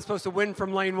that you're not supposed to win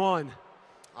from lane one.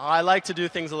 I like to do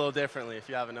things a little differently, if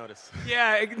you haven't noticed.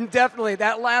 Yeah, definitely.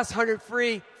 That last 100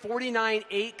 free,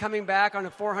 49.8 coming back on a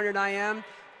 400 IM.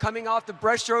 Coming off the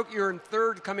breaststroke, you're in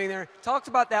third coming there. Talk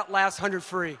about that last 100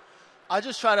 free. I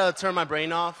just try to turn my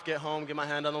brain off, get home, get my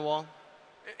hand on the wall.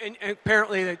 And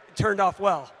apparently it turned off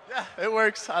well. Yeah, it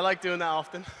works. I like doing that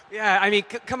often. Yeah, I mean,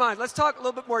 come on. Let's talk a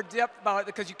little bit more depth about it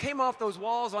because you came off those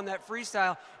walls on that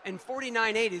freestyle, and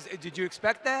 49.8, did you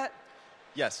expect that?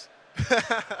 Yes.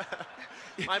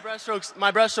 My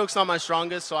breaststroke's not my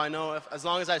strongest, so I know as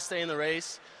long as I stay in the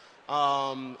race,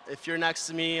 if you're next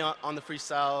to me on the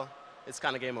freestyle, it's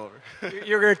kind of game over.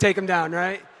 You're going to take him down,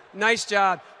 right? Nice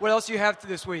job. What else do you have to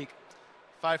this week?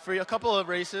 5 free, a couple of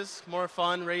races, more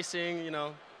fun racing,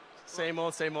 same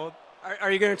old, same old.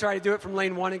 Are you going to try to do it from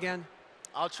lane one again?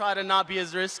 I'll try to not be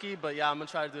as risky, but yeah, I'm going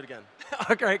to try to do it again.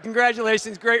 Okay,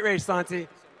 congratulations. Great race, Santi.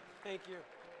 Thank you.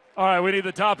 All right, we need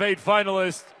the top 8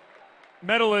 finalists,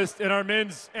 medalists in our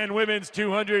men's and women's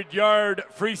 200-yard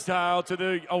freestyle to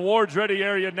the awards-ready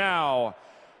area now.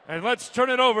 And let's turn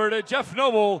it over to Jeff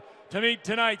Noble to meet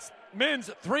tonight's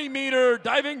men's 3-meter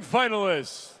diving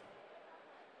finalists.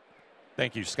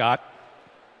 Thank you, Scott.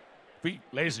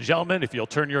 Ladies and gentlemen, if you'll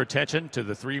turn your attention to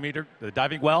the 3-meter the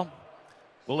diving well,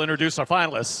 we'll introduce our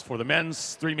finalists for the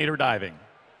men's 3-meter diving.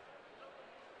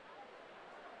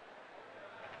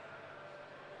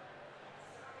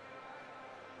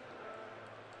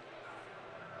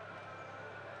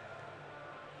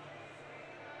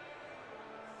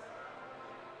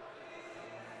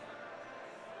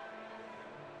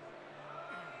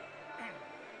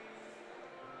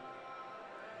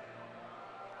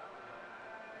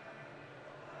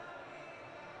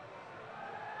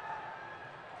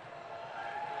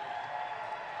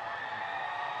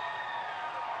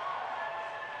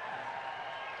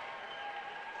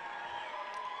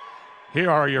 Here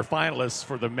are your finalists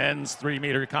for the men's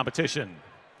 3-meter competition.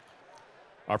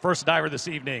 Our first diver this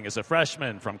evening is a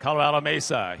freshman from Colorado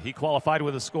Mesa. He qualified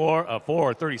with a score of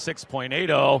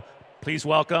 4:36.80. Please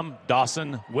welcome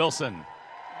Dawson Wilson.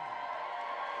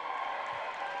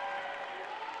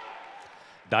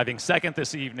 Diving second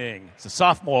this evening is a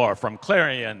sophomore from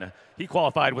Clarion. He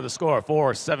qualified with a score of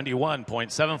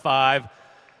 4:71.75.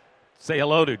 Say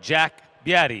hello to Jack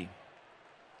Beatty.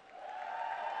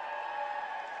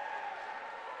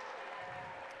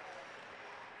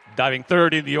 Diving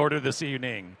third in the order this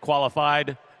evening,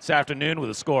 qualified this afternoon with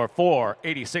a score of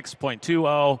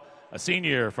 4:86.20, a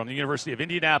senior from the University of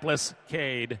Indianapolis,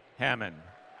 Cade Hammond.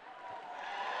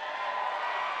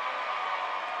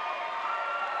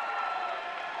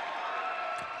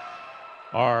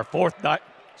 Our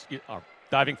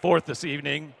diving fourth this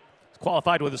evening,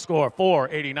 qualified with a score of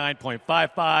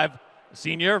 4:89.55, a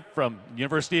senior from the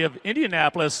University of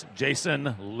Indianapolis,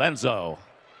 Jason Lenzo.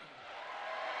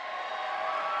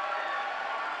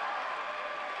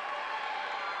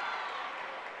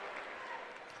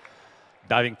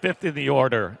 Diving fifth in the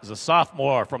order is a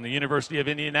sophomore from the University of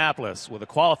Indianapolis with a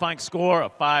qualifying score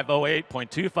of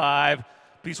 5:08.25.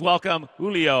 Please welcome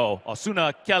Julio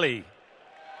Osuna Kelly.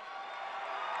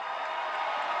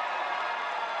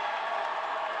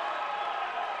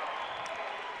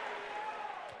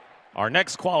 Our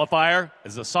next qualifier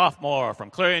is a sophomore from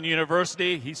Clarion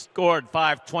University. He scored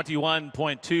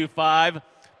 5:21.25.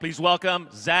 Please welcome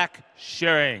Zach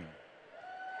Schering.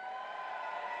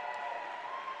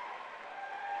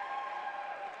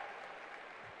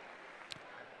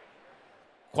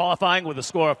 Qualifying with a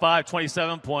score of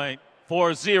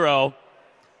 5:27.40,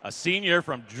 a senior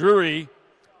from Drury.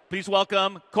 Please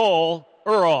welcome Cole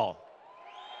Earl.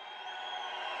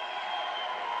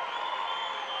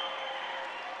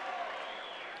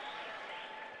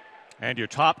 And your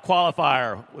top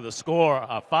qualifier with a score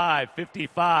of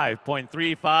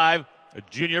 5:55.35, a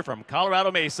junior from Colorado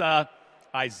Mesa,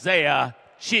 Isaiah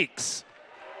Cheeks.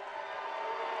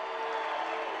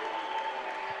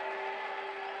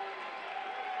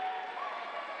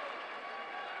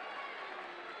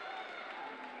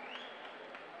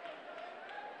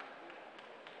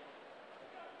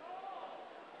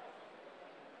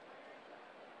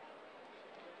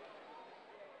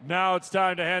 Now it's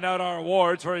time to hand out our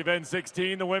awards for Event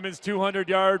 16, the women's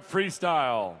 200-yard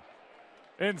freestyle.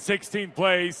 In 16th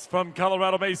place from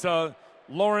Colorado Mesa,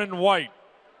 Lauren White.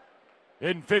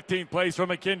 In 15th place from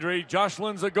McKendree,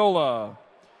 Jocelyn Zagola.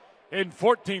 In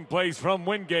 14th place from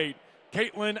Wingate,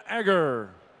 Caitlin Egger.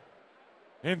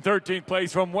 In 13th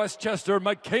place from Westchester,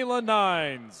 Michaela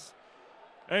Nines.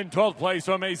 In 12th place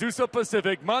from Azusa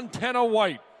Pacific, Montana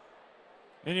White.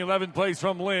 In 11th place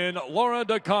from Lynn, Laura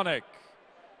DeConnick.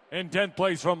 In 10th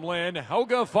place from Lynn,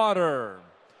 Helga Fodder.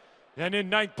 And in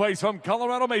 9th place from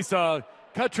Colorado Mesa,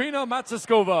 Katrina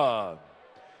Matsaskova.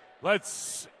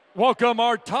 Let's welcome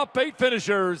our top 8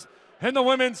 finishers in the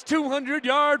women's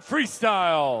 200-yard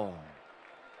freestyle.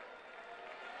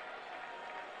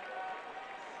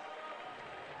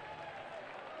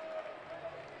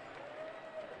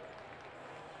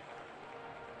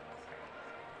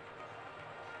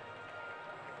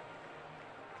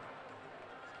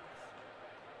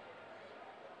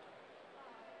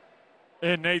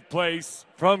 In 8th place,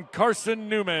 from Carson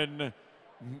Newman,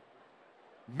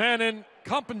 Manon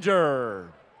Compinger.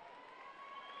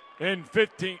 In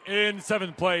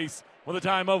 7th place, with a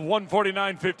time of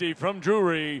 1:49.50 from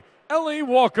Drury, Ellie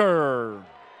Walker.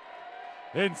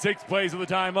 In 6th place, with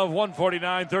a time of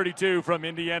 1:49.32 from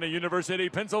Indiana University,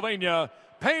 Pennsylvania,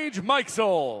 Paige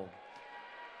Mikesell.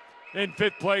 In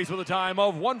 5th place, with a time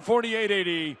of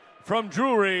 1:48.80 from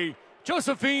Drury,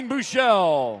 Josephine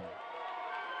Bouchel.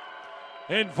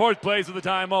 In 4th place with a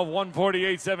time of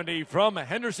 1:48.70 from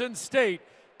Henderson State,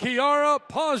 Kiara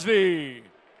Posby.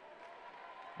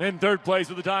 In 3rd place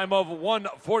with a time of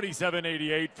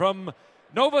 1:47.88 from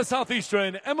Nova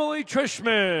Southeastern, Emily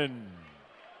Trishman.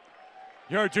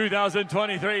 Your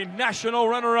 2023 national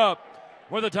runner-up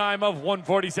with a time of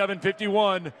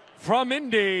 1:47.51 from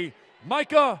Indy,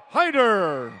 Micah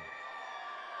Hyder.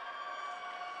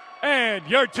 And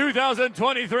your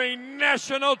 2023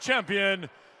 national champion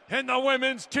in the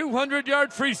women's 200-yard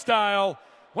freestyle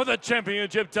with a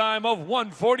championship time of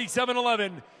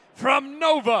 1:47.11 from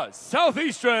Nova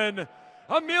Southeastern,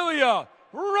 Amelia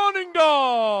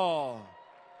Roningdahl.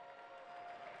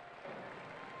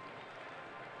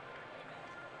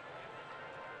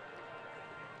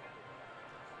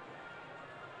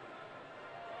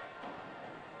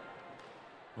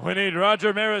 We need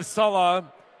Roger Marisala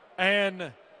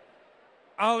and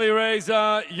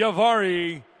Alireza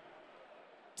Yavari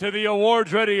to the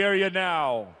awards ready area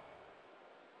now.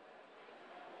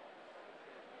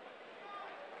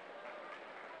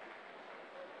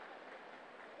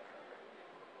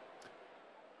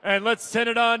 And let's send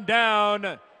it on down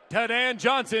to Dan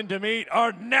Johnson to meet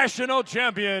our national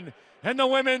champion in the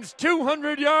women's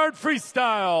 200-yard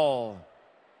freestyle.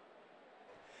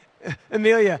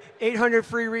 Amelia, 800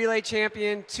 free relay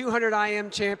champion, 200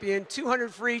 IM champion,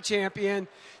 200 free champion.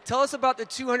 Tell us about the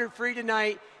 200 free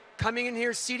tonight, coming in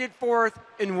here seated 4th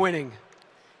and winning.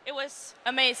 It was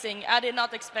amazing. I did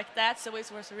not expect that, so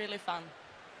it was really fun.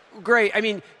 Great. I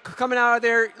mean, coming out of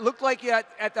there, looked like you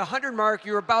at the 100 mark,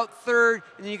 you were about 3rd,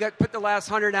 and then you got put the last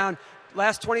 100 down.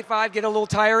 Last 25 get a little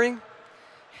tiring?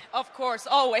 Of course,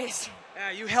 always.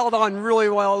 Yeah, you held on really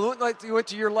well. It looked like you went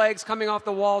to your legs coming off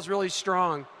the walls really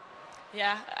strong.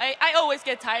 Yeah, I always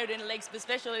get tired in the legs,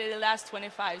 especially the last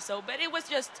 25. But it was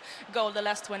just gold the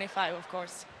last 25, of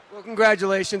course. Well,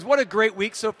 congratulations. What a great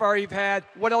week so far you've had.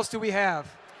 What else do we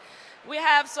have? We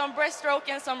have some breaststroke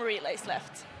and some relays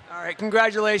left. All right,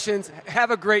 congratulations.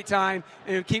 Have a great time,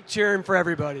 and keep cheering for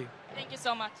everybody. Thank you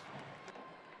so much.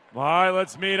 All right,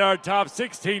 let's meet our top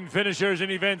 16 finishers in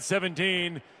Event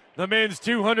 17, the men's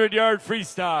 200-yard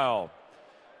freestyle.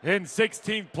 In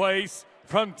 16th place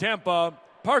from Tampa,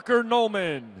 Parker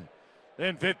Nolman.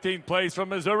 In 15th place from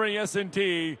Missouri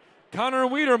S&T, Connor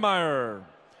Wiedermeyer.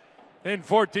 In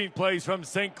 14th place from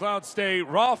St. Cloud State,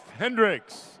 Rolf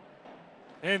Hendricks.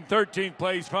 In 13th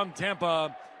place from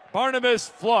Tampa, Barnabas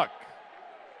Fluck.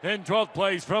 In 12th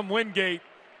place from Wingate,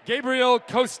 Gabriel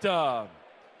Costa.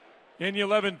 In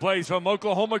 11th place from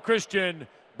Oklahoma Christian,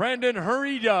 Brandon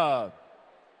Hurida.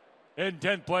 In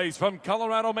 10th place from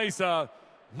Colorado Mesa,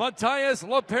 Matthias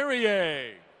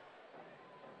LaPerriere.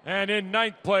 And in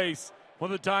 9th place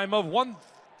with a time of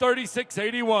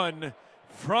 1:36.81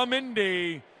 from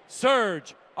Indy,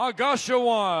 Serge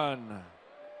Agashawan.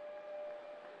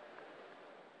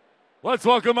 Let's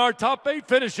welcome our top 8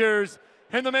 finishers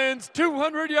in the men's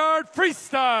 200-yard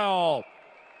freestyle.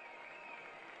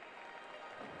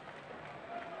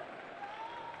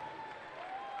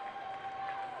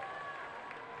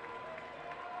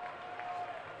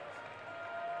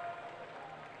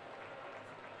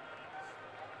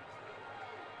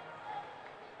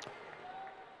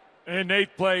 In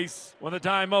 8th place, with a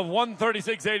time of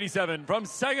 1:36.87 from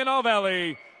Saginaw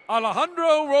Valley,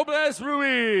 Alejandro Robles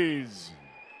Ruiz.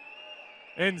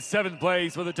 In 7th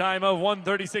place, with a time of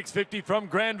 1:36.50 from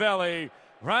Grand Valley,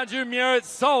 Raju Murat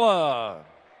Sala.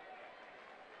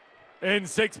 In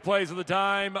 6th place, with a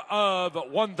time of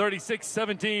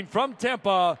 1:36.17 from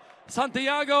Tampa,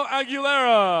 Santiago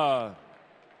Aguilera.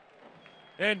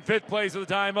 In fifth place with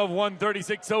a time of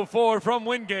 1:36.04 from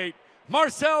Wingate,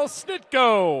 Marcel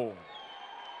Snitko.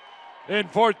 In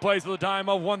fourth place with a time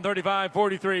of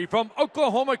 1:35.43 from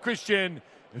Oklahoma Christian,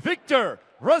 Victor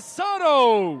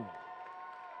Rosado.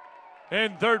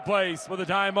 In third place with a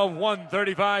time of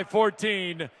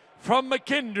 1:35.14 from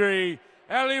McKindree,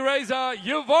 Alireza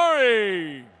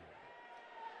Yavari.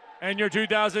 And your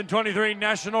 2023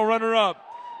 national runner-up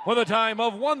with a time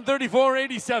of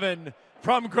 1:34.87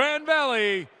 from Grand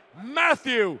Valley,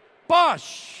 Matthew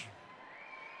Bosch.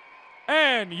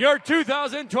 And your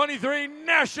 2023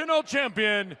 national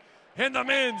champion in the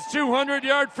men's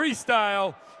 200-yard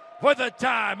freestyle with a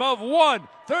time of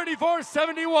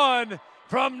 1:34.71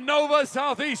 from Nova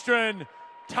Southeastern,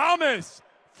 Thomas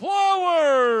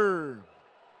Flower.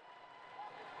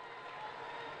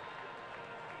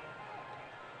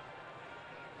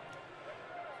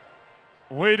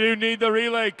 We do need the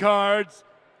relay cards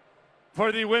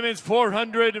for the women's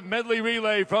 400 medley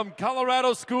relay from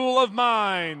Colorado School of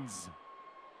Mines.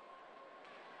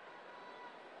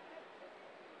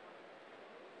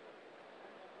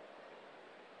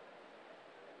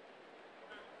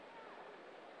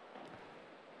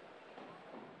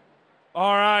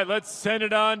 All right, let's send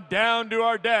it on down to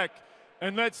our deck,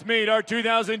 and let's meet our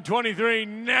 2023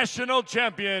 national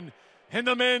champion in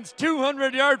the men's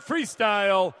 200-yard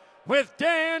freestyle with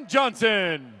Dan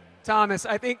Johnson. Thomas,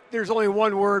 I think there's only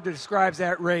one word that describes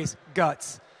that race: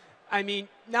 guts. I mean,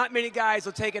 not many guys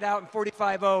will take it out in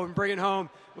 45-0 and bring it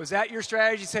home. Was that your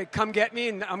strategy? You said, come get me,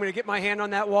 and I'm going to get my hand on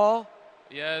that wall?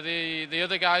 Yeah, the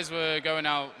other guys were going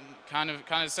out kind of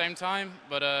the same time,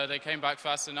 but they came back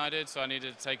faster than I did, so I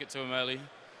needed to take it to them early.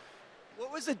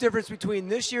 What was the difference between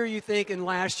this year, you think, and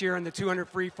last year on the 200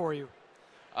 free for you?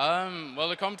 Well,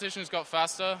 the competition's got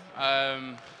faster,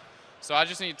 so I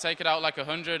just need to take it out like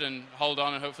 100 and hold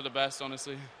on and hope for the best,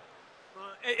 honestly.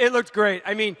 It looked great.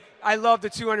 I mean, I love the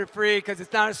 200 free because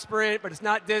it's not a sprint, but it's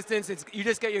not distance. You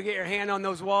just get your hand on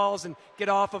those walls and get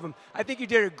off of them. I think you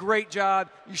did a great job.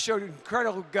 You showed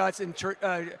incredible guts and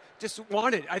just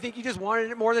wanted it. I think you just wanted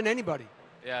it more than anybody.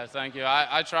 Yeah, thank you.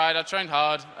 I tried. I trained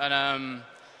hard, and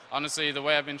honestly, the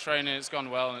way I've been training, it's gone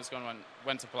well, and it's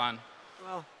went to plan.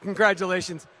 Well,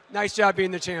 congratulations. Nice job being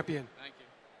the champion. Thank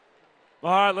you.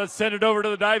 All right, let's send it over to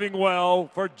the diving well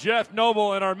for Jeff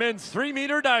Noble in our men's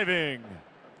 3-meter diving.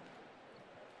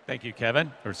 Thank you,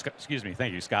 Kevin. Or, excuse me,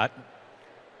 thank you, Scott.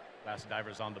 Last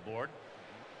diver's on the board.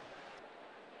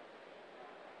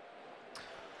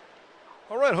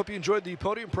 All right, hope you enjoyed the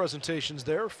podium presentations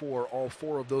there for all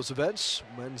four of those events,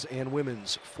 men's and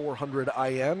women's 400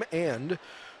 IM and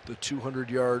the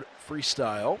 200-yard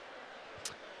freestyle.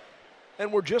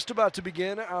 And we're just about to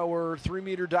begin our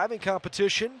 3-meter diving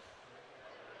competition.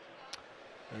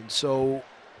 And so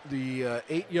the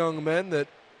 8 young men that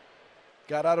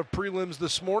got out of prelims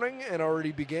this morning and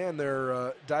already began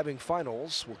their diving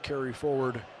finals will carry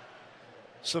forward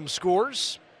some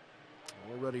scores.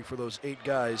 We're ready for those 8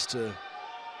 guys to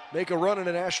make a run in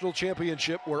a national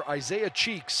championship, where Isaiah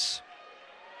Cheeks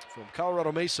from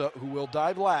Colorado Mesa, who will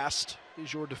dive last,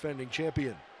 is your defending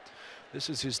champion. This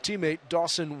is his teammate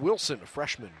Dawson Wilson, a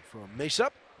freshman from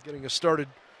Mesa, getting us started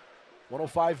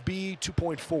 105B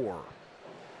 2.4.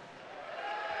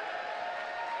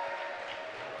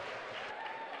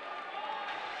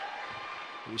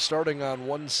 He's starting on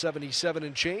 177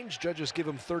 and change. Judges give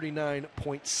him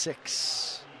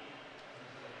 39.6.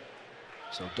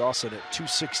 So Dawson at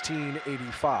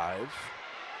 216.85.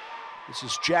 This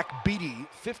is Jack Beatty,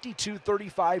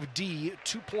 52.35D,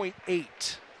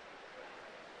 2.8.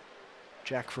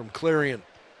 Jack from Clarion.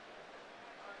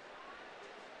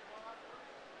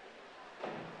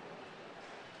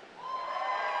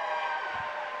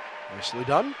 Nicely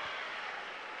done.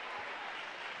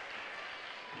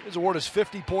 His award is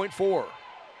 50.4.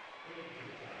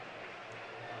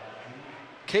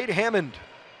 Cade Hammond,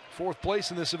 4th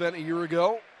place in this event a year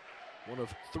ago. One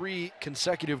of 3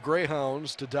 consecutive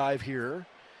Greyhounds to dive here.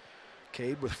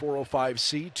 Cade with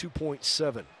 405C,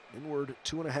 2.7. Inward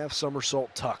 2.5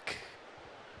 somersault tuck.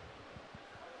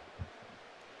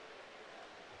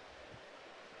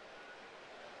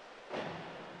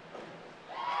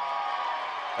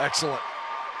 Excellent.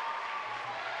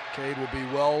 Cade will be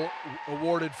well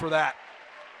awarded for that.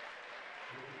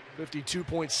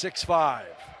 52.65.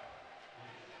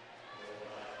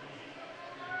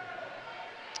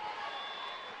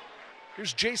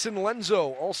 Here's Jason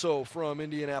Lenzo, also from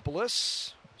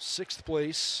Indianapolis. 6th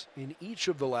place in each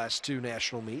of the last 2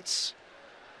 national meets.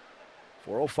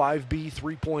 405B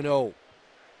 3.0.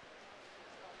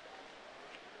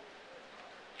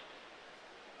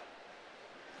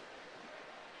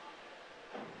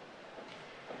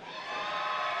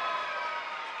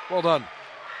 Well done.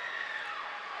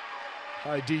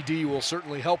 High DD will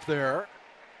certainly help there.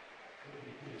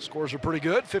 Scores are pretty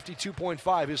good.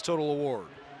 52.5 his total award.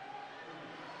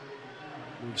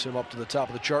 Moves him up to the top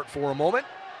of the chart for a moment.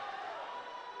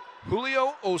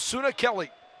 Julio Osuna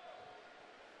Kelly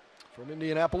from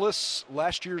Indianapolis,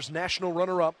 last year's national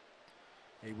runner-up.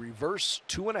 A reverse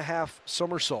 2.5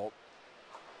 somersault,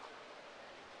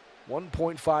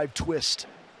 1.5 twist,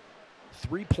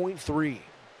 3.3.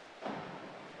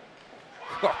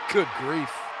 Oh, good grief.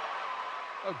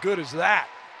 How good is that?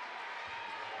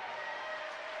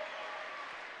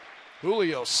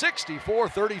 Julio,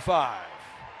 64-35.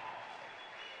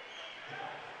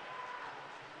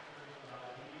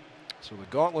 So the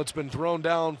gauntlet's been thrown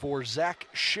down for Zach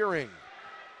Shearing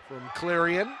from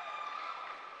Clarion.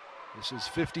 This is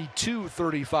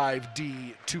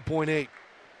 52-35D, 2.8.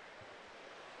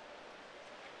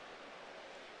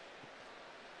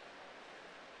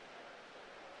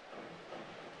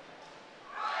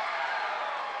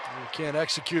 Can't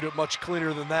execute it much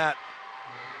cleaner than that.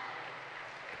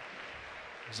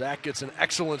 Zach gets an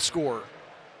excellent score,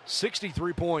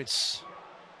 63 points.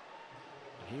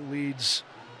 He leads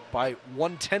by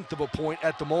 1/10 of a point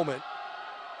at the moment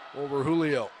over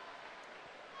Julio.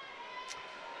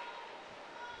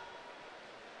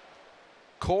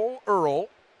 Cole Earl,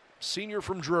 senior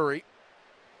from Drury.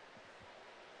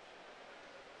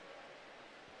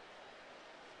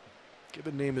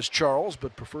 Given name is Charles,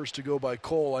 but prefers to go by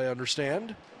Cole, I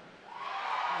understand.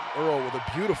 Earl with a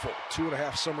beautiful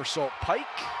 2.5 somersault pike.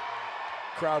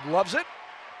 Crowd loves it.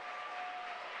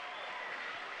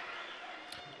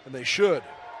 And they should.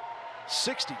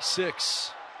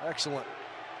 66. Excellent.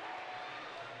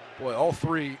 Boy, all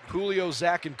three, Julio,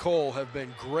 Zach, and Cole, have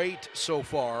been great so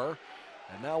far.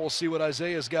 And now we'll see what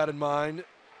Isaiah's got in mind.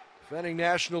 Defending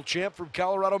national champ from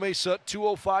Colorado Mesa,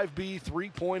 205B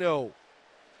 3.0.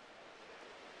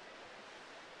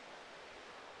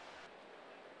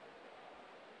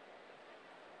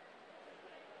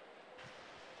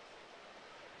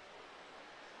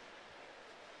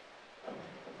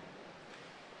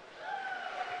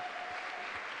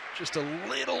 Just a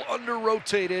little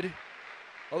under-rotated.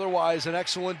 Otherwise, an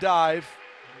excellent dive.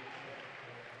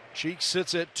 Cheek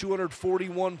sits at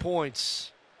 241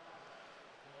 points.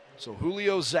 So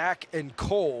Julio, Zach, and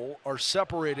Cole are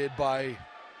separated by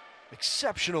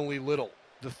exceptionally little.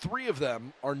 The three of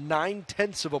them are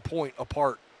 9/10 of a point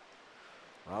apart.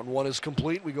 Round one is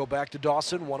complete. We go back to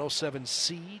Dawson,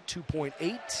 107C,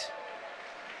 2.8.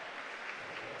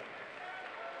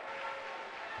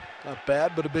 Not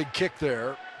bad, but a big kick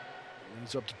there.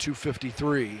 He's up to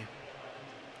 253.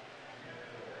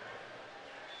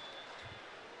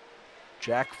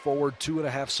 Jack forward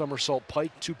 2.5 somersault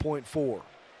pike, 2.4.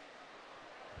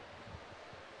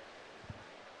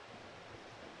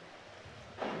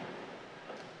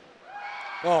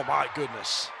 Oh my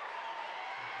goodness.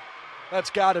 That's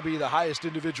got to be the highest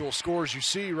individual scores you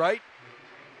see, right?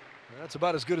 That's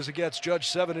about as good as it gets. Judge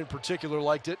 7 in particular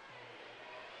liked it.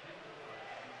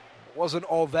 It wasn't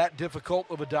all that difficult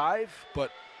of a dive,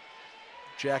 but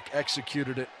Jack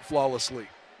executed it flawlessly.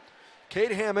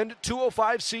 Cade Hammond,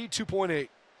 205C, 2.8.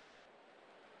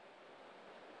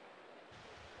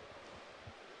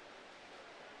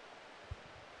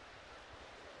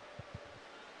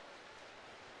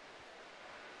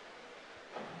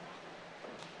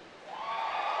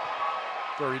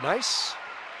 Very nice.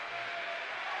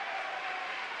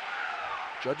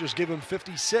 Judges give him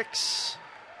 56.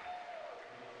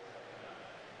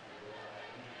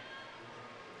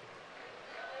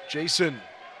 Jason,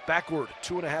 backward,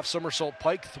 2.5 somersault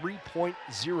pike,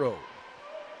 3.0.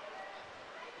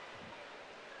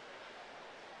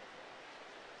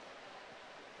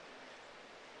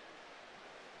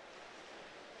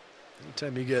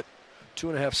 Anytime you get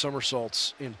 2.5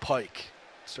 somersaults in pike,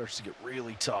 it starts to get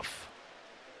really tough.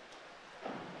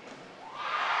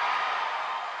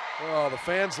 Oh, the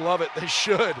fans love it. They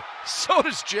should. So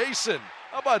does Jason.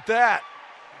 How about that?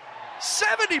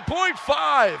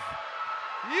 70.5.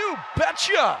 You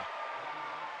betcha.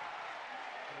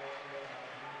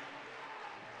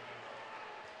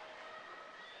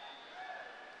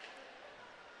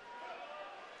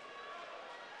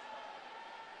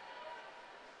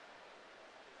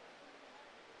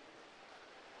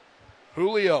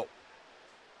 Julio,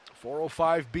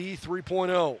 405B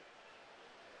 3.0.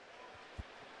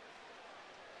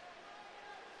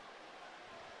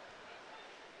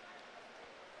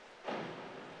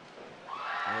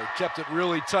 Kept it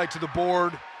really tight to the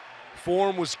board.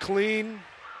 Form was clean.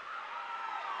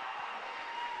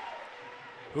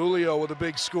 Julio with a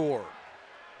big score.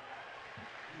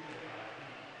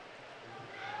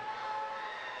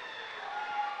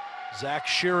 Zach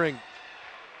Shearing.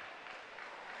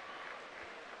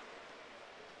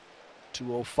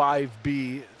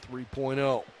 205B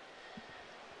 3.0.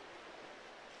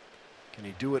 Can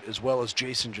he do it as well as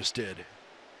Jason just did?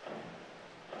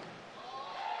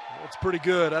 That's pretty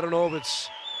good. I don't know if it's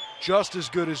just as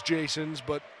good as Jason's,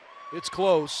 but it's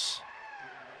close.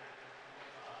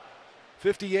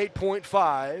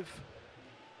 58.5.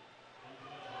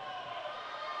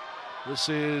 This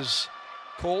is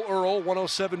Cole Earl,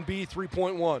 107B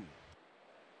 3.1.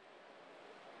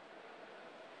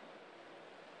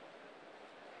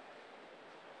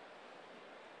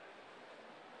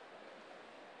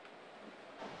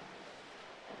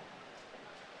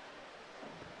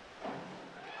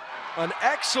 An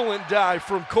excellent dive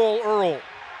from Cole Earl.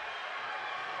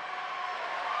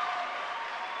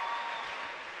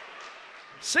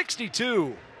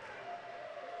 .62.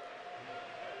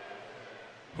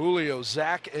 Julio,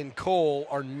 Zach, and Cole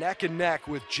are neck and neck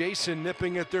with Jason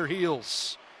nipping at their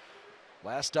heels.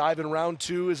 Last dive in round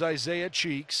 2 is Isaiah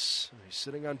Cheeks. He's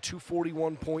sitting on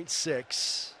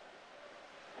 241.6.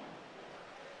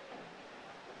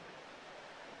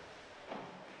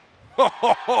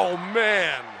 Oh,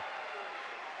 man.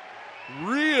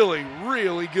 Really,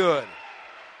 really good.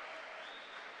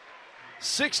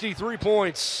 63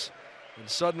 points. And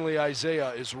suddenly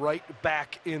Isaiah is right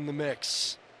back in the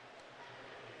mix.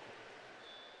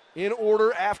 In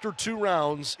order after 2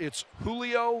 rounds, it's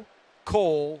Julio,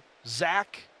 Cole,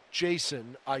 Zach,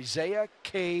 Jason, Isaiah,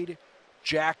 Cade,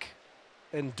 Jack,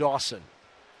 and Dawson.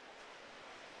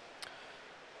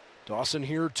 Dawson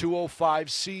here,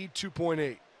 205C,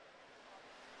 2.8.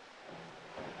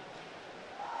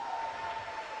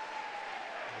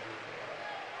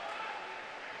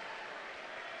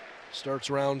 Starts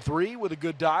round 3 with a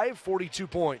good dive, 42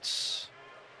 points.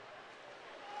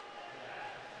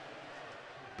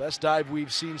 Best dive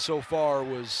we've seen so far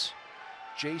was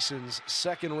Jason's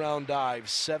second round dive,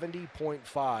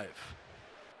 70.5.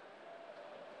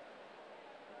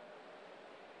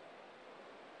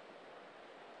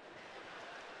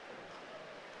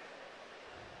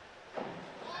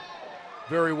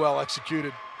 Very well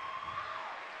executed.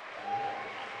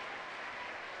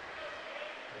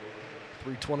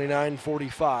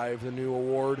 329.45, the new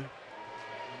award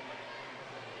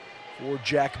for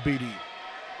Jack Beatty.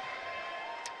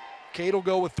 Cade will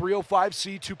go with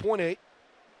 305C 2.8. He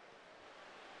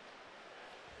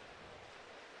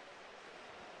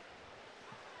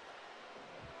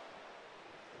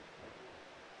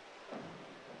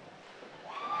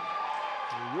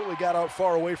really got out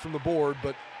far away from the board,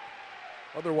 but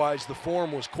otherwise the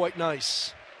form was quite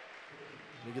nice.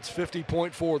 He gets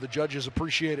 50.4. The judges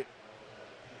appreciate it.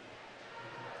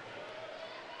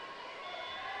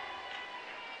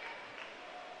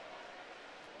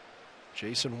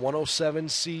 Jason,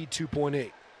 107C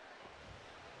 2.8.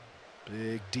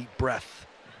 Big deep breath.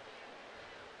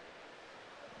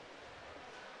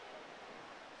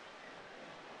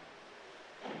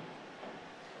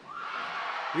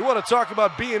 You want to talk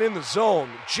about being in the zone.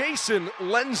 Jason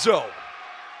Lenzo.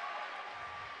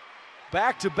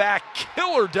 Back-to-back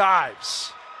killer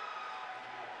dives.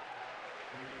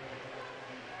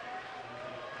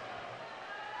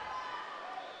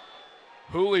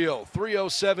 Julio,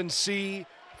 307C,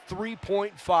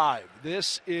 3.5.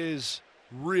 This is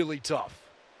really tough.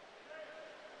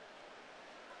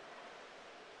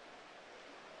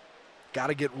 Got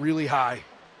to get really high.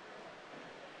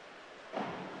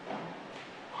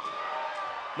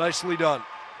 Nicely done.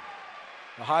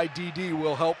 A high DD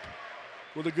will help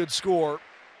with a good score.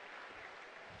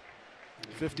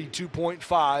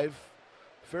 52.5.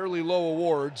 Fairly low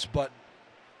awards, but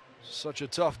such a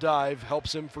tough dive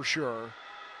helps him for sure.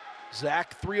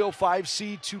 Zach,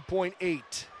 305C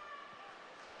 2.8.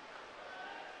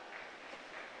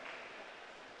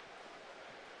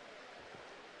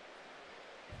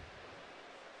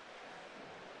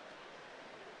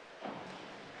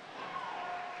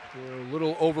 They're a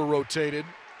little over-rotated.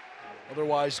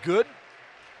 Otherwise good.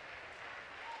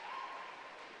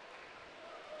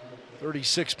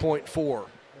 36.4. I'll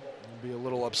be a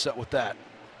little upset with that.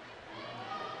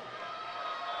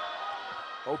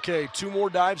 Okay, 2 more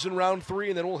dives in round 3,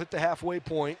 and then we'll hit the halfway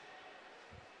point.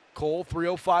 Cole,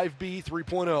 305B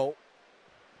 3.0.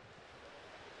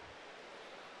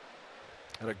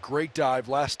 Had a great dive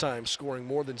last time, scoring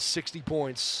more than 60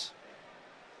 points.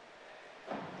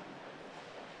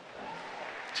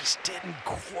 Just didn't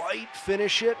quite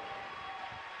finish it.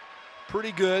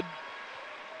 Pretty good.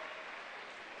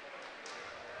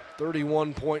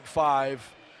 31.5.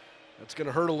 That's going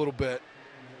to hurt a little bit.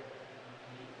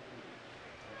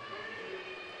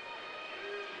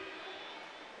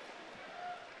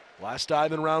 Last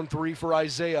dive in round 3 for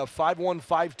Isaiah,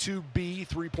 5152B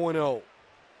 3.0.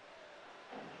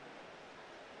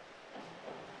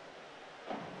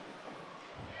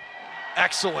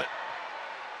 Excellent.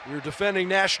 Your defending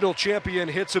national champion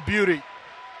hits a beauty.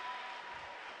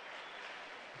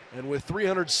 And with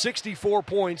 364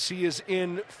 points, he is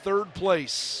in 3rd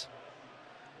place.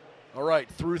 All right,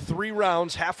 through 3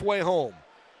 rounds, halfway home.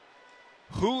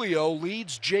 Julio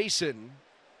leads Jason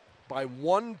by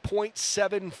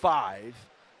 1.75.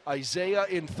 Isaiah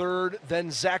in 3rd,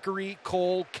 then Zachary,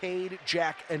 Cole, Cade,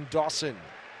 Jack, and Dawson.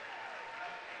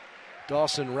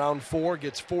 Dawson, round 4,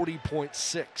 gets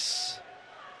 40.6.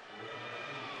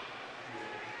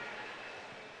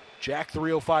 Jack,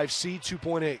 305C,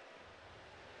 2.8.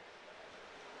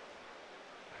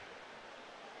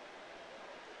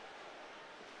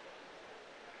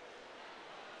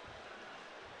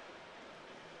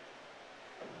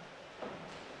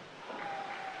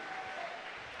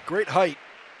 Great height.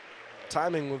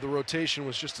 Timing with the rotation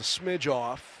was just a smidge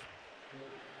off.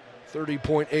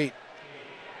 30.8.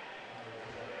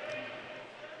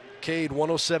 Cade,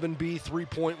 107B,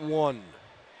 3.1.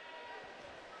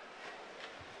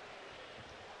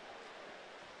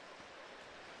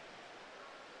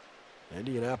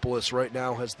 Indianapolis right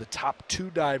now has the top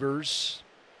 2 divers.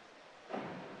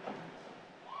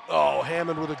 Oh,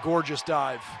 Hammond with a gorgeous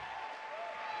dive.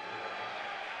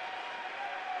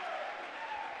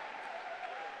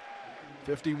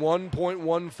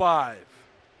 $51.15.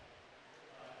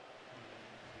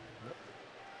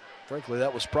 Frankly,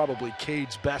 that was probably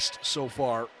Cade's best so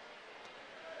far.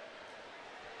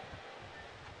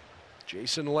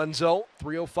 Jason Lenzo,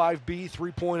 305B,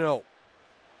 3.0.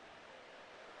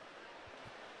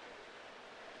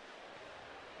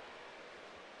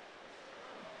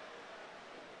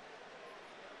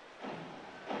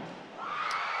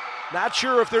 Not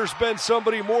sure if there's been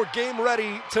somebody more game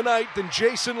ready tonight than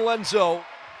Jason Lenzo.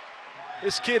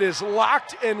 This kid is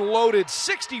locked and loaded,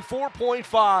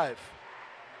 64.5.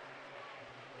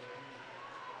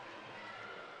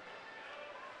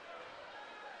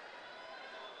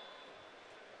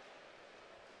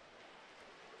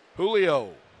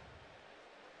 Julio,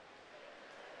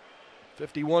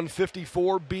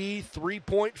 51-54B,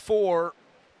 3.4.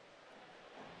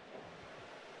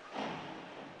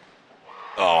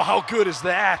 Oh, how good is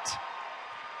that?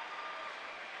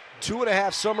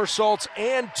 2.5 somersaults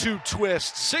and 2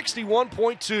 twists,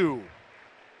 61.2.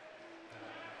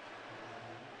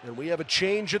 And we have a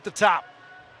change at the top.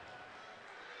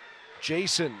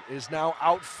 Jason is now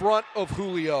out front of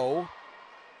Julio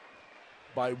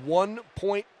by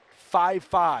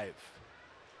 1.55.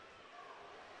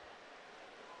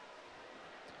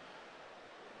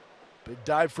 Big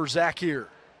dive for Zach here.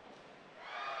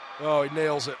 Oh, he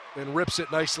nails it and rips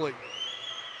it nicely.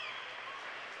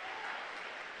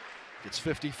 It's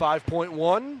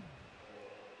 55.1.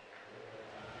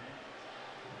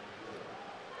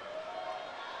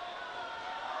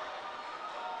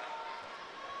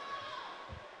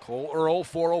 Cole Earl,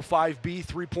 405B,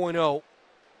 3.0.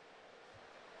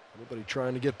 Everybody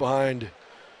trying to get behind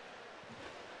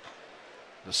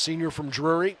the senior from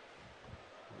Drury.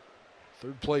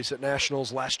 3rd place at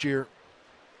Nationals last year.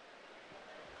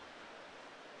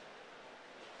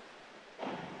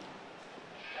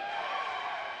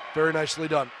 Very nicely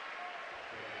done.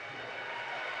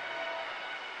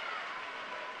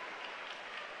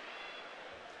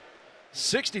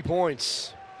 $60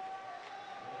 points.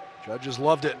 Judges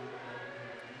loved it.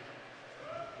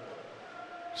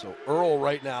 So Earl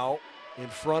right now in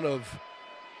front of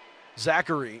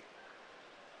Zachary.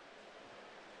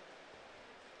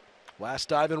 Last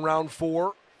dive in round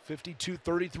 4,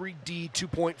 52-33D,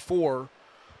 2.4.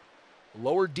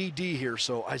 Lower DD here,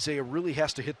 so Isaiah really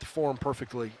has to hit the form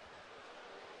perfectly.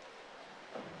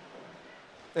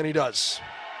 And he does.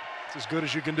 It's as good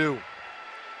as you can do.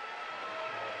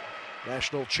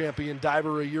 National champion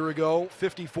diver a year ago,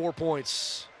 54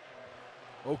 points.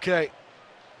 Okay.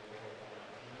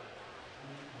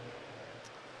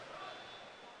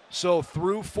 So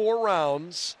through 4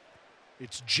 rounds,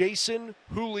 it's Jason,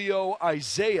 Julio,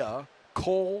 Isaiah,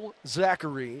 Cole,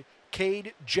 Zachary,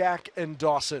 Cade, Jack, and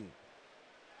Dawson.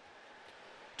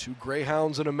 2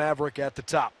 Greyhounds and a Maverick at the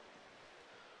top.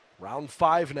 Round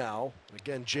 5 now.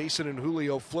 Again, Jason and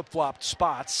Julio flip-flopped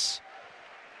spots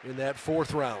in that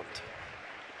 4th round.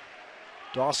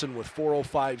 Dawson with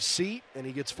 405C, and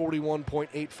he gets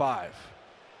 41.85.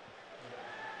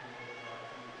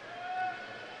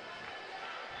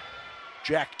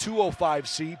 Jack,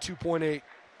 205C, 2.8.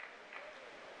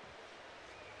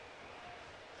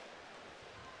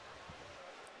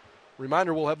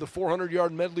 Reminder, we'll have the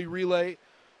 400-yard medley relay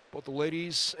Both the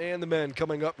ladies and the men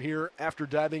coming up here after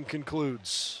diving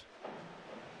concludes.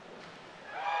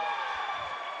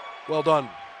 Well done.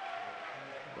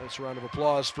 Nice round of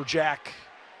applause for Jack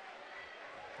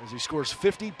as he scores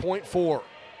 50.4.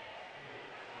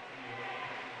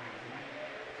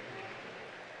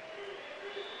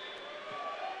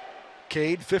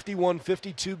 Cade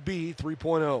 51-52B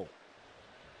 3.0.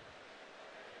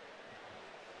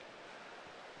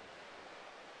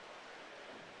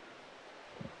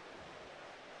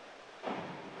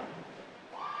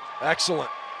 Excellent.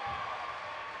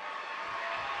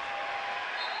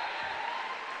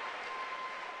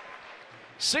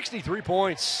 $63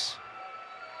 points.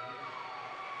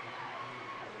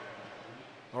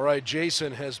 All right,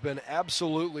 Jason has been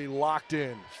absolutely locked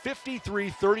in.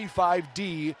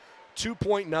 53-35D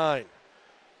 2.9.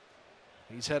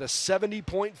 He's had a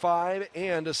 70.5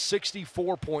 and a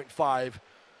 64.5,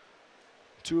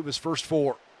 two of his first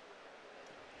four.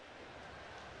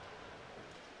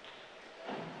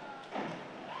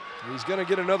 He's going to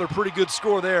get another pretty good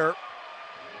score there.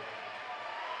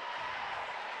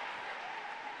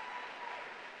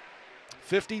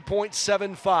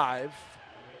 $50.75.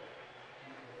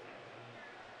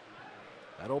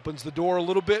 That opens the door a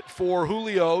little bit for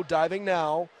Julio, diving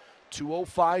now.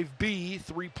 205B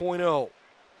 3.0.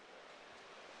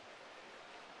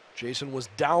 Jason was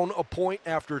down a point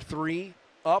after 3,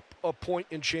 up a point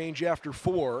and change after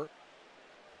 4.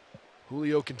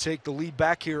 Julio can take the lead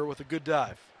back here with a good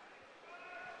dive.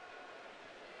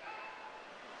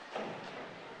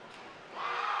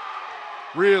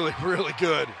 Really, really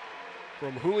good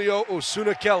from Julio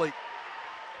Osuna Kelly.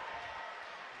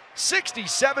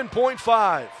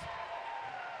 67.5.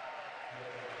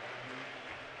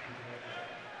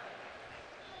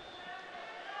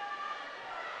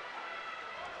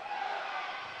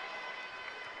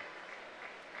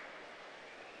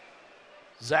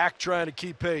 Zach trying to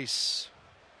keep pace.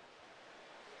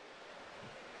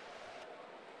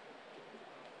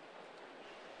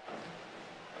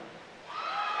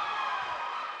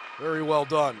 Very well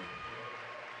done.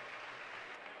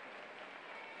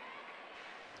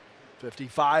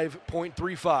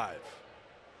 55.35.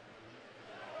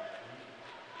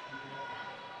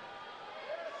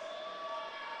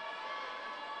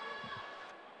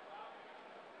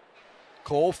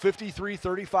 Cole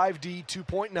 53-35D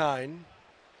 2.9.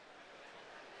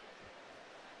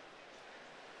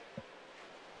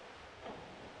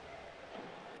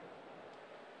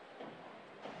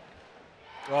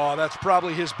 Oh, that's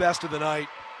probably his best of the night.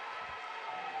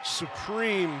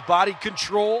 Supreme body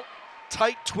control,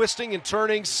 tight twisting and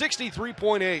turning,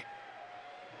 63.8.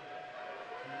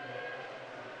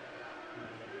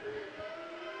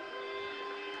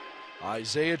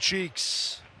 Isaiah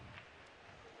Cheeks.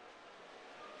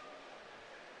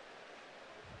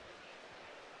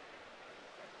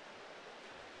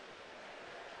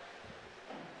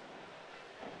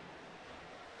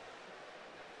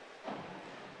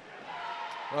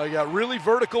 Well, he got really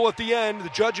vertical at the end. The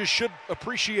judges should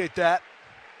appreciate that.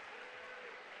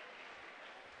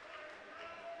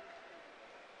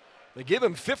 They give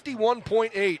him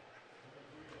 51.8.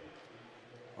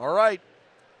 All right.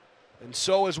 And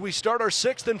so as we start our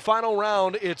sixth and final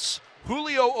round, it's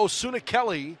Julio Osuna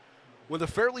Kelly with a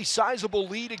fairly sizable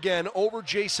lead again over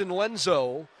Jason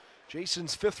Lenzo.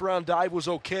 Jason's fifth round dive was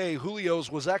okay.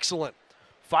 Julio's was excellent.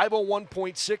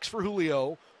 501.6 for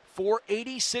Julio.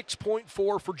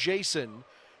 486.4 for Jason.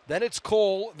 Then it's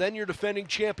Cole. Then your defending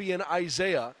champion,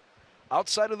 Isaiah.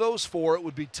 Outside of those four, it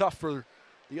would be tough for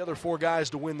the other four guys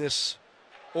to win this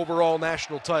overall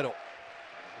national title.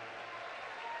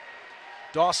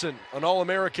 Dawson, an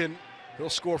All-American. He'll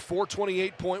score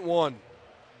 428.1.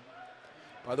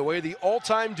 By the way, the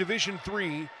all-time Division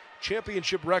III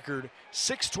championship record,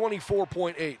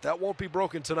 624.8. That won't be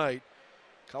broken tonight.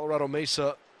 Colorado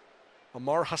Mesa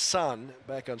Amar Hassan,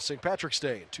 back on St. Patrick's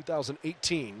Day in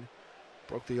 2018,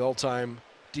 broke the all-time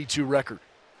D2 record.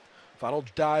 Final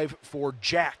dive for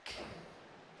Jack.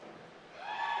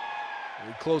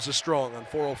 He closes strong on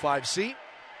 405C.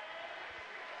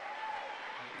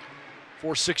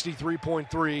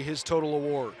 463.3, his total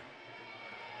award.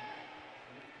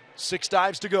 6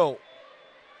 dives to go.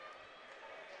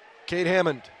 Cade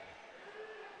Hammond.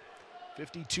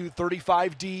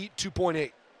 52-35D,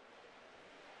 2.8.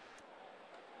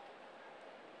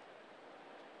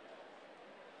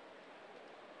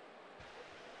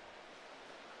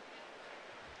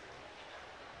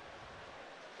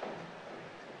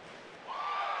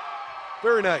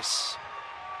 Very nice.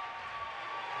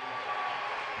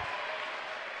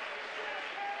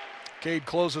 Cade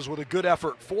closes with a good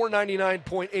effort.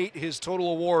 499.8, his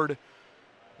total award.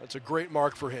 That's a great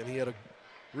mark for him. He had a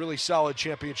really solid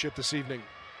championship this evening.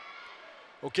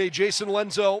 Okay, Jason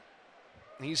Lenzo,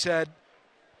 he's had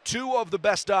 2 of the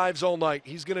best dives all night.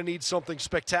 He's going to need something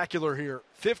spectacular here.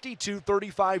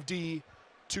 52-35D,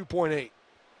 2.8.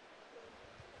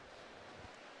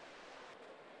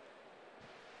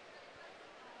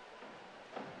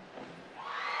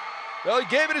 Well, he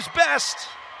gave it his best.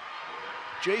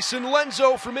 Jason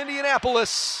Lenzo from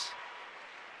Indianapolis,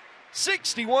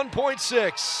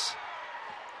 61.6.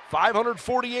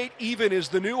 548 even is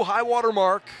the new high water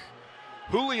mark.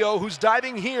 Julio, who's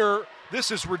diving here,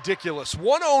 this is ridiculous.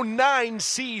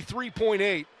 109C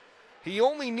 3.8. He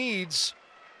only needs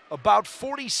about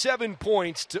 47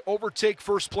 points to overtake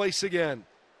first place again.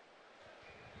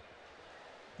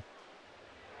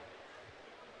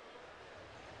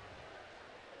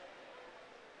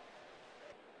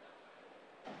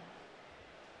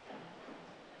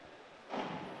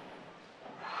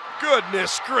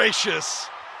 Goodness gracious.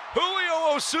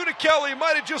 Julio Osuna-Kelly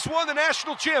might have just won the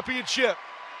national championship.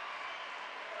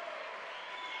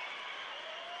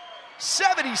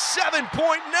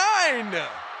 77.9.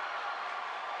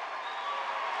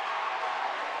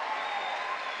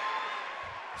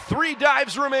 Three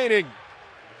dives remaining.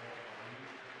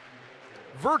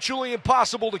 Virtually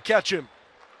impossible to catch him.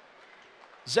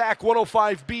 Zach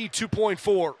 105B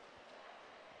 2.4.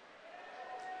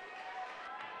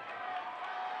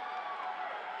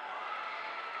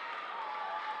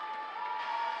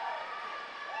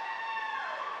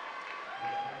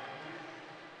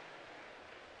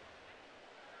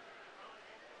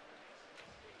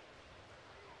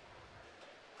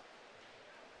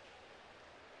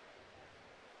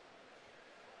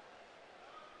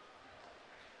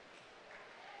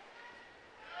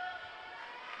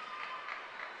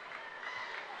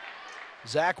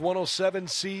 Zach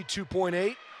 107C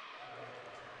 2.8.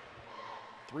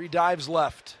 3 dives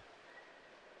left.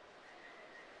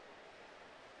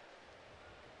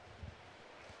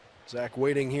 Zach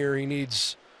waiting here. He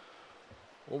needs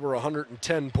over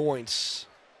 110 points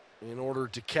in order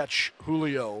to catch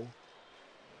Julio.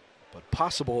 But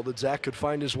possible that Zach could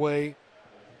find his way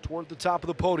toward the top of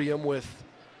the podium with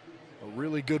a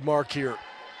really good mark here.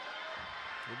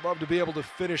 We'd love to be able to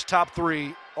finish top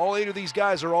 3. All 8 of these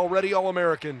guys are already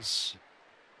All-Americans.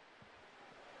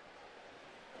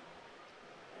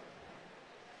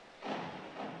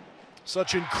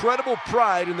 Such incredible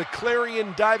pride in the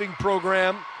Clarion diving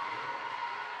program.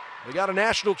 They got a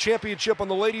national championship on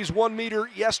the ladies 1 meter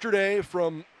yesterday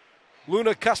from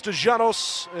Luna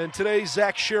Castellanos, and today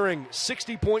Zach Schering,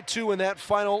 60.2 in that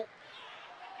final.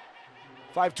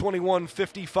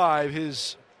 521.55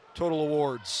 his total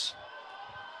awards.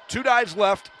 2 dives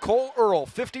left. Cole Earl,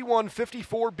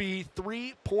 51.54B,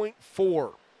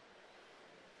 3.4.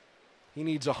 He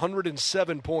needs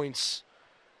 107 points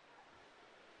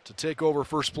to take over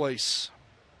first place.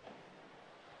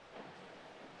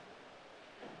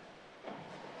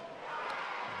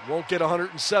 Won't get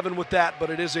 107 with that, but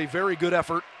it is a very good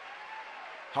effort.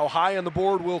 How high on the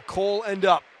board will Cole end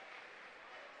up?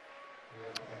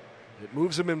 It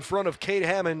moves him in front of Cade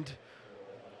Hammond.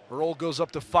 Earl goes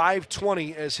up to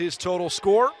 520 as his total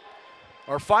score.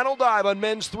 Our final dive on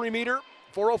men's 3 meter,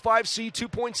 405C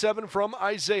 2.7 from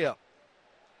Isaiah.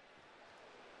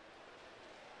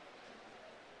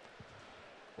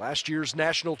 Last year's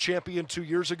national champion 2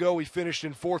 years ago, he finished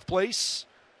in 4th place.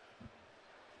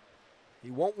 He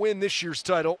won't win this year's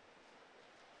title.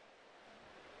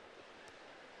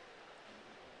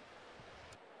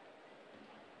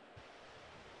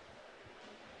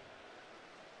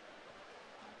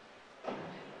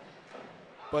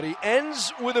 But he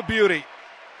ends with a beauty.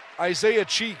 Isaiah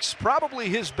Cheeks, probably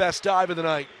his best dive of the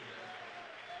night.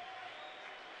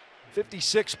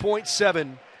 56.7,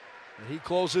 and he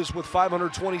closes with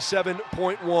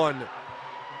 527.1.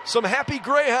 Some happy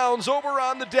Greyhounds over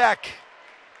on the deck.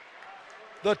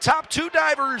 The top 2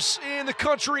 divers in the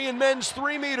country in men's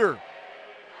 3 meter.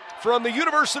 From the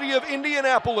University of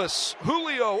Indianapolis,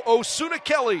 Julio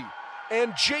Osuna-Kelly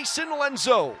and Jason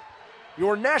Lenzo,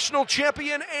 your national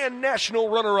champion and national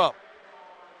runner-up.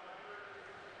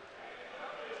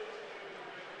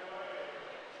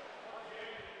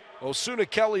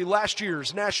 Osuna-Kelly, last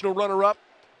year's national runner-up,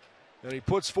 and he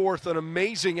puts forth an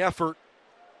amazing effort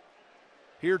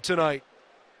here tonight.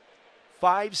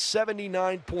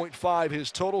 579.5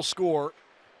 his total score,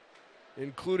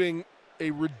 including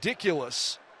a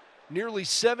ridiculous nearly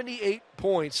 78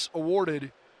 points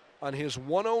awarded on his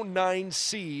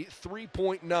 109C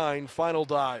 3.9 final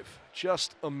dive.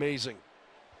 Just amazing.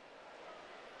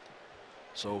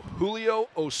 So Julio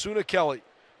Osuna-Kelly,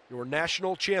 your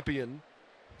national champion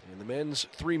in the men's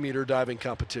 3 meter diving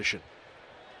competition.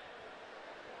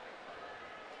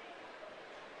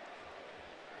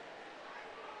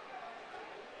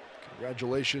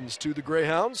 Congratulations to the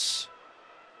Greyhounds.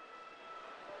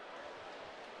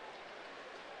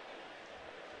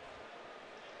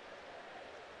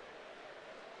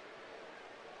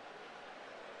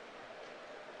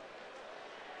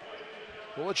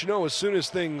 We'll let you know as soon as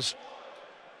things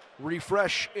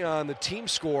refresh on the team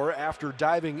score after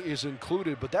diving is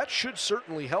included, but that should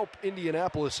certainly help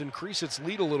Indianapolis increase its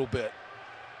lead a little bit,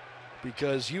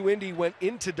 because UIndy went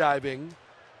into diving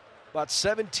about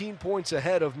 17 points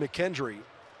ahead of McKendree,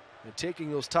 and taking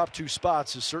those top 2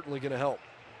 spots is certainly going to help.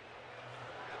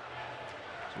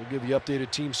 So we'll give you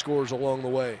updated team scores along the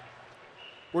way.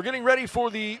 We're getting ready for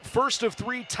the first of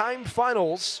 3 timed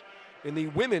finals in the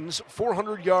women's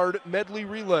 400-yard medley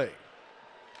relay.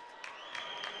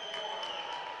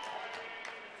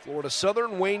 Florida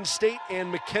Southern, Wayne State,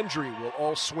 and McKendree will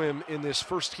all swim in this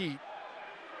first heat.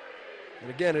 And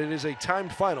again, it is a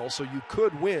timed final, so you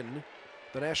could win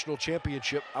the national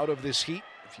championship out of this heat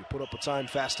if you put up a time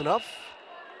fast enough.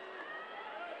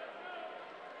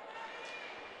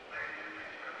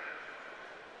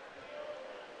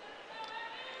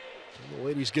 And the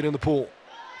ladies get in the pool.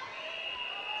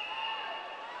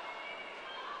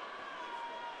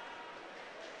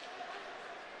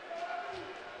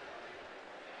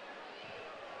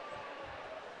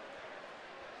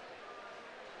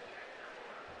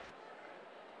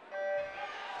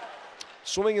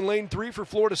 Swimming in lane 3 for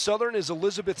Florida Southern is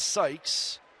Elizabeth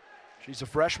Sykes. She's a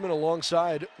freshman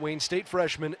alongside Wayne State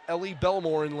freshman Ellie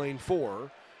Belmore in lane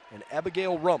 4. And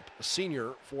Abigail Rump, a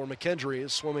senior for McKendree,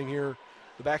 is swimming here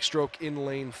the backstroke in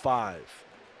lane 5.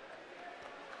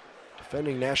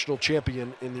 Defending national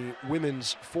champion in the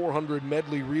women's 400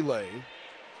 medley relay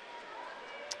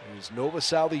is Nova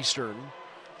Southeastern,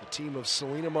 the team of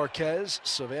Selena Marquez,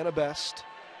 Savannah Best,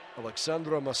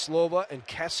 Alexandra Maslova, and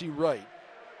Cassie Wright.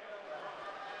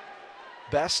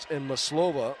 Best and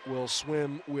Maslova will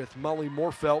swim with Molly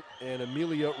Morfelt and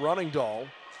Amelia Roningdahl,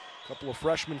 a couple of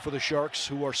freshmen for the Sharks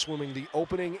who are swimming the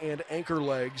opening and anchor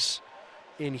legs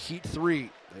in Heat 3.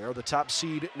 They are the top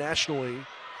seed nationally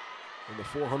in the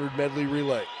 400 medley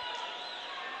relay.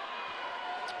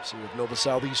 See if Nova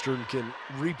Southeastern can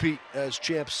repeat as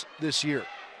champs this year.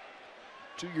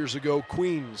 2 years ago,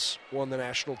 Queens won the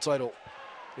national title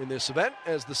in this event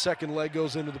as the second leg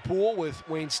goes into the pool with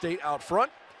Wayne State out front.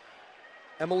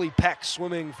 Emily Peck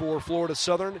swimming for Florida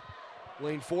Southern.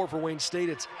 Lane 4 for Wayne State,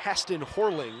 it's Haston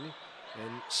Horling.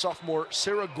 And sophomore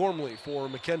Sarah Gormley for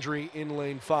McKendree in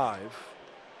lane 5.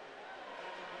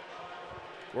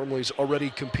 Gormley's already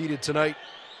competed tonight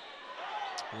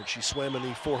when she swam in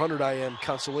the 400 IM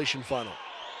consolation final.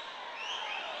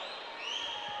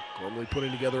 Gormley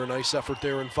putting together a nice effort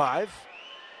there in 5.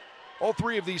 All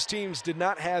 3 of these teams did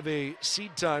not have a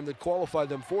seed time that qualified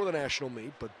them for the national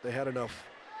meet, but they had enough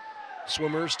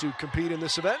swimmers to compete in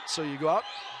this event, so you go out,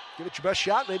 give it your best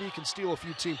shot, maybe you can steal a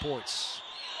few team points.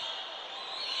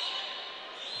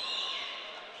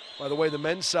 By the way, the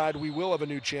men's side, we will have a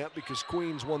new champ because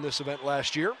Queens won this event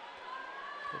last year.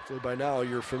 Hopefully by now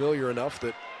you're familiar enough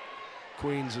that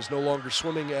Queens is no longer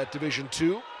swimming at Division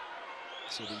II.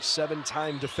 So the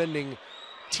 7-time defending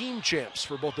team champs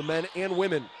for both the men and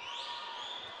women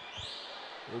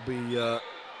will be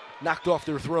knocked off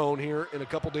their throne here in a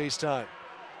couple days' time.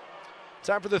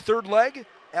 Time for the third leg.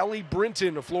 Allie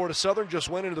Brinton of Florida Southern just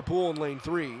went into the pool in lane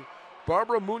 3.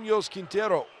 Barbara Munoz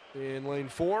Quintero in lane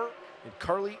 4. And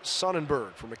Carly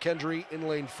Sonnenberg from McKendree in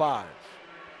lane 5.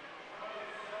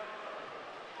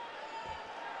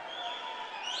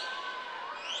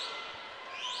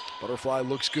 Butterfly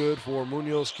looks good for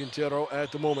Munoz Quintero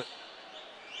at the moment.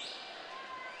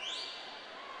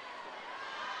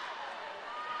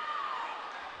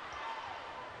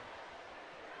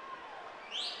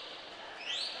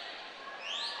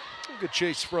 Good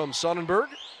chase from Sonnenberg.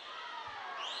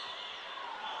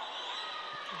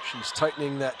 She's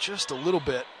tightening that just a little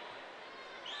bit.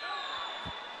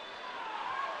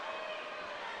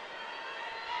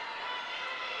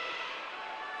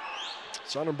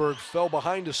 Sonnenberg fell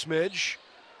behind a smidge.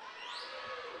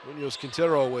 Munoz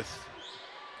Quintero with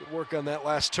good work on that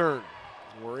last turn.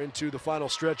 We're into the final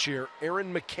stretch here.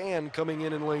 Erin McCann coming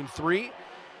in lane 3.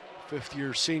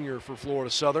 5th-year senior for Florida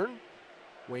Southern.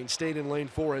 Wayne State in lane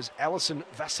 4 is Allison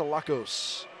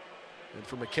Vasilakos. And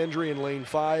for McKendree in lane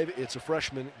 5, it's a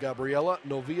freshman, Gabriela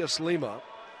Novias Lima,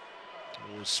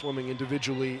 who was swimming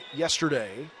individually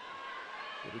yesterday.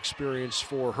 Good experience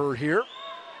for her here.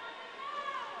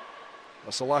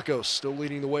 Vasilakos still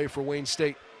leading the way for Wayne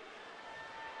State.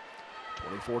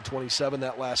 24-27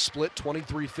 that last split,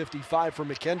 23-55 for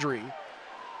McKendree.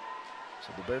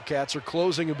 So the Bearcats are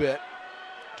closing a bit.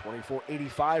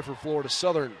 24-85 for Florida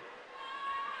Southern.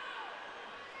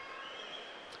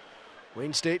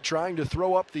 Wayne State trying to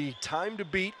throw up the time to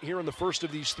beat here in the first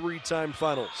of these 3-time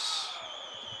finals.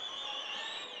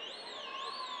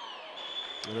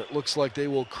 And it looks like they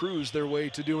will cruise their way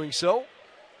to doing so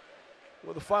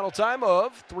with a final time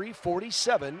of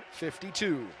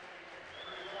 3:47.52.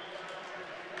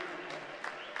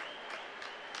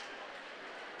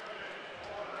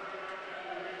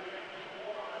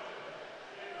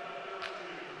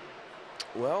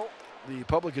 Well, the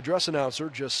public address announcer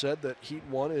just said that Heat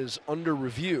 1 is under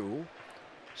review,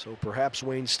 so perhaps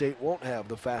Wayne State won't have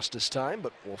the fastest time,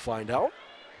 but we'll find out.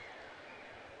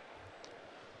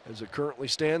 As it currently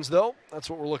stands, though, that's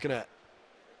what we're looking at.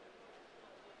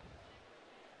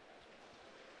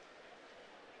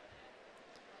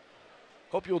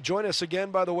 Hope you'll join us again,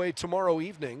 by the way, tomorrow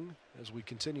evening as we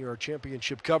continue our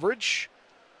championship coverage.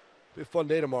 Be a fun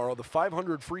day tomorrow. The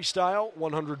 500 freestyle,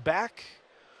 100 back,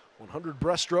 100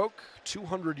 breaststroke,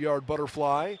 200-yard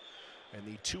butterfly, and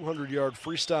the 200-yard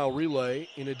freestyle relay,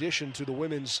 in addition to the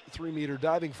women's 3-meter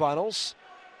diving finals.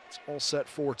 It's all set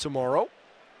for tomorrow.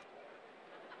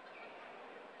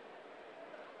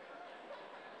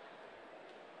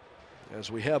 As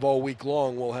we have all week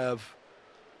long, we'll have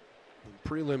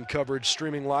prelim coverage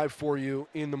streaming live for you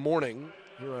in the morning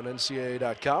here on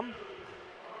NCAA.com.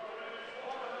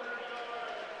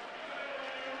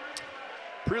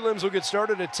 Prelims will get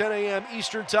started at 10 a.m.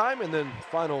 Eastern Time, and then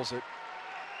finals at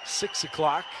 6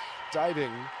 o'clock.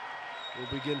 Diving will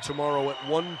begin tomorrow at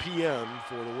 1 p.m.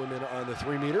 for the women on the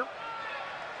 3-meter.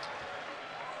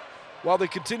 While they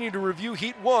continue to review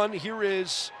Heat 1, here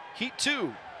is Heat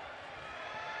 2.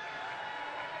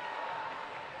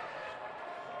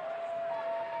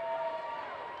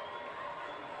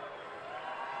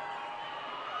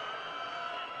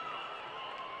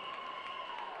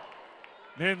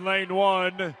 In lane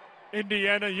 1,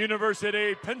 Indiana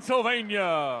University,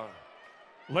 Pennsylvania.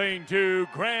 Lane 2,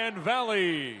 Grand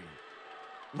Valley.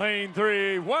 Lane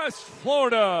 3, West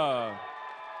Florida.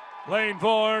 Lane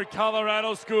 4,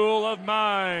 Colorado School of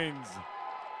Mines.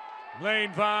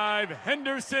 Lane 5,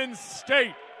 Henderson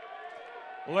State.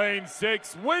 Lane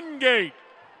 6, Wingate.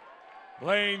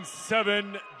 Lane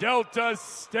 7, Delta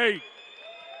State.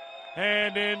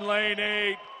 And in lane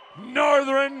 8,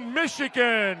 Northern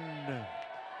Michigan.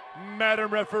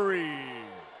 Madam Referee.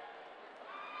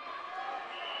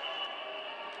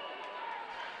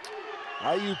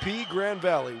 IUP, Grand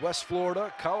Valley, West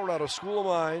Florida, Colorado School of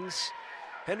Mines,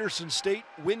 Henderson State,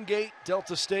 Wingate,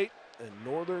 Delta State, and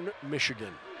Northern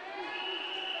Michigan.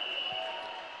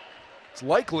 It's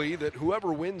likely that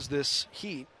whoever wins this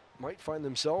heat might find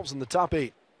themselves in the top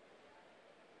 8.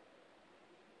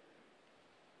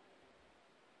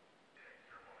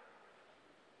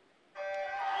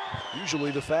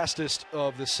 Usually the fastest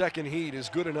of the second heat is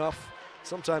good enough.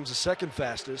 Sometimes the second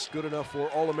fastest, good enough for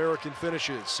All-American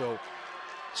finishes. So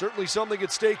certainly something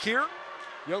at stake here.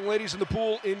 Young ladies in the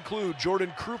pool include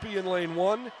Jordan Krupe in lane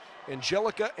 1,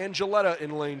 Angelica Angeletta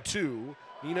in lane 2,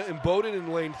 Nina Imboden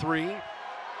in lane 3,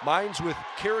 Mines with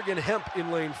Kerrigan Hemp in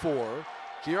lane 4,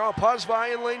 Kiara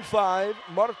Pazvai in lane 5,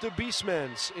 Marta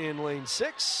Biesmans in lane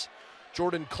 6,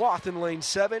 Jordan Cloth in lane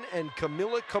 7, and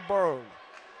Camila Cabarro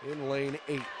in lane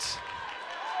 8.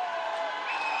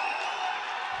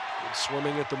 Good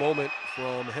swimming at the moment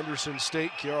from Henderson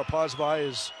State. Kiara Pazvai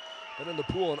has been in the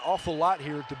pool an awful lot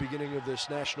here at the beginning of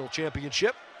this national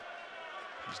championship.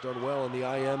 She's done well in the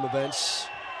IM events.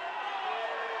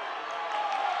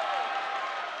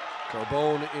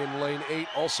 Carbone in lane 8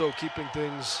 also keeping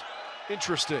things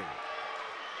interesting.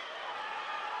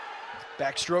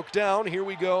 Backstroke down, here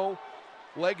we go.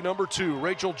 Leg number 2,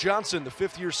 Rachel Johnson, the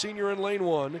 5th-year senior in lane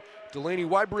 1. Delaney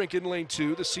Wybrink in lane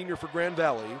 2, the senior for Grand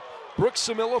Valley. Brooks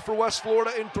Samilla for West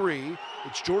Florida in 3.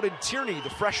 It's Jordan Tierney, the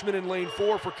freshman in lane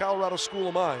 4 for Colorado School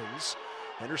of Mines.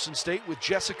 Henderson State with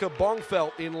Jessica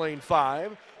Bongfelt in lane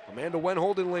 5. Amanda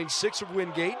Wenhold in lane 6 of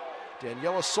Wingate.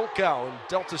 Daniela Solkow in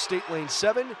Delta State lane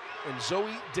 7. And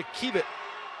Zoe DeKivit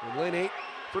in lane 8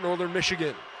 for Northern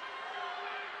Michigan.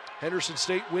 Henderson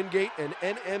State, Wingate, and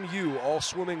NMU all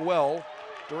swimming well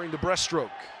during the breaststroke.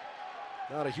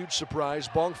 Not a huge surprise.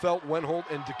 Bongfelt, Wenhold,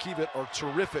 and DeKivit are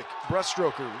terrific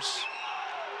breaststrokers.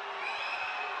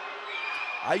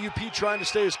 IUP trying to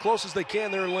stay as close as they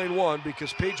can there in lane 1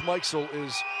 because Paige Meixel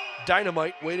is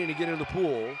dynamite waiting to get in the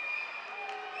pool.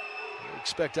 I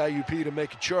expect IUP to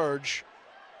make a charge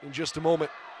in just a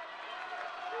moment.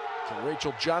 Can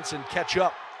Rachel Johnson catch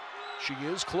up? She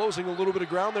is closing a little bit of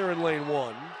ground there in lane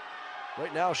 1.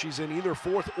 Right now she's in either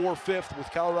 4th or 5th with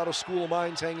Colorado School of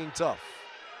Mines hanging tough.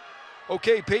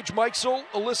 Okay, Paige Meixel,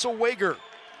 Alyssa Wager,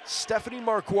 Stephanie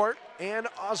Marquardt, Ann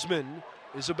Osman,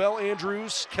 Isabel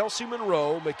Andrews, Kelsey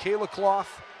Monroe, Michaela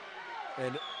Cloth,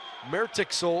 and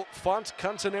Mertixel Font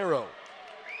Cantanero.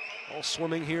 All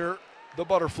swimming here, the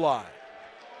butterfly.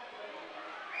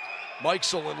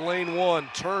 Mikesel in lane 1,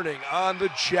 turning on the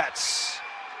jets.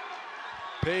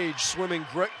 Page swimming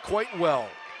quite well.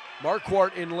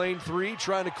 Marquardt in lane 3,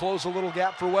 trying to close a little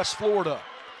gap for West Florida.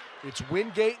 It's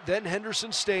Wingate, then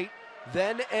Henderson State,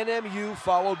 then NMU,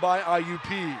 followed by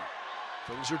IUP.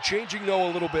 Things are changing, though,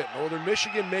 a little bit. Northern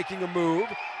Michigan making a move,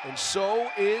 and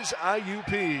so is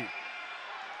IUP.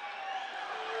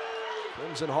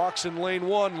 Crimson Hawks in lane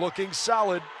 1, looking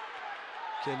solid.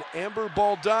 Can Amber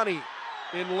Baldani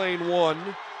in lane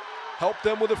 1 help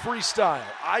them with a freestyle?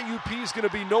 IUP is going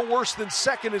to be no worse than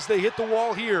second as they hit the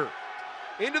wall here.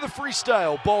 Into the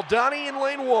freestyle, Baldani in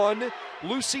lane 1,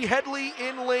 Lucy Headley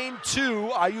in lane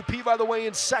 2. IUP, by the way,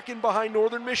 in second behind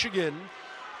Northern Michigan.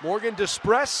 Morgan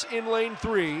Despres in lane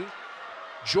 3,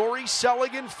 Jory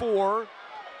Selig in 4,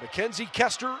 Mackenzie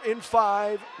Kester in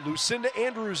 5, Lucinda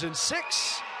Andrews in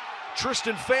 6,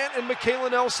 Tristan Fant and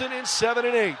Michaela Nelson in 7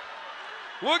 and 8.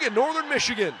 Look at Northern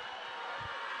Michigan.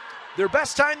 Their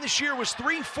best time this year was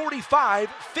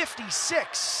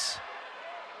 3:45.56.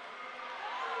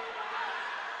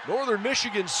 Northern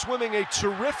Michigan swimming a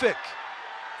terrific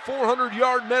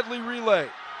 400-yard medley relay.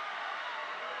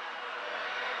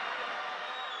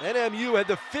 NMU had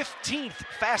the 15th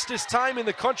fastest time in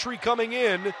the country coming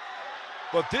in,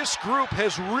 but this group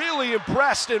has really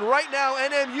impressed, and right now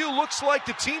NMU looks like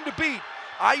the team to beat.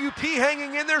 IUP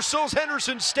hanging in there, so's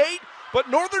Henderson State, but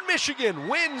Northern Michigan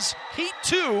wins Heat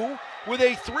 2 with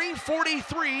a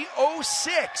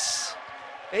 3:43.06.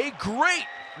 A great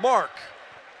mark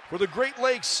for the Great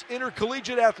Lakes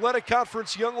Intercollegiate Athletic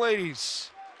Conference young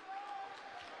ladies.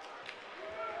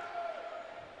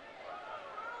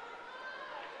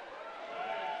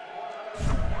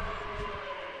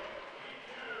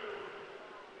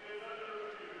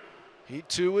 Heat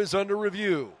 2 is under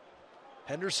review.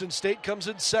 Henderson State comes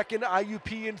in second,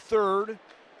 IUP in third. The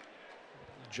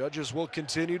judges will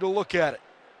continue to look at it.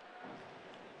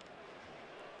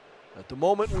 At the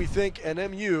moment, we think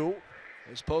NMU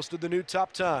has posted the new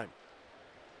top time.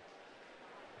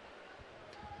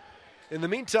 In the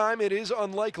meantime, it is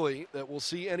unlikely that we'll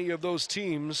see any of those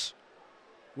teams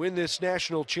win this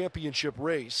national championship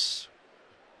race,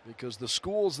 because the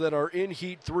schools that are in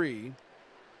Heat 3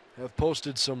 have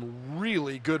posted some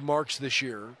really good marks this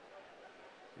year,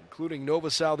 including Nova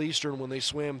Southeastern when they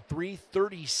swam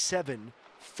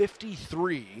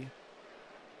 3:37.53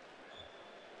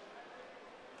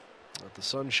 at the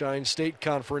Sunshine State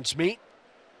Conference meet.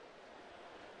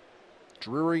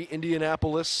 Drury,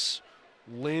 Indianapolis,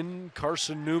 Lynn,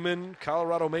 Carson Newman,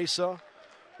 Colorado Mesa,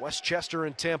 Westchester,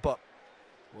 and Tampa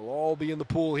will all be in the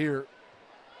pool here.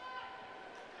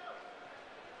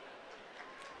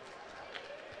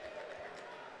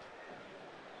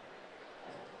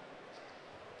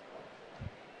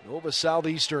 Nova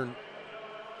Southeastern,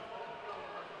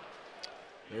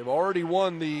 they've already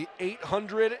won the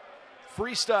 800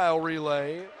 freestyle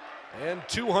relay and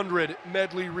 200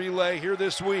 medley relay here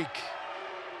this week.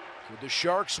 Could the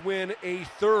Sharks win a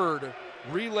third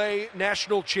relay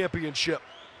national championship?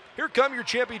 Here come your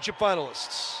championship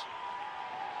finalists.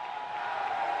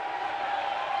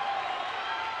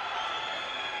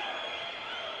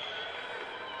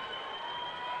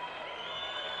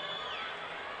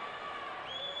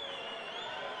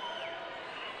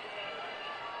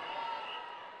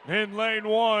 In lane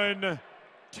 1,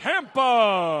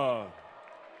 Tampa.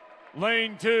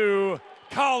 Lane 2,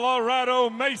 Colorado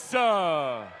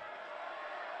Mesa.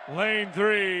 Lane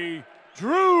 3,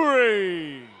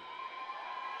 Drury.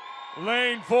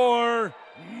 Lane 4,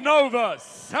 Nova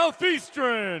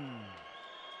Southeastern.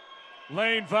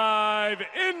 Lane 5,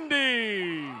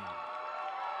 Indy.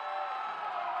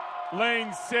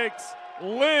 Lane 6,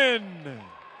 Lynn.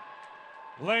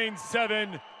 Lane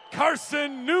 7,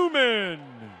 Carson Newman.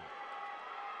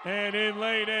 And in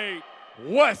lane 8,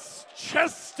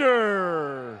 Westchester.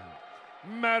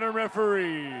 Madam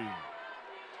referee.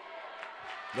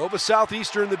 Nova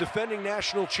Southeastern, the defending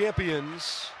national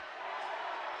champions.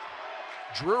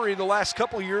 Drury, the last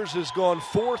couple years, has gone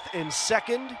 4th and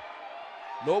 2nd.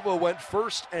 Nova went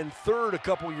 1st and 3rd a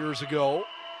couple years ago.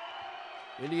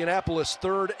 Indianapolis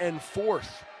 3rd and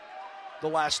 4th the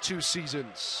last 2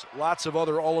 seasons. Lots of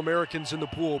other All-Americans in the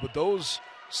pool, but those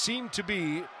seem to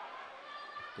be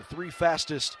the 3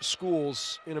 fastest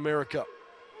schools in America.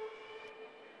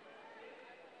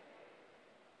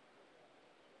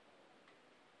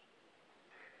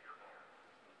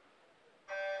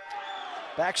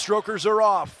 Backstrokers are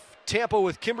off. Tampa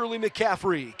with Kimberly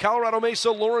McCaffrey. Colorado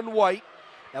Mesa, Lauren White.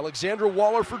 Alexandra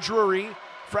Waller for Drury.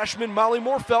 Freshman Molly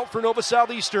Morfelt for Nova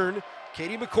Southeastern.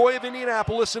 Katie McCoy of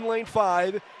Indianapolis in lane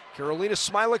 5. Carolina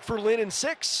Smilik for Lynn in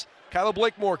 6. Kyla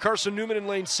Blakemore, Carson Newman in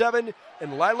lane 7.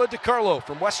 And Lila DiCarlo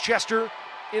from Westchester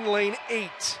in lane 8.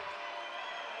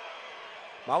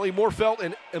 Molly Morfelt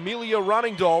and Amelia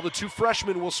Roningdahl, the 2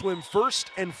 freshmen, will swim 1st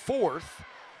and 4th.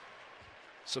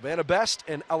 Savannah Best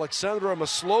and Alexandra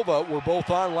Maslova were both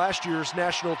on last year's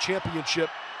national championship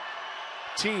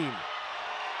team.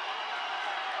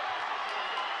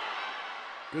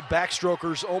 Good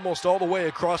backstrokers almost all the way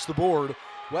across the board.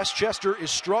 Westchester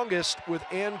is strongest with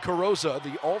Ann Carrozza,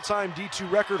 the all-time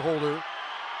D2 record holder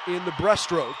in the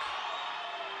breaststroke.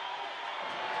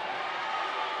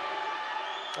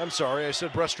 I'm sorry, I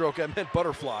said breaststroke, I meant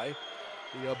butterfly.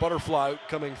 The butterfly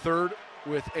coming 3rd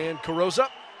with Ann Carrozza.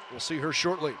 We'll see her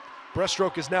shortly.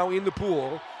 Breaststroke is now in the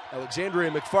pool.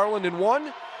 Alexandria McFarland in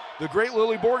 1. The great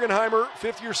Lily Borgenheimer,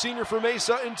 5th-year senior for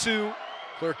Mesa, in 2.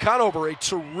 Claire Conover, a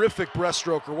terrific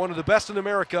breaststroker, one of the best in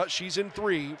America. She's in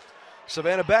 3.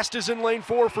 Savannah Best is in lane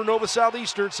 4 for Nova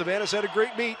Southeastern. Savannah's had a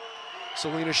great meet.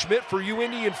 Selena Schmidt for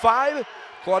UIndy in 5.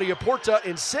 Claudia Porta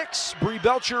in 6. Bree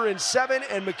Belcher in 7.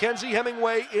 And Mackenzie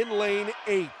Hemingway in lane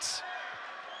 8.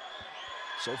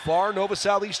 So far, Nova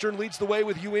Southeastern leads the way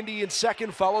with UIndy in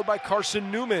 2nd, followed by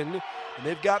Carson Newman. And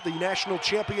they've got the national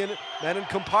champion, Manon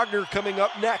Compagner, coming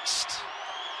up next.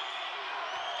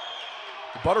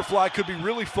 The butterfly could be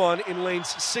really fun in lanes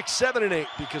 6, 7, and 8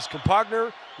 because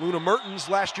Compagner, Luna Mertens,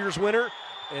 last year's winner,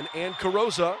 and Ann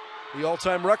Carrozza, the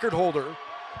all-time record holder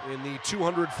in the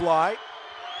 200 fly.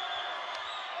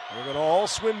 They're going to all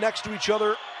swim next to each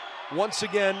other once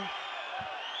again,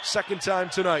 second time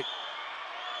tonight.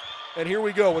 And here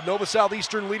we go with Nova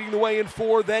Southeastern leading the way in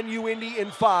 4, then UIndy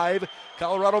in 5.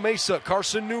 Colorado Mesa,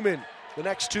 Carson Newman, the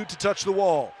next 2 to touch the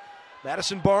wall.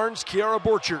 Madison Barnes, Kiara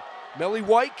Borchert, Melly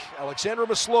Wyke, Alexandra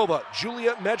Maslova,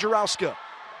 Julia Majorowska,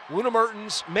 Luna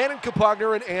Mertens, Manon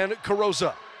Compagner, and Ann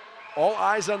Carrozza. All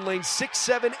eyes on lanes 6,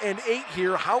 7, and 8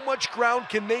 here. How much ground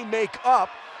can they make up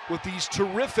with these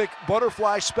terrific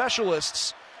butterfly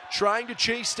specialists trying to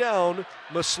chase down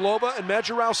Maslova and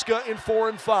Majorowska in 4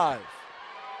 and 5?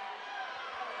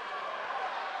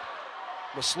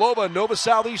 Maslova and Nova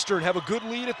Southeastern have a good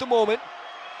lead at the moment.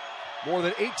 More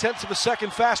than 0.8 of a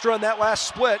second faster on that last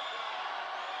split.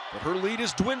 But her lead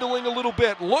is dwindling a little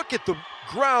bit. Look at the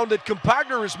ground that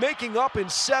Compagner is making up in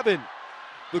 7.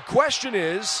 The question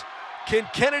is, can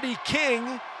Kennedy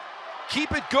King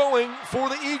keep it going for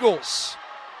the Eagles?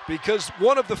 Because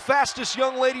one of the fastest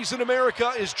young ladies in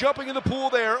America is jumping in the pool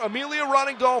there. Amelia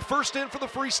Roningdahl first in for the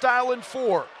freestyle in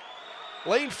 4.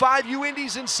 Lane 5,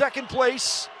 UIndy's in 2nd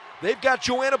place. They've got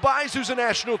Joanna Baez, who's a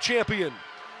national champion.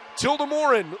 Tilda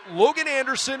Morin, Logan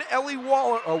Anderson, Ellie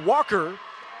Walker,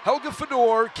 Helga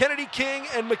Fedor, Kennedy King,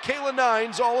 and Michaela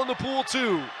Nines all in the pool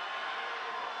too.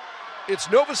 It's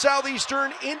Nova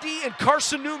Southeastern, Indy, and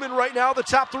Carson Newman right now, the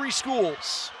top 3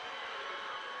 schools.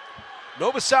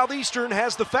 Nova Southeastern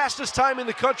has the fastest time in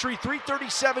the country,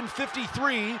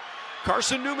 3:37.53.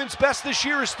 Carson Newman's best this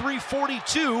year is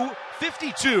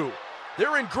 3:42.52.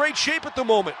 They're in great shape at the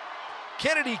moment.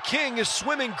 Kennedy King is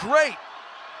swimming great.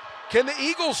 Can the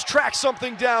Eagles track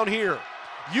something down here?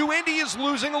 UIndy is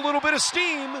losing a little bit of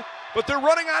steam, but they're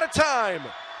running out of time.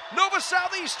 Nova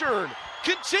Southeastern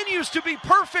continues to be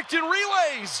perfect in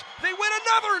relays. They win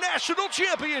another national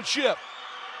championship.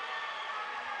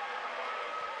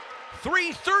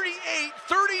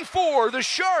 3:38.34, the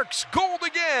Sharks gold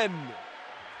again.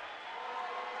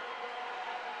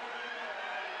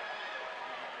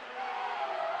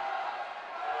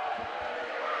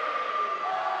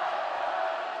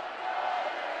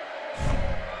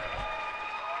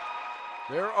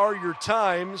 There are your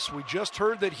times. We just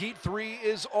heard that Heat 3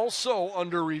 is also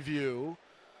under review.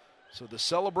 So the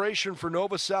celebration for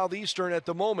Nova Southeastern at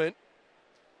the moment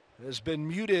has been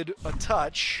muted a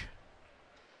touch.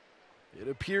 It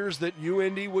appears that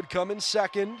UIndy would come in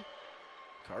 2nd,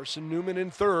 Carson Newman in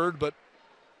 3rd, but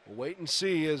we'll wait and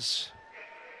see as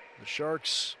the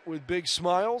Sharks, with big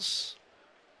smiles,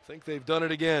 think they've done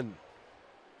it again.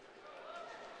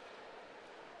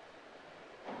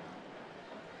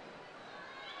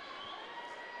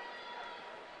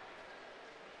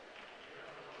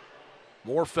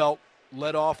 Morfelt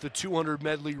led off the 200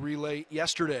 medley relay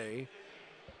yesterday,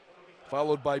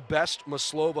 followed by Best,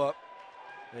 Maslova,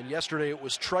 and yesterday it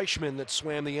was Treichman that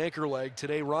swam the anchor leg.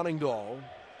 Today, Roningdahl.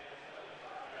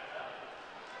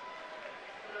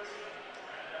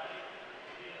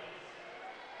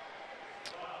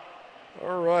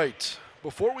 All right,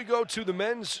 before we go to the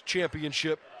men's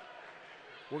championship,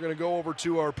 we're going to go over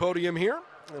to our podium here,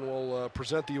 and we'll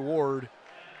present the award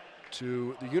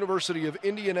to the University of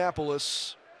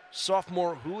Indianapolis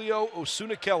sophomore Julio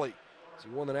Osuna Kelly. He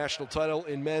won the national title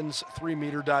in men's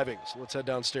 3-meter diving. So let's head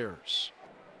downstairs.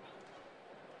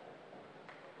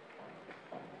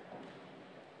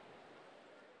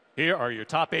 Here are your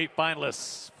top 8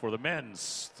 finalists for the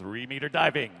men's 3-meter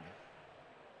diving.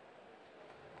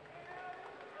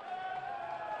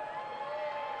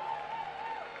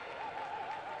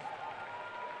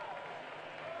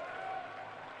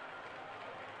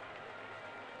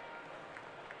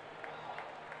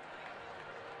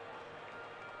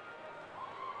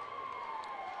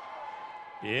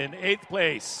 In 8th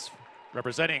place,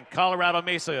 representing Colorado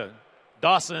Mesa,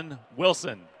 Dawson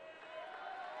Wilson.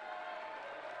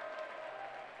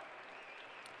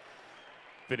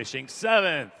 Finishing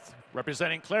 7th,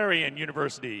 representing Clarion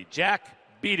University, Jack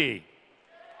Beatty.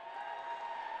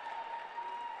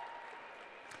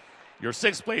 Your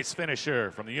 6th place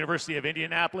finisher from the University of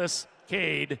Indianapolis,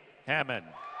 Cade Hammond.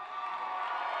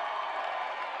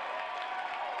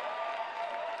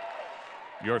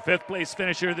 Your 5th place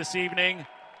finisher this evening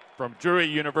from Drury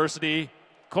University,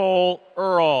 Cole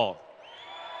Earl.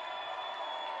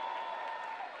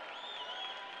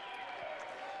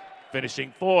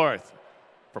 Finishing 4th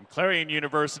from Clarion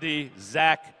University,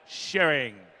 Zach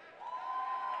Schering.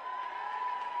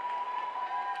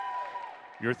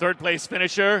 Your 3rd place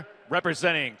finisher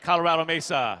representing Colorado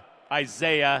Mesa,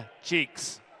 Isaiah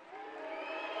Cheeks.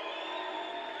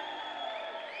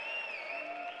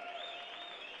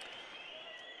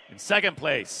 In 2nd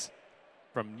place,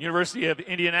 from University of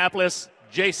Indianapolis,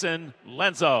 Jason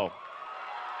Lenzo.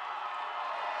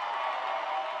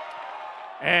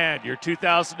 And your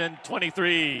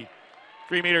 2023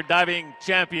 3-meter diving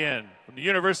champion from the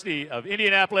University of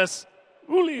Indianapolis,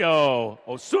 Julio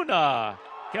Osuna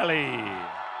Kelly.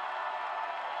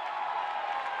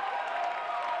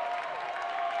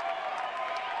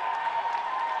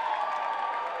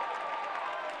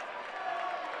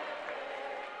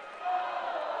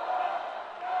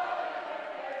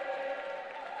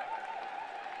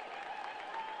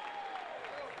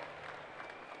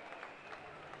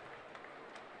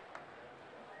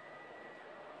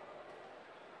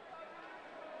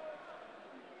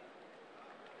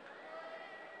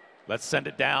 Let's send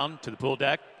it down to the pool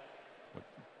deck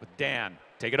with Dan.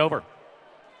 Take it over.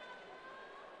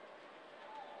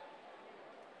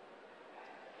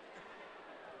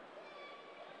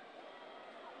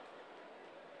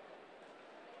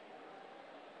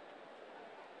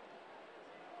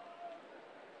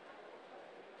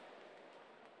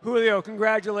 Julio,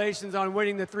 congratulations on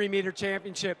winning the 3-meter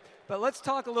championship. But let's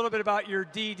talk a little bit about your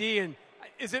DD, and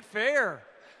is it fair?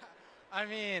 I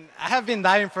mean, I have been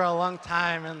diving for a long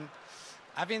time, and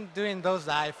I've been doing those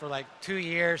dives for like 2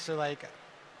 years, so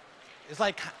it's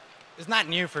not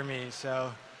new for me.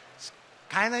 So it's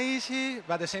kind of easy,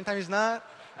 but at the same time, it's not.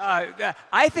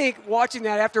 I think watching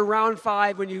that after round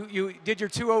 5, when you did your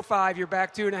 205, your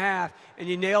back 2.5, and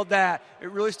you nailed that,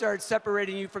 it really started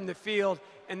separating you from the field.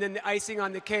 And then the icing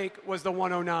on the cake was the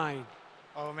 109.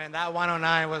 Oh man, that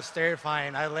 109 was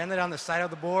terrifying. I landed on the side of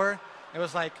the board. It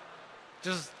was like,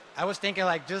 I was thinking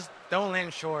like, just don't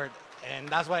land short. And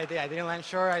that's what I did. I didn't land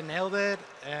short. I nailed it.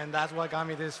 And that's what got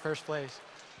me this first place.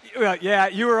 Yeah,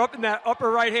 you were up in that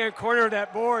upper right-hand corner of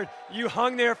that board. You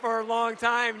hung there for a long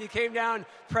time, and you came down,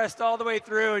 pressed all the way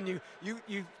through, and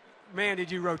you man, did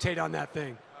you rotate on that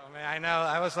thing. Oh, man, I know.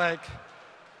 I was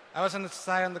on the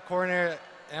side on the corner,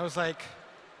 and I was like,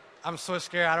 I'm so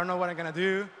scared. I don't know what I'm going to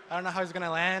do. I don't know how it's going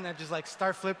to land. I just,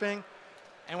 start flipping.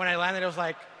 And when I landed, it was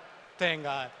like, thank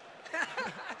God.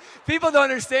 People don't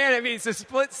understand. I mean, it's a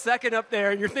split second up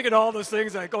there, and you're thinking all those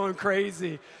things like going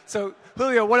crazy. So,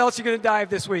 Julio, what else are you going to dive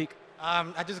this week?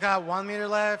 I just got 1 meter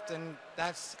left, and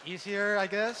that's easier, I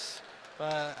guess.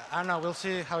 But I don't know. We'll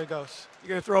see how it goes. You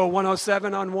going to throw a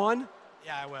 107 on 1?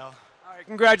 Yeah, I will. All right,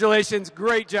 congratulations.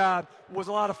 Great job. It was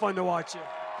a lot of fun to watch you.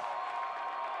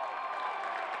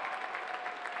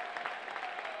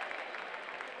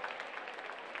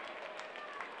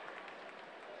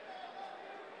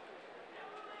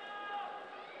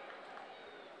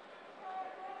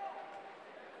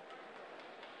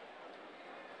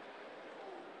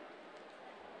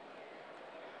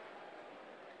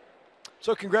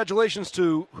 So congratulations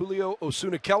to Julio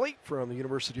Osuna Kelly from the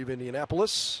University of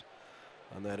Indianapolis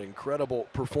on that incredible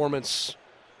performance.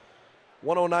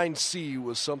 109C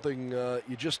was something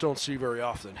you just don't see very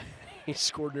often. He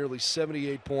scored nearly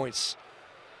 78 points.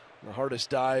 The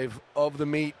hardest dive of the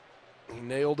meet. He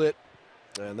nailed it,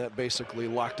 and that basically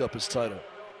locked up his title.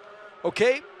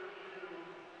 Okay.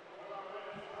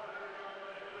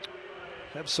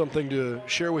 Have something to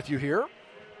share with you here.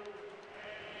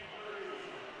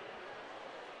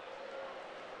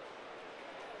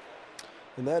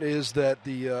 and that is that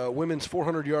the women's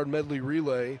 400-yard medley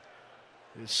relay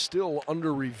is still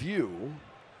under review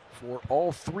for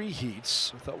all 3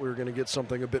 heats. I thought we were going to get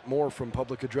something a bit more from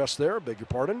public address there. Beg your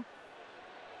pardon.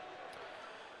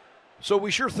 So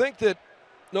we sure think that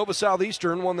Nova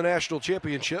Southeastern won the national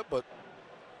championship, but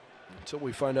until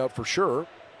we find out for sure,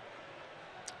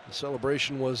 the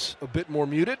celebration was a bit more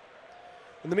muted.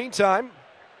 In the meantime,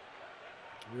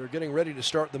 we are getting ready to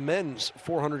start the men's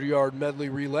 400-yard medley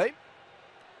relay.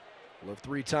 We'll have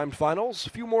 3 timed finals.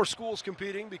 A few more schools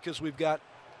competing because we've got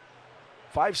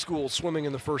 5 schools swimming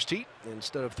in the first heat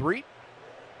instead of 3.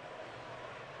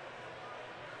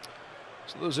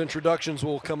 So those introductions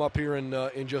will come up here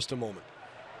in just a moment.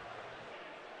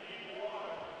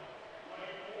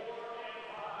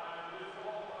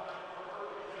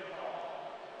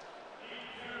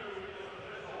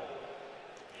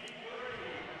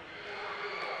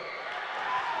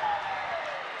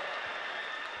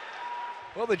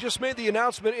 Well, they just made the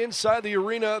announcement inside the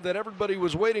arena that everybody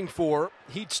was waiting for.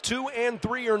 Heats 2 and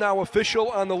 3 are now official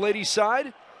on the ladies'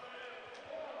 side.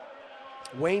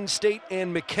 Wayne State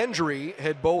and McKendree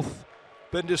had both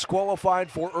been disqualified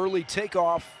for early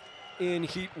takeoff in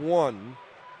Heat 1.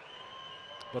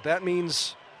 But that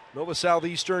means Nova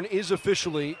Southeastern is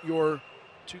officially your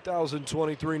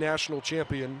 2023 national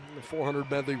champion in the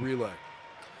 400 medley relay.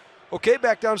 Okay,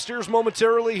 back downstairs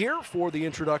momentarily here for the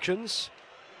introductions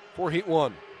for Heat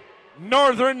 1.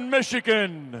 Northern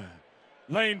Michigan,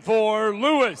 lane 4,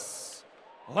 Lewis.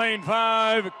 Lane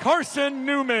 5, Carson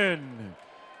Newman.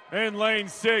 And lane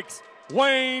 6,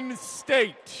 Wayne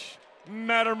State.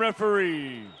 Madam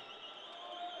Referee.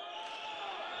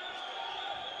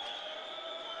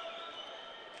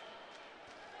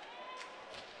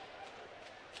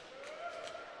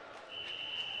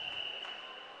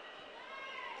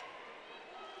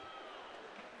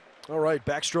 All right,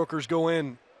 backstrokers go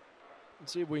in.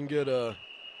 Let's see if we can get a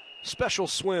special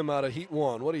swim out of Heat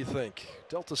 1. What do you think?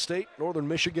 Delta State, Northern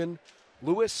Michigan,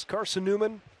 Lewis, Carson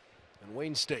Newman, and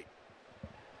Wayne State.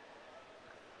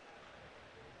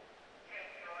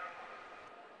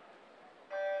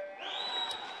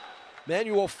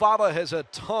 Manuel Fava has a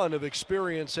ton of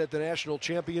experience at the national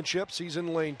championships. He's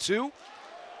in lane 2.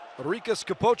 Enriquez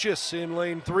Capochis in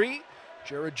lane 3.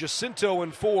 Jared Jacinto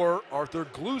in 4. Arthur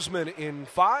Glusman in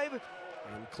 5.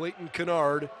 And Clayton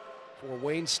Kennard for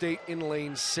Wayne State in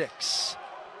lane 6.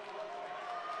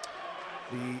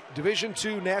 The Division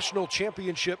II National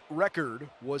Championship record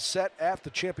was set at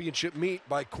the championship meet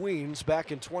by Queens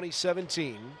back in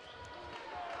 2017.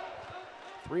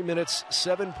 3 minutes,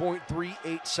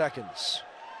 7.38 seconds.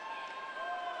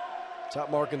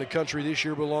 Top mark in the country this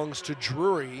year belongs to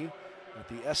Drury at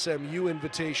the SMU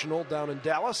Invitational down in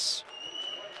Dallas.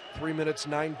 3 minutes,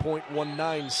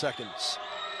 9.19 seconds.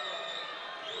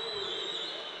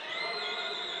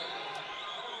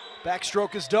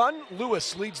 Backstroke is done.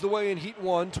 Lewis leads the way in Heat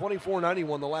 1,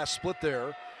 24.91, the last split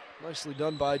there. Nicely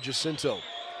done by Jacinto.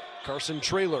 Carson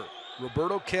Traylor,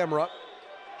 Roberto Camera,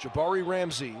 Jabari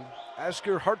Ramsey,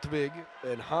 Asker Hartvig,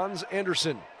 and Hans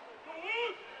Anderson.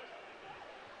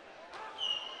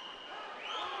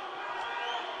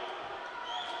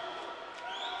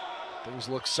 Things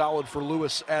look solid for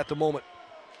Lewis at the moment.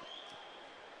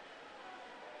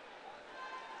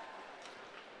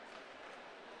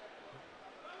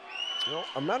 Well,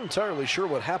 I'm not entirely sure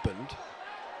what happened,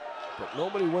 but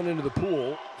nobody went into the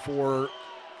pool for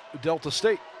Delta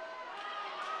State.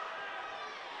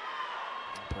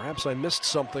 Perhaps I missed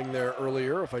something there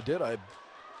earlier. If I did, I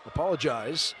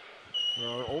apologize. There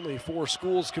are only 4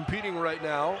 schools competing right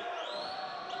now.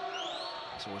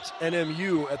 So it's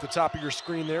NMU at the top of your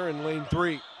screen there in lane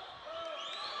 3.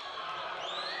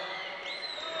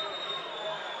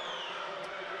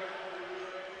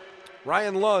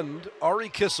 Ryan Lund, Ari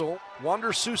Kissel,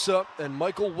 Wander Sousa, and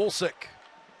Michael Wolsick,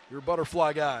 your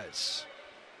butterfly guys.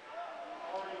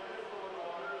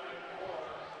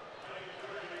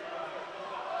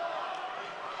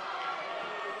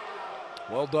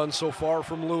 Well done so far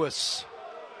from Lewis.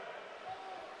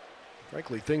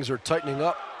 Frankly, things are tightening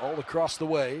up all across the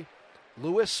way.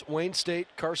 Lewis, Wayne State,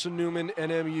 Carson Newman,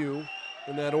 NMU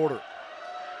in that order.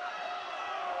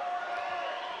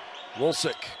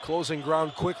 Wolsick closing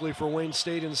ground quickly for Wayne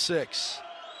State in 6.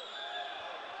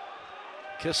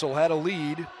 Kissel had a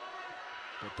lead,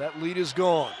 but that lead is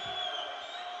gone.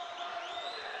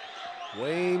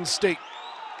 Wayne State.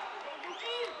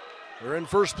 They're in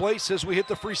first place as we hit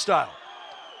the freestyle.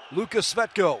 Lucas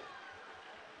Svetko,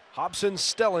 Hobson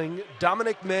Stelling,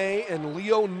 Dominic May, and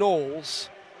Leo Knowles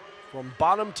from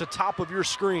bottom to top of your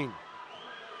screen.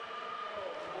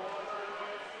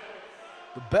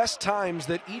 The best times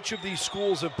that each of these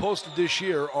schools have posted this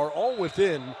year are all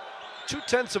within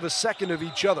 0.2 of a second of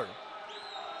each other.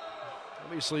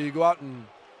 Obviously, you go out and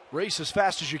race as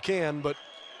fast as you can, but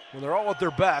when they're all at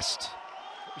their best,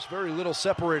 there's very little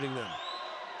separating them.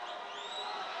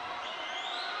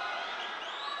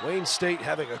 Wayne State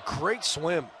having a great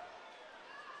swim.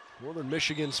 Northern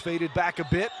Michigan's faded back a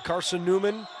bit. Carson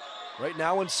Newman right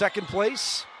now in second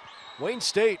place. Wayne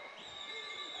State,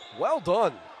 well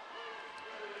done.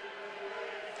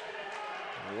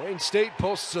 Wayne State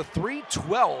posts a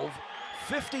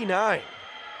 3:12.59.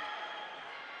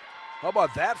 How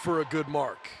about that for a good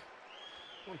mark?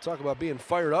 I want to talk about being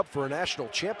fired up for a national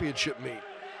championship meet.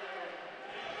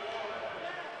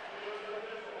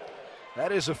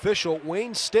 That is official.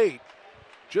 Wayne State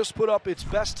just put up its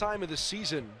best time of the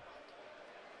season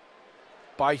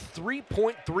by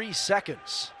 3.3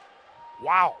 seconds.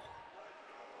 Wow.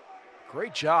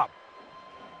 Great job.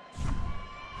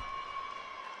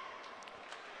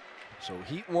 So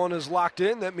Heat 1 is locked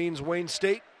in. That means Wayne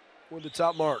State with the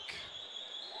top mark.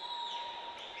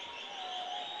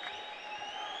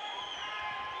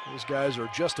 Those guys are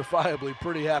justifiably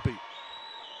pretty happy.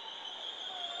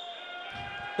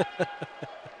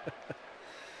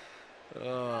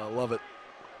 Love it.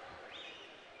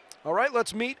 All right,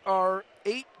 let's meet our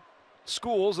 8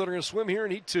 schools that are going to swim here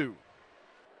in Heat 2.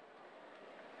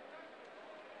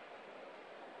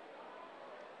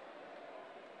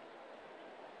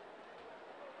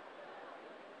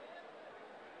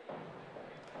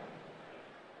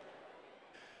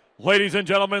 Ladies and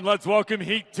gentlemen, let's welcome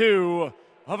Heat 2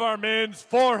 of our men's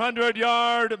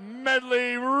 400-yard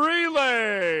medley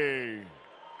relay.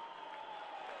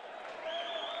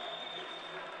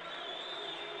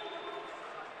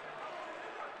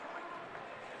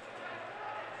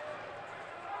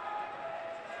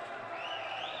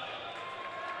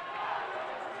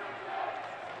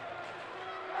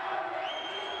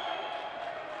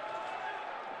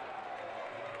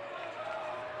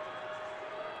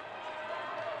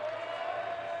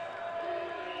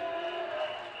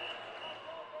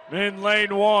 In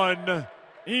lane 1,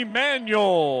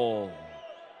 Emmanuel.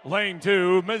 Lane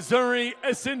 2, Missouri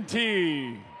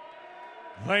S&T.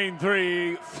 Lane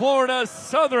 3, Florida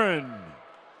Southern.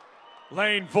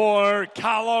 Lane 4,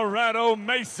 Colorado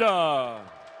Mesa.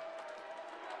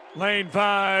 Lane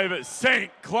 5,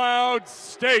 St. Cloud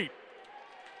State.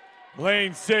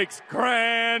 Lane 6,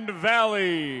 Grand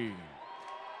Valley.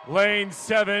 Lane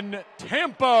 7,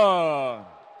 Tampa.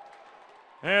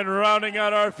 And rounding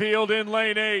out our field in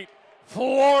lane 8,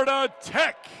 Florida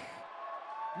Tech.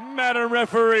 Madam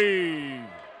referee.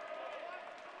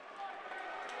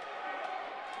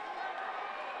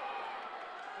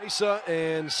 Mesa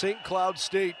and St. Cloud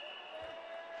State.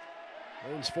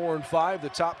 Lanes 4 and 5, the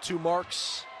top 2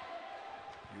 marks.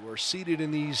 You are seated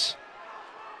in these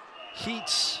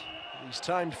heats, these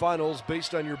timed finals,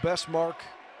 based on your best mark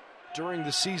during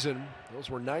the season. Those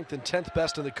were 9th and 10th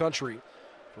best in the country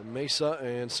from Mesa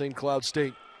and St. Cloud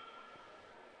State.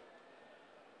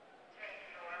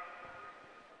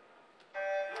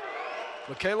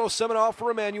 Mikhailo Semenov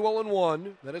for Emmanuel in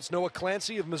 1. Then it's Noah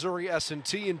Clancy of Missouri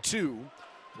S&T in 2.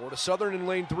 Florida Southern in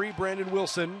lane 3, Brandon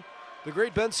Wilson. The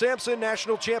great Ben Sampson,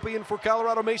 national champion for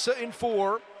Colorado Mesa in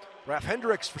 4. Raph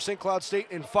Hendricks for St. Cloud State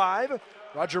in 5.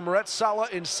 Roger Moretz-Sala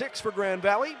in 6 for Grand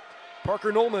Valley.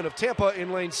 Parker Nolman of Tampa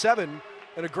in lane 7.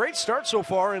 And a great start so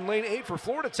far in lane 8 for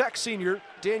Florida Tech senior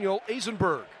Daniel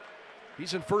Eisenberg.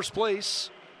 He's in first place,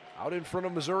 out in front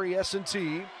of Missouri S&T,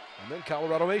 and then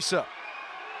Colorado Mesa.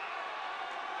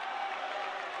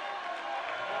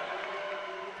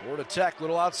 Florida Tech,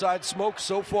 little outside smoke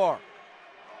so far.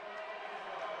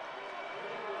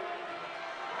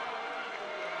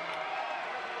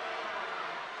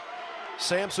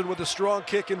 Sampson with a strong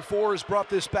kick in 4 has brought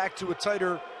this back to a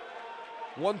tighter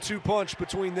 1-2 punch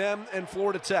between them and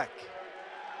Florida Tech.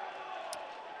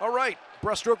 All right,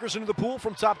 breaststrokers into the pool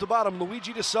from top to bottom.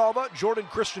 Luigi DeSalva, Jordan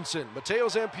Christensen, Matteo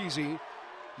Zampisi,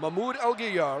 Mahmoud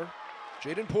El-Giyar,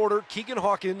 Jaden Porter, Keegan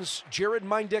Hawkins, Jared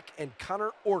Mindick, and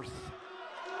Connor Orth.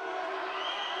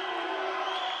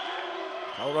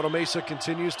 Colorado Mesa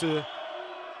continues to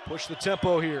push the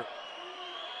tempo here.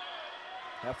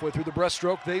 Halfway through the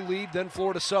breaststroke, they lead, then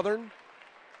Florida Southern,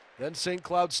 then St.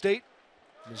 Cloud State,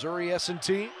 Missouri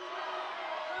S&T,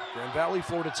 Grand Valley,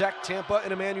 Florida Tech, Tampa,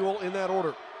 and Emmanuel in that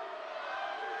order.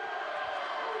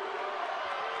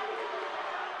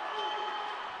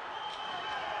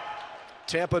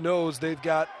 Tampa knows they've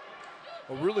got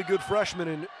a really good freshman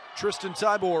in Tristan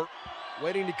Tybor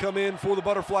waiting to come in for the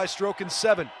butterfly stroke in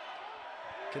 7.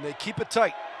 Can they keep it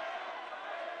tight?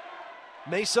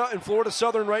 Mesa and Florida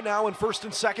Southern right now in first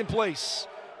and second place.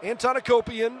 Anton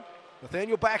Akopian,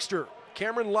 Nathaniel Baxter,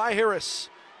 Cameron Lai-Harris,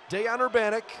 Dayan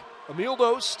Urbanik, Emil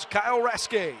Dost, Kyle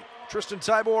Raske, Tristan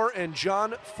Tybor, and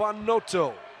John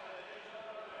Fanoto.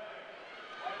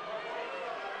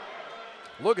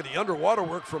 Look at the underwater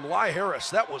work from Lai-Harris.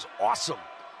 That was awesome.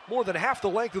 More than half the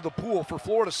length of the pool for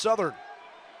Florida Southern.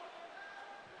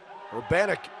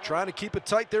 Urbanik trying to keep it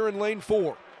tight there in lane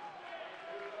 4.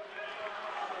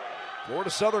 Florida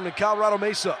Southern and Colorado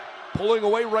Mesa pulling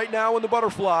away right now in the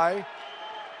butterfly.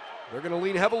 They're going to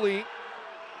lean heavily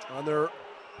on their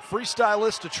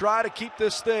freestylist to try to keep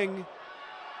this thing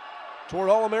toward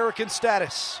All-American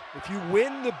status. If you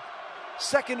win the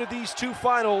second of these two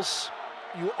finals,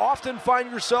 you often find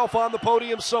yourself on the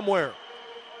podium somewhere.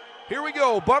 Here we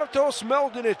go. Bartosz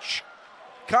Meldinic,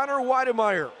 Connor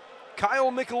Weidemeyer,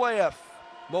 Kyle Mikolaev,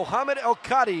 Mohamed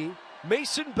El-Kadi,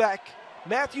 Mason Beck,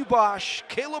 Matthew Bosch,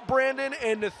 Caleb Brandon,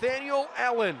 and Nathaniel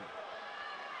Allen.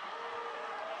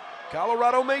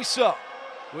 Colorado Mesa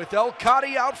with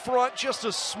El-Kadi out front, just a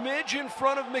smidge in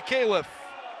front of Mikhailov.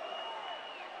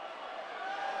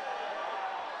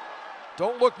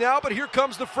 Don't look now, but here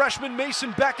comes the freshman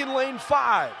Mason Beck in lane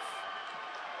 5.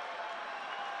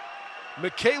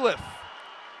 Mikhailov,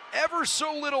 ever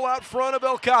so little out front of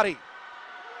El-Kadi.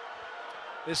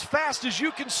 As fast as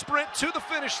you can sprint to the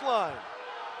finish line.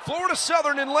 Florida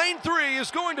Southern in lane 3 is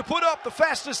going to put up the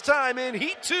fastest time in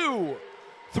Heat 2,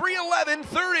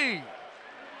 3:11:30.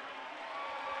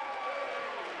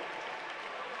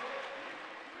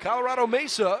 Colorado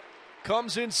Mesa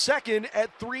comes in second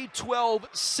at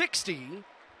 3:12:60.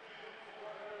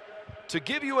 To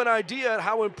give you an idea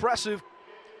how impressive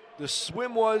the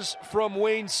swim was from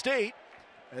Wayne State,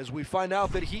 as we find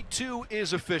out that Heat 2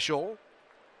 is official.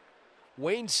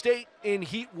 Wayne State in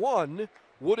Heat 1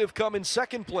 would have come in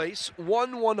second place,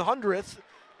 1/100th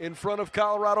in front of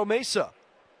Colorado Mesa.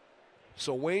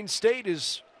 So Wayne State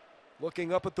is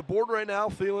looking up at the board right now,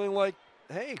 feeling like,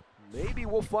 hey, maybe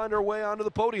we'll find our way onto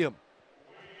the podium.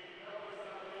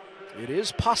 It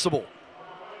is possible.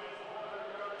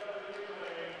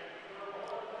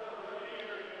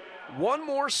 One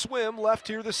more swim left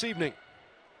here this evening.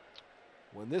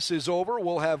 When this is over,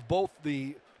 we'll have both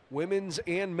the women's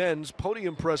and men's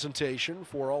podium presentation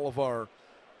for all of our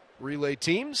relay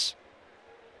teams.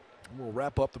 We'll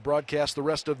wrap up the broadcast the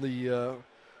rest of the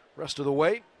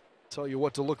way. Tell you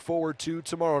what to look forward to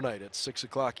tomorrow night at 6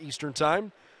 o'clock Eastern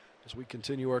Time as we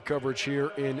continue our coverage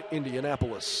here in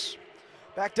Indianapolis.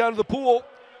 Back down to the pool.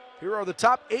 Here are the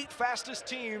top 8 fastest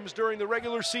teams during the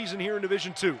regular season here in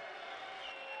Division II.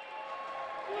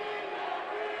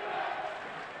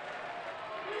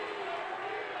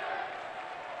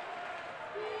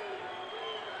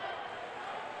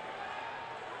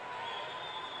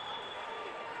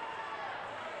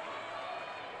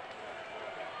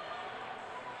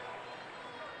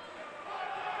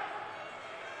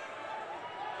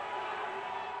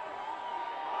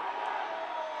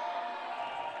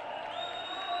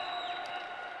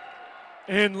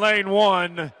 In lane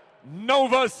 1,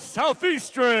 Nova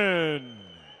Southeastern.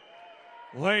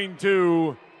 Lane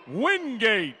 2,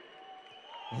 Wingate.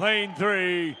 Lane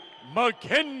 3,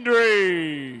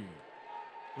 McKendree.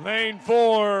 Lane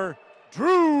 4,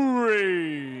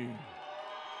 Drury.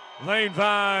 Lane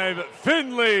 5,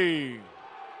 Findlay.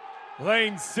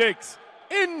 Lane 6,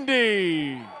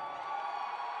 Indy.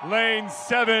 Lane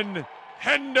 7,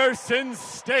 Henderson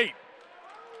State.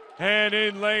 And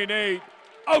in lane 8,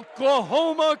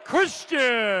 Oklahoma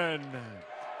Christian.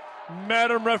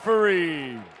 Madam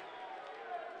Referee.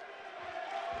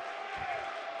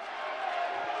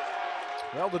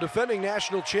 Well, the defending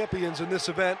national champions in this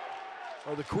event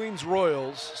are the Queens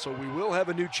Royals, so we will have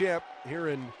a new champ here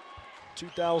in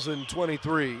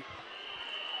 2023.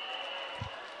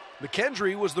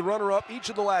 McKendree was the runner-up each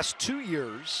of the last 2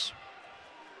 years.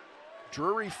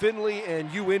 Drury, Findlay,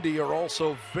 and UIndy are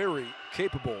also very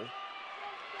capable.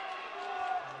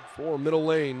 4 middle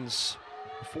lanes,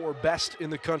 4 best in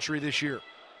the country this year.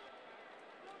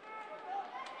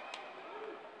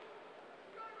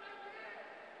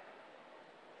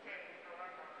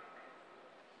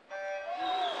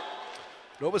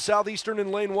 Nova Southeastern in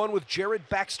lane 1 with Jared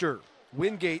Baxter.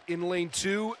 Wingate in lane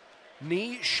 2,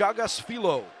 Ni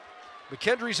Chagasfilo.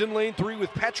 McKendree's in lane 3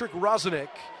 with Patrick Rozenek.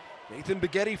 Nathan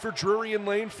Baghetti for Drury in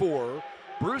lane 4.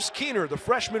 Bruce Keener, the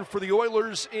freshman for the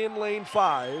Oilers, in lane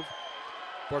 5.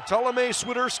 Bartolome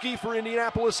Swiderski for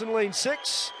Indianapolis in lane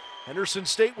 6. Henderson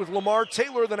State with Lamar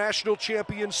Taylor, the national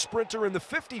champion sprinter in the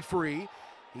 50 free.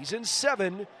 He's in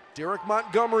 7. Derek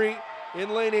Montgomery in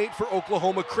lane 8 for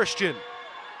Oklahoma Christian.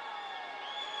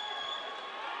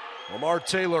 Lamar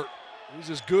Taylor, he's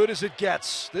as good as it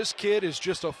gets. This kid is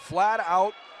just a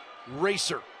flat-out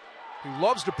racer. He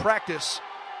loves to practice,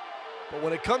 but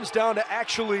when it comes down to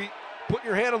actually putting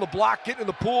your hand on the block, getting in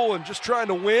the pool, and just trying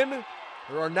to win,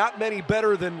 there are not many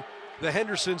better than the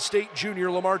Henderson State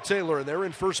junior Lamar Taylor, and they're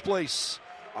in first place.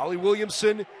 Ali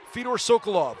Williamson, Fedor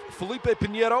Sokolov, Felipe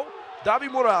Pinheiro,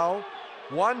 Davi Moral,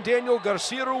 Juan Daniel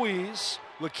Garcia Ruiz,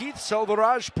 Lakeith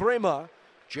Salvaraj Prema,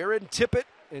 Jared Tippett,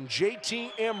 and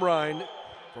JT Amrine.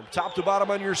 From top to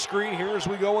bottom on your screen, here as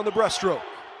we go on the breaststroke.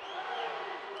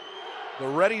 The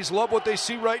Reddies love what they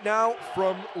see right now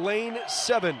from lane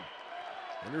 7.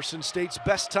 Henderson State's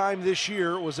best time this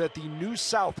year was at the New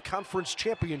South Conference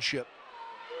Championship.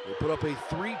 They put up a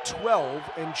 3:12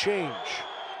 and change.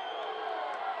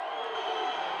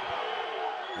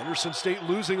 Henderson State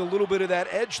losing a little bit of that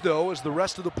edge, though, as the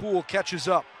rest of the pool catches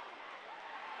up.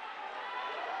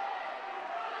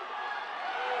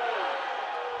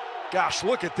 Gosh,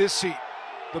 look at this heat.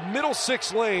 The middle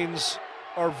 6 lanes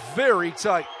are very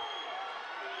tight.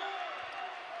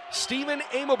 Stephen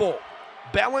Amable,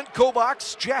 Balint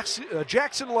Kovacs,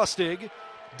 Jackson Lustig,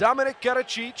 Dominic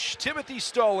Karacic, Timothy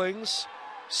Stallings,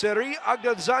 Seri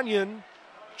Agdadzanyan,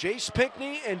 Jace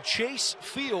Pinckney, and Chase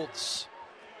Fields.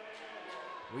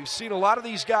 We've seen a lot of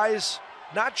these guys,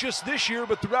 not just this year,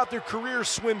 but throughout their careers,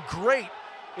 swim great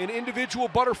in individual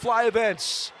butterfly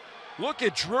events. Look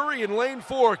at Drury in lane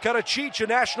 4. Karacic, a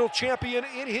national champion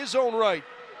in his own right.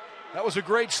 That was a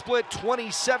great split,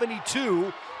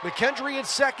 20-72. McKendry in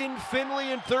second,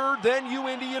 Finley in third, then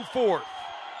UIndy in fourth.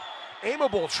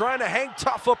 Amable trying to hang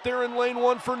tough up there in lane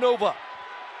 1 for Nova.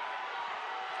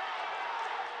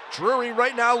 Drury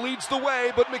right now leads the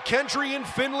way, but McKendry and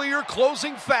Finley are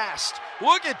closing fast.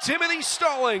 Look at Timothy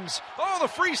Stallings. Oh, the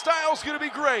freestyle's going to be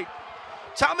great.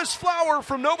 Thomas Flower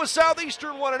from Nova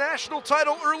Southeastern won a national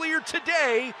title earlier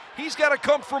today. He's got to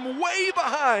come from way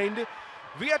behind.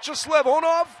 Vyacheslav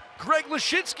Onov, Greg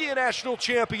Lashinsky, a national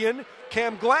champion.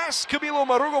 Cam Glass, Camilo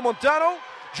Marugo Montano,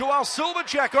 Joao Silva,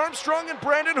 Jack Armstrong, and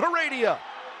Brandon Heredia.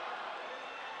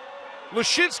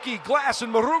 Lashinsky, Glass,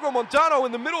 and Marugo Montano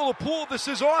in the middle of the pool. This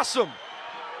is awesome.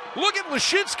 Look at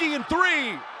Lashinsky in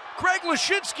 3. Greg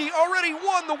Lashinsky already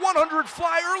won the 100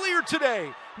 fly earlier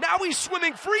today. Now he's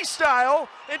swimming freestyle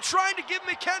and trying to give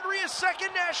McKendry a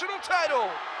second national title.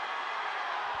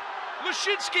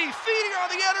 Lashinsky feeding on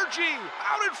the energy,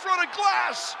 out in front of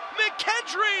Glass.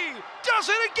 McKendry does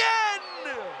it again!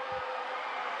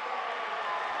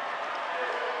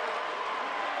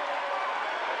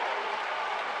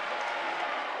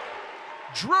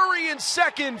 Drury in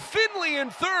second, Finley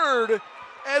in third,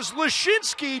 as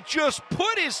Lashinsky just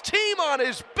put his team on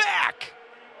his back.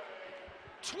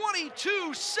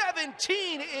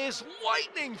 22-17 is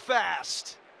lightning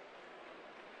fast.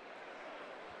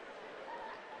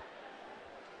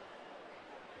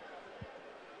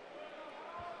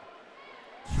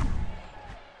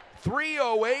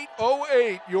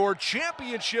 .308.08, your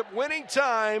championship winning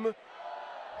time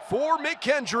for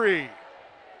McKendry.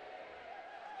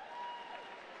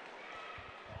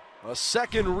 A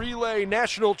second relay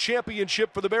national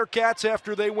championship for the Bearcats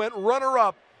after they went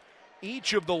runner-up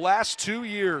each of the last 2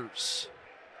 years.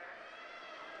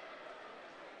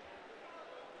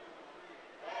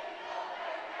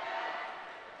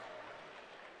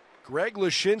 Greg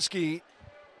Lashinsky,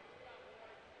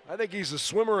 I think he's the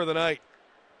swimmer of the night.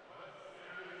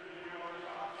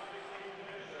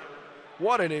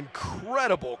 What an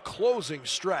incredible closing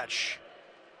stretch.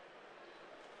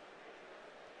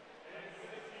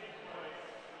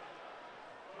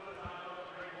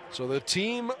 So the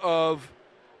team of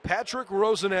Patrick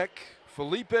Rosenek,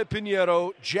 Felipe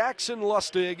Pinheiro, Jackson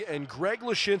Lustig, and Greg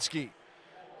Lashinsky,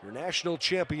 your national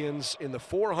champions in the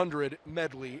 400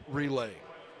 medley relay.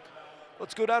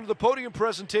 Let's go down to the podium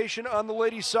presentation on the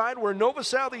ladies' side, where Nova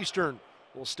Southeastern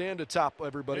will stand atop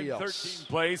everybody else. 13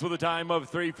 plays with a time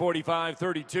of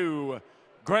 3:45.32,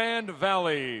 Grand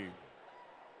Valley.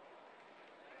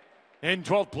 In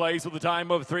 12th place with a time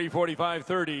of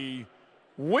 3:45.30,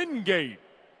 Wingate.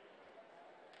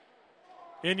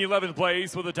 In 11th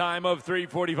place with a time of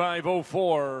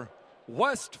 3:45.04,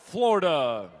 West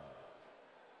Florida.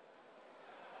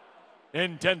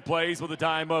 In 10th place with a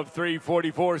time of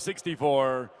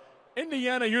 3:44.64,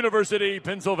 Indiana University,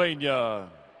 Pennsylvania.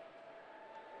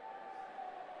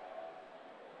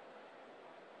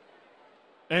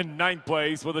 In 9th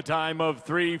place with a time of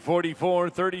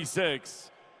 3:44.36,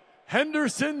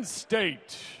 Henderson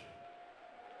State.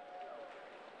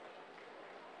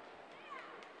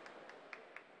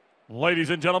 Ladies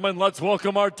and gentlemen, let's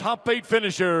welcome our top 8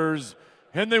 finishers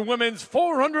in the women's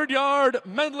 400-yard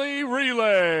medley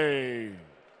relay.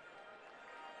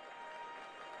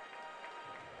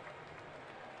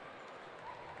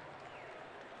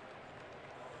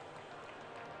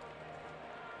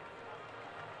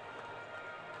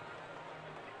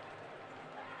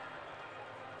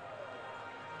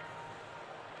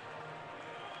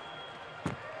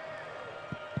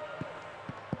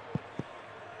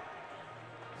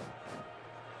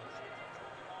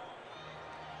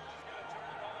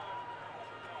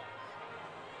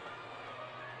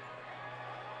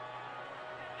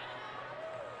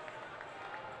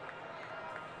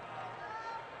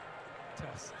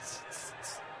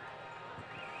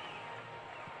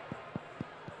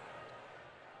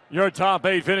 Your top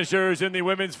 8 finishers in the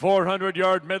women's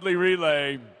 400-yard medley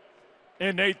relay.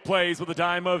 In 8th place with a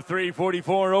time of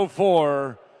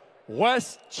 3:44.04,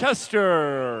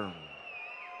 Westchester.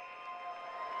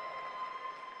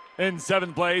 In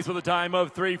 7th place with a time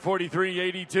of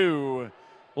 3:43.82,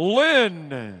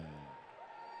 Lynn.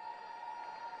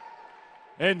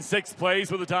 In 6th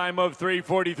place with a time of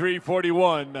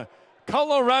 3:43.41,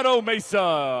 Colorado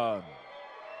Mesa.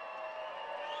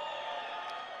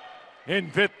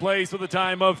 In 5th place with a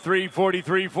time of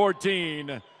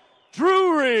 3:43.14,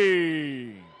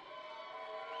 Drury.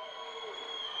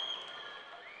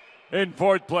 In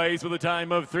 4th place with a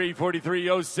time of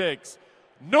 3:43.06,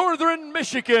 Northern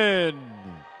Michigan.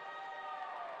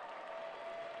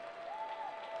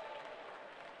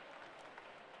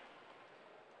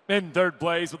 In 3rd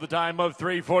place with a time of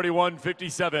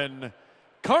 3:41.57,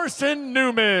 Carson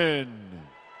Newman.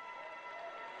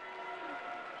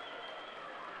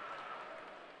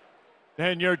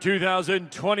 And your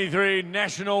 2023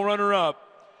 national runner-up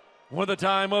with a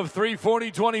time of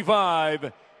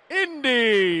 3:40.25,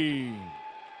 Indy.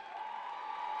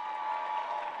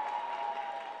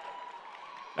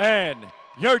 And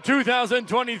your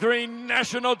 2023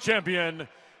 national champion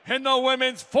in the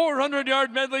women's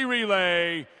 400-yard medley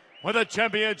relay with a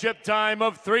championship time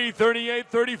of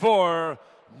 3:38.34,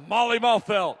 Molly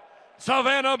Malfelt,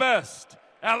 Savannah Best,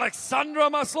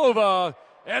 Alexandra Maslova,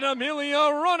 and Amelia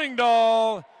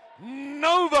Runningdahl,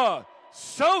 Nova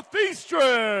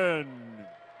Southeastern.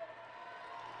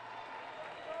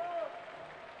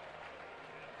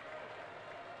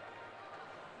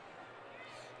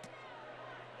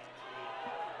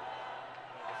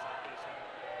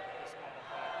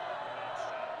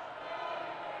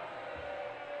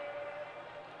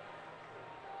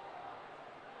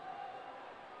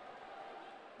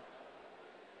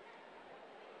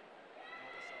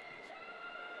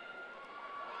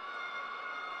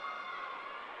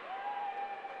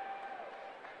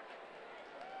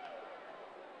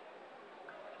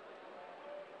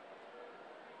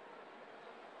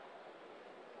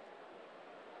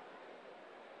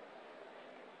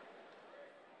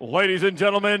 Ladies and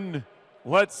gentlemen,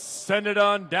 let's send it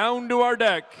on down to our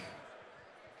deck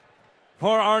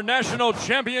for our national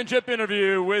championship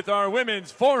interview with our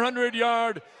women's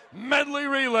 400-yard medley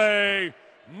relay,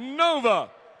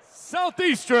 Nova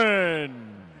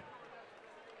Southeastern.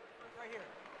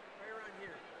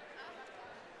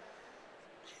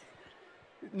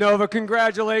 Nova,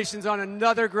 congratulations on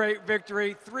another great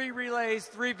victory. 3 relays,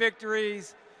 3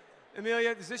 victories.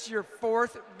 Amelia, is this your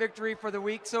 4th victory for the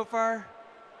week so far?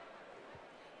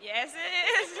 Yes,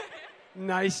 it is.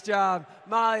 Nice job.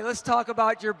 Molly, let's talk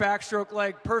about your backstroke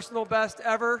leg. Personal best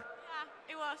ever?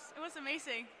 Yeah, it was. It was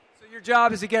amazing. So your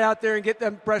job is to get out there and get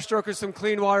them breaststrokers some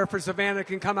clean water for Savannah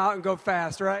can come out and go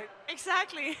fast, right?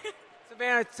 Exactly.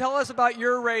 Savannah, tell us about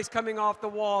your race coming off the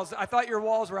walls. I thought your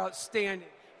walls were outstanding.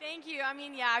 Thank you. I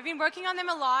mean, yeah, I've been working on them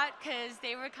a lot because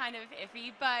they were kind of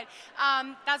iffy, but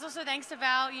that's also thanks to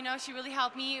Val. You know, she really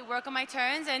helped me work on my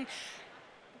turns, and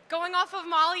going off of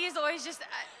Molly is always just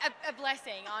a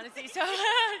blessing, honestly. So,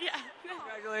 yeah.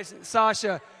 Congratulations.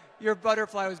 Sasha, your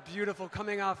butterfly was beautiful.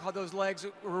 Coming off how those legs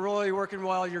were really working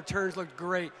well, your turns looked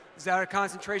great. Is that a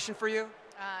concentration for you?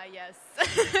 Yes.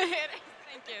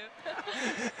 Thank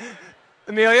you.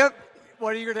 Amelia,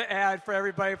 what are you going to add for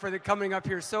everybody for the coming up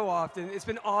here so often? It's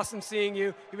been awesome seeing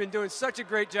you. You've been doing such a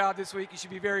great job this week. You should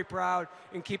be very proud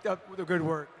and keep up the good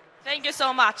work. Thank you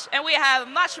so much. And we have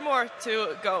much more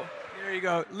to go. There you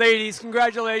go. Ladies,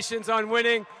 congratulations on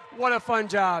winning. What a fun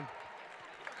job.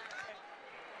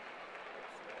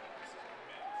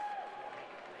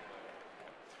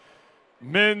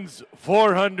 Men's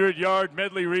 400-yard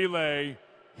medley relay,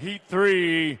 Heat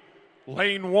 3,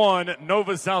 Lane 1,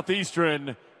 Nova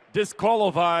Southeastern,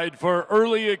 disqualified for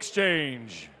early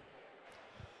exchange.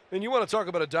 And you want to talk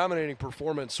about a dominating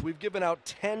performance. We've given out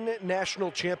 10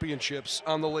 national championships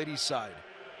on the ladies' side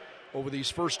over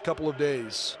these first couple of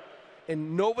days.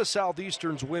 And Nova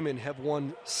Southeastern's women have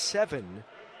won 7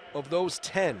 of those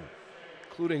 10,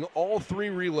 including all 3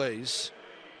 relays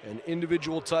and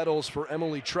individual titles for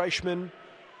Emily Treichman,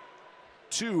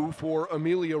 2 for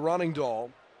Amelia Runningdahl.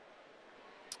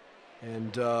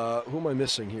 And who am I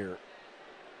missing here?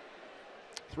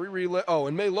 3 relay. Oh,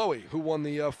 and May Lowy, who won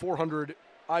the 400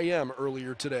 IM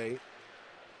earlier today.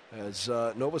 As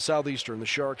Nova Southeastern, the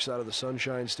Sharks out of the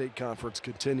Sunshine State Conference,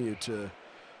 continue to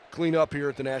clean up here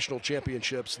at the national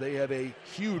championships. They have a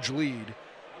huge lead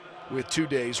with 2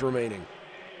 days remaining.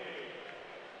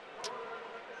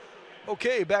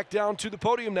 Okay, back down to the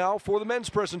podium now for the men's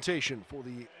presentation for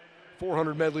the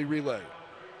 400 medley relay.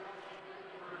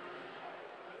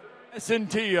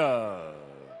 Centilla.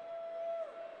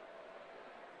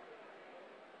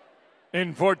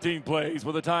 In 14th place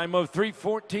with a time of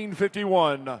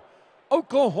 3:14.51,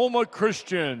 Oklahoma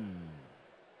Christian.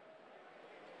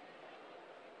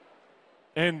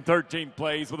 In 13th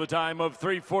place with a time of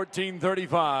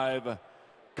 3:14.35,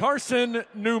 Carson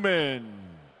Newman.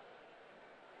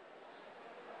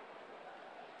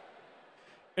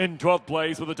 In 12th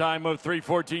place with a time of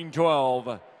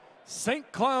 3:14.12,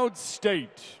 St. Cloud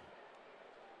State.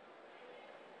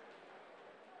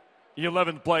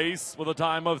 11th place with a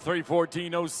time of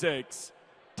 3:14.06,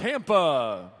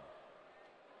 Tampa.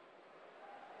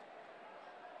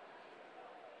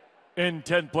 In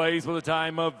 10th place with a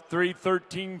time of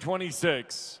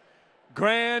 3:13.26,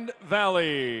 Grand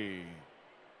Valley.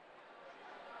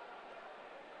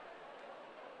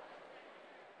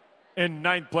 In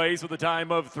 9th place with a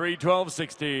time of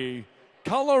 3:12.60,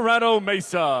 Colorado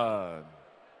Mesa.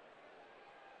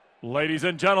 Ladies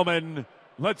and gentlemen,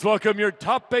 let's welcome your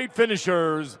top 8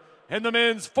 finishers in the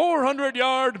men's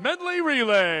 400-yard medley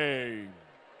relay.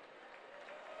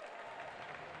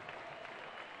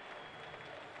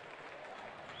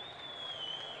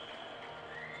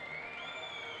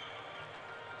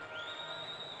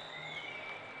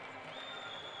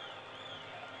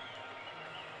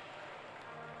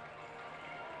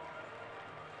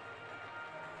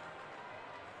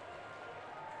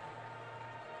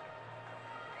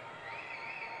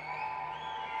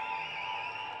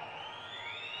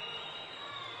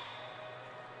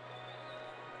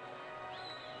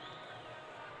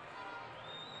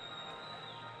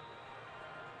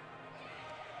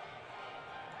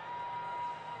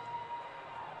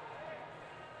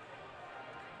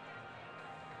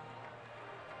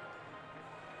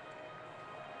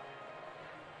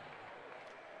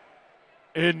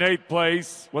 In 8th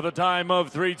place with a time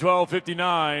of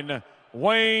 3:12.59,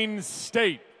 Wayne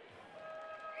State.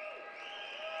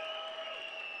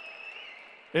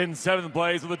 In 7th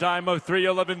place with a time of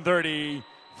 3:11.30,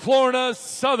 Florida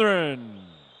Southern.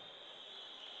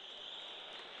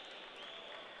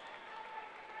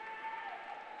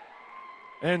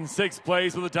 In 6th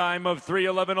place with a time of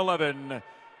 3:11.11,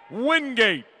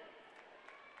 Wingate.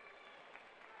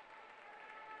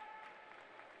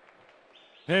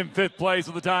 In 5th place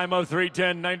with a time of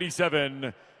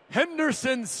 3:10.97,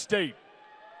 Henderson State.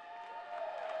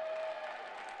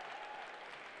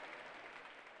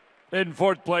 In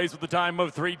 4th place with a time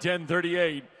of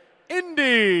 3:10.38,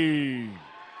 Indy.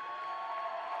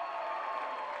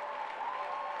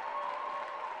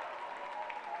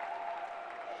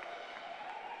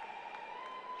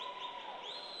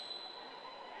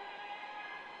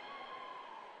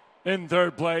 In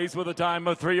 3rd place with a time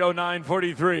of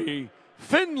 3:09.43,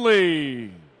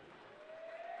 Findlay.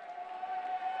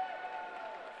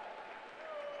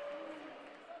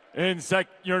 In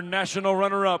your national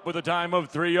runner-up with a time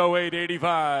of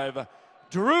 3:08.85,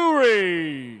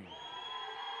 Drury.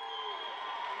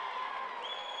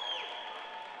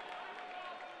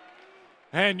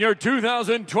 And your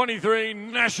 2023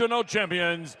 national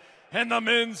champions in the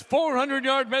men's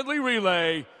 400-yard medley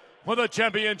relay with a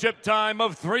championship time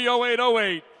of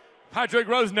 3:08.08, Patrick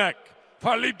Rosneck,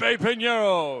 Felipe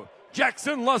Pinheiro,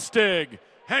 Jackson Lustig,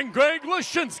 and Greg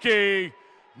Lashinsky,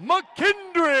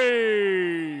 McKendree.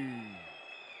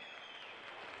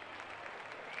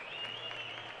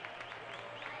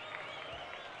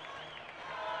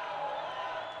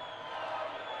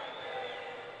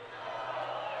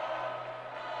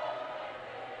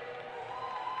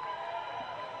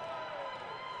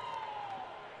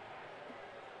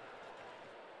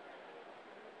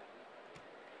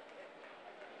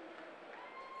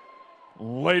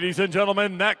 Ladies and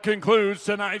gentlemen, that concludes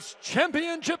tonight's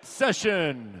championship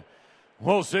session.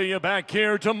 We'll see you back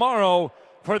here tomorrow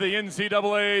for the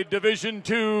NCAA Division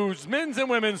II's men's and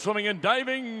women's swimming and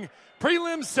diving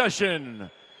prelim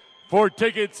session. For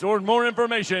tickets or more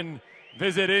information,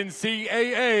 visit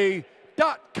ncaa.com.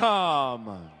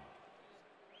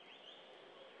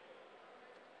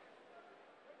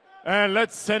 And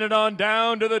let's send it on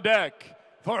down to the deck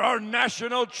for our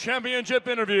national championship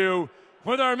interview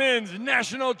with our men's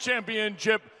national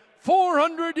championship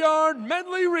 400-yard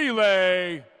medley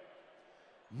relay,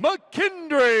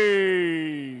 McKendree.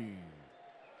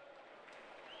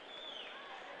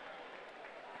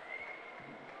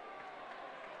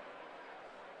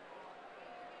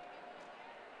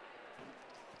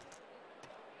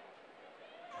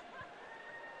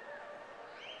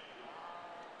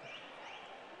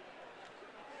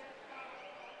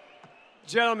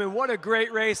 Gentlemen, what a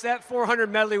great race. That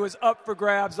 400 medley was up for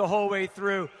grabs the whole way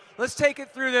through. Let's take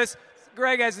it through this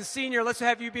Greg, as a senior, let's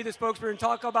have you be the spokesman and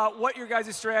talk about what your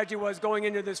guys' strategy was going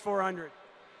into this 400.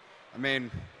 I mean,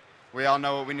 we all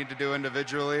know what we need to do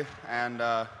individually, and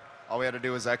all we had to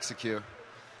do was execute,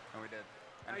 and we did.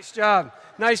 Nice job.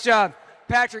 Nice job.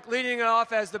 Patrick, leading it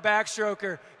off as the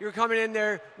backstroker. You're coming in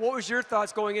there. What was your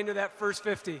thoughts going into that first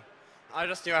 50? I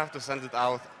just knew I have to send it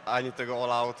out. I need to go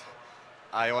all out.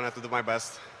 I wanted to do my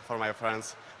best for my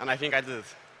friends, and I think I did.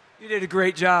 You did a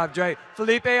great job, Jay.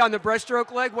 Felipe, on the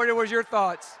breaststroke leg, what was your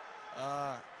thoughts?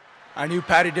 I knew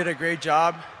Patty did a great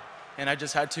job, and I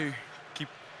just had to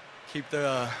keep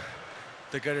the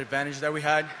good advantage that we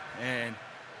had, and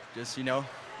just, you know,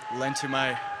 lend to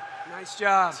my nice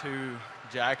job to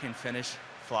Jack and finish,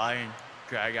 fly, and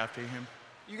drag after him.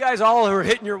 You guys all were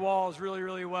hitting your walls really,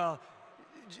 really well.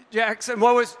 Jackson,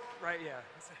 what was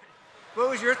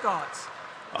your thoughts?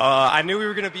 I knew we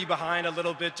were going to be behind a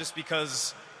little bit just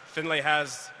because Finlay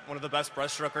has one of the best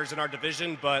breaststrokers in our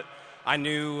division, but I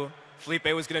knew Felipe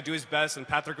was going to do his best and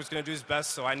Patrick was going to do his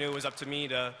best, so I knew it was up to me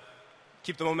to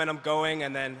keep the momentum going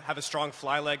and then have a strong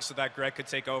fly leg so that Greg could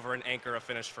take over and anchor a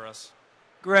finish for us.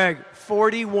 Greg,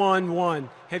 41-1.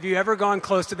 Have you ever gone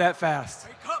close to that fast?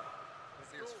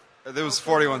 It was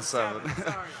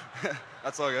 41-7.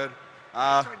 That's all good.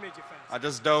 I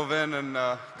just dove in and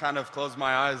kind of closed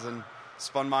my eyes and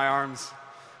spun my arms.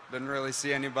 Didn't really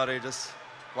see anybody, just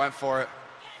went for it.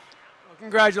 Well,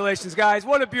 congratulations, guys.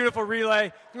 What a beautiful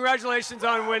relay. Congratulations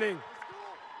on winning.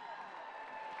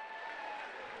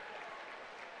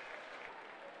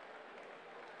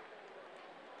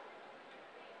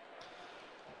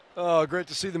 Oh, great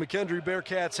to see the McKendree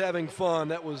Bearcats having fun.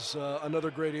 That was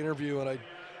another great interview, and I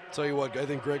tell you what, I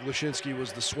think Greg Lashinsky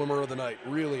was the swimmer of the night.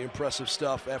 Really impressive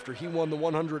stuff after he won the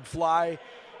 100 fly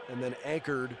and then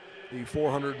anchored the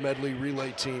 400 medley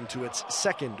relay team to its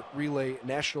second relay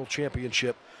national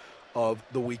championship of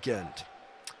the weekend.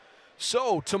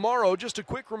 So tomorrow, just a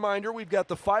quick reminder, we've got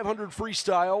the 500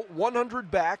 freestyle,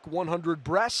 100 back, 100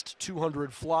 breast,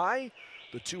 200 fly,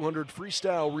 the 200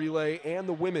 freestyle relay, and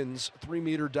the women's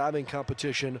 3-meter diving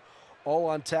competition all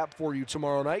on tap for you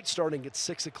tomorrow night, starting at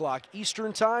 6 o'clock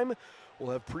Eastern Time.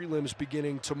 We'll have prelims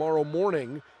beginning tomorrow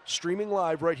morning, streaming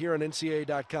live right here on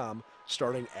NCAA.com,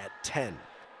 starting at 10.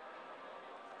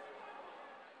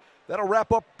 That'll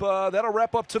wrap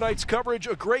up tonight's coverage.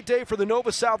 A great day for the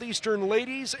Nova Southeastern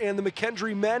ladies and the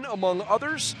McKendree men, among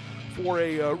others. For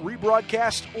a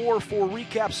rebroadcast or for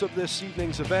recaps of this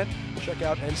evening's event, check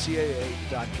out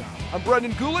NCAA.com. I'm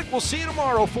Brendan Gulick. We'll see you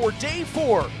tomorrow for Day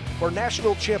 4 of our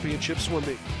National Championship Swim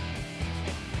Meet.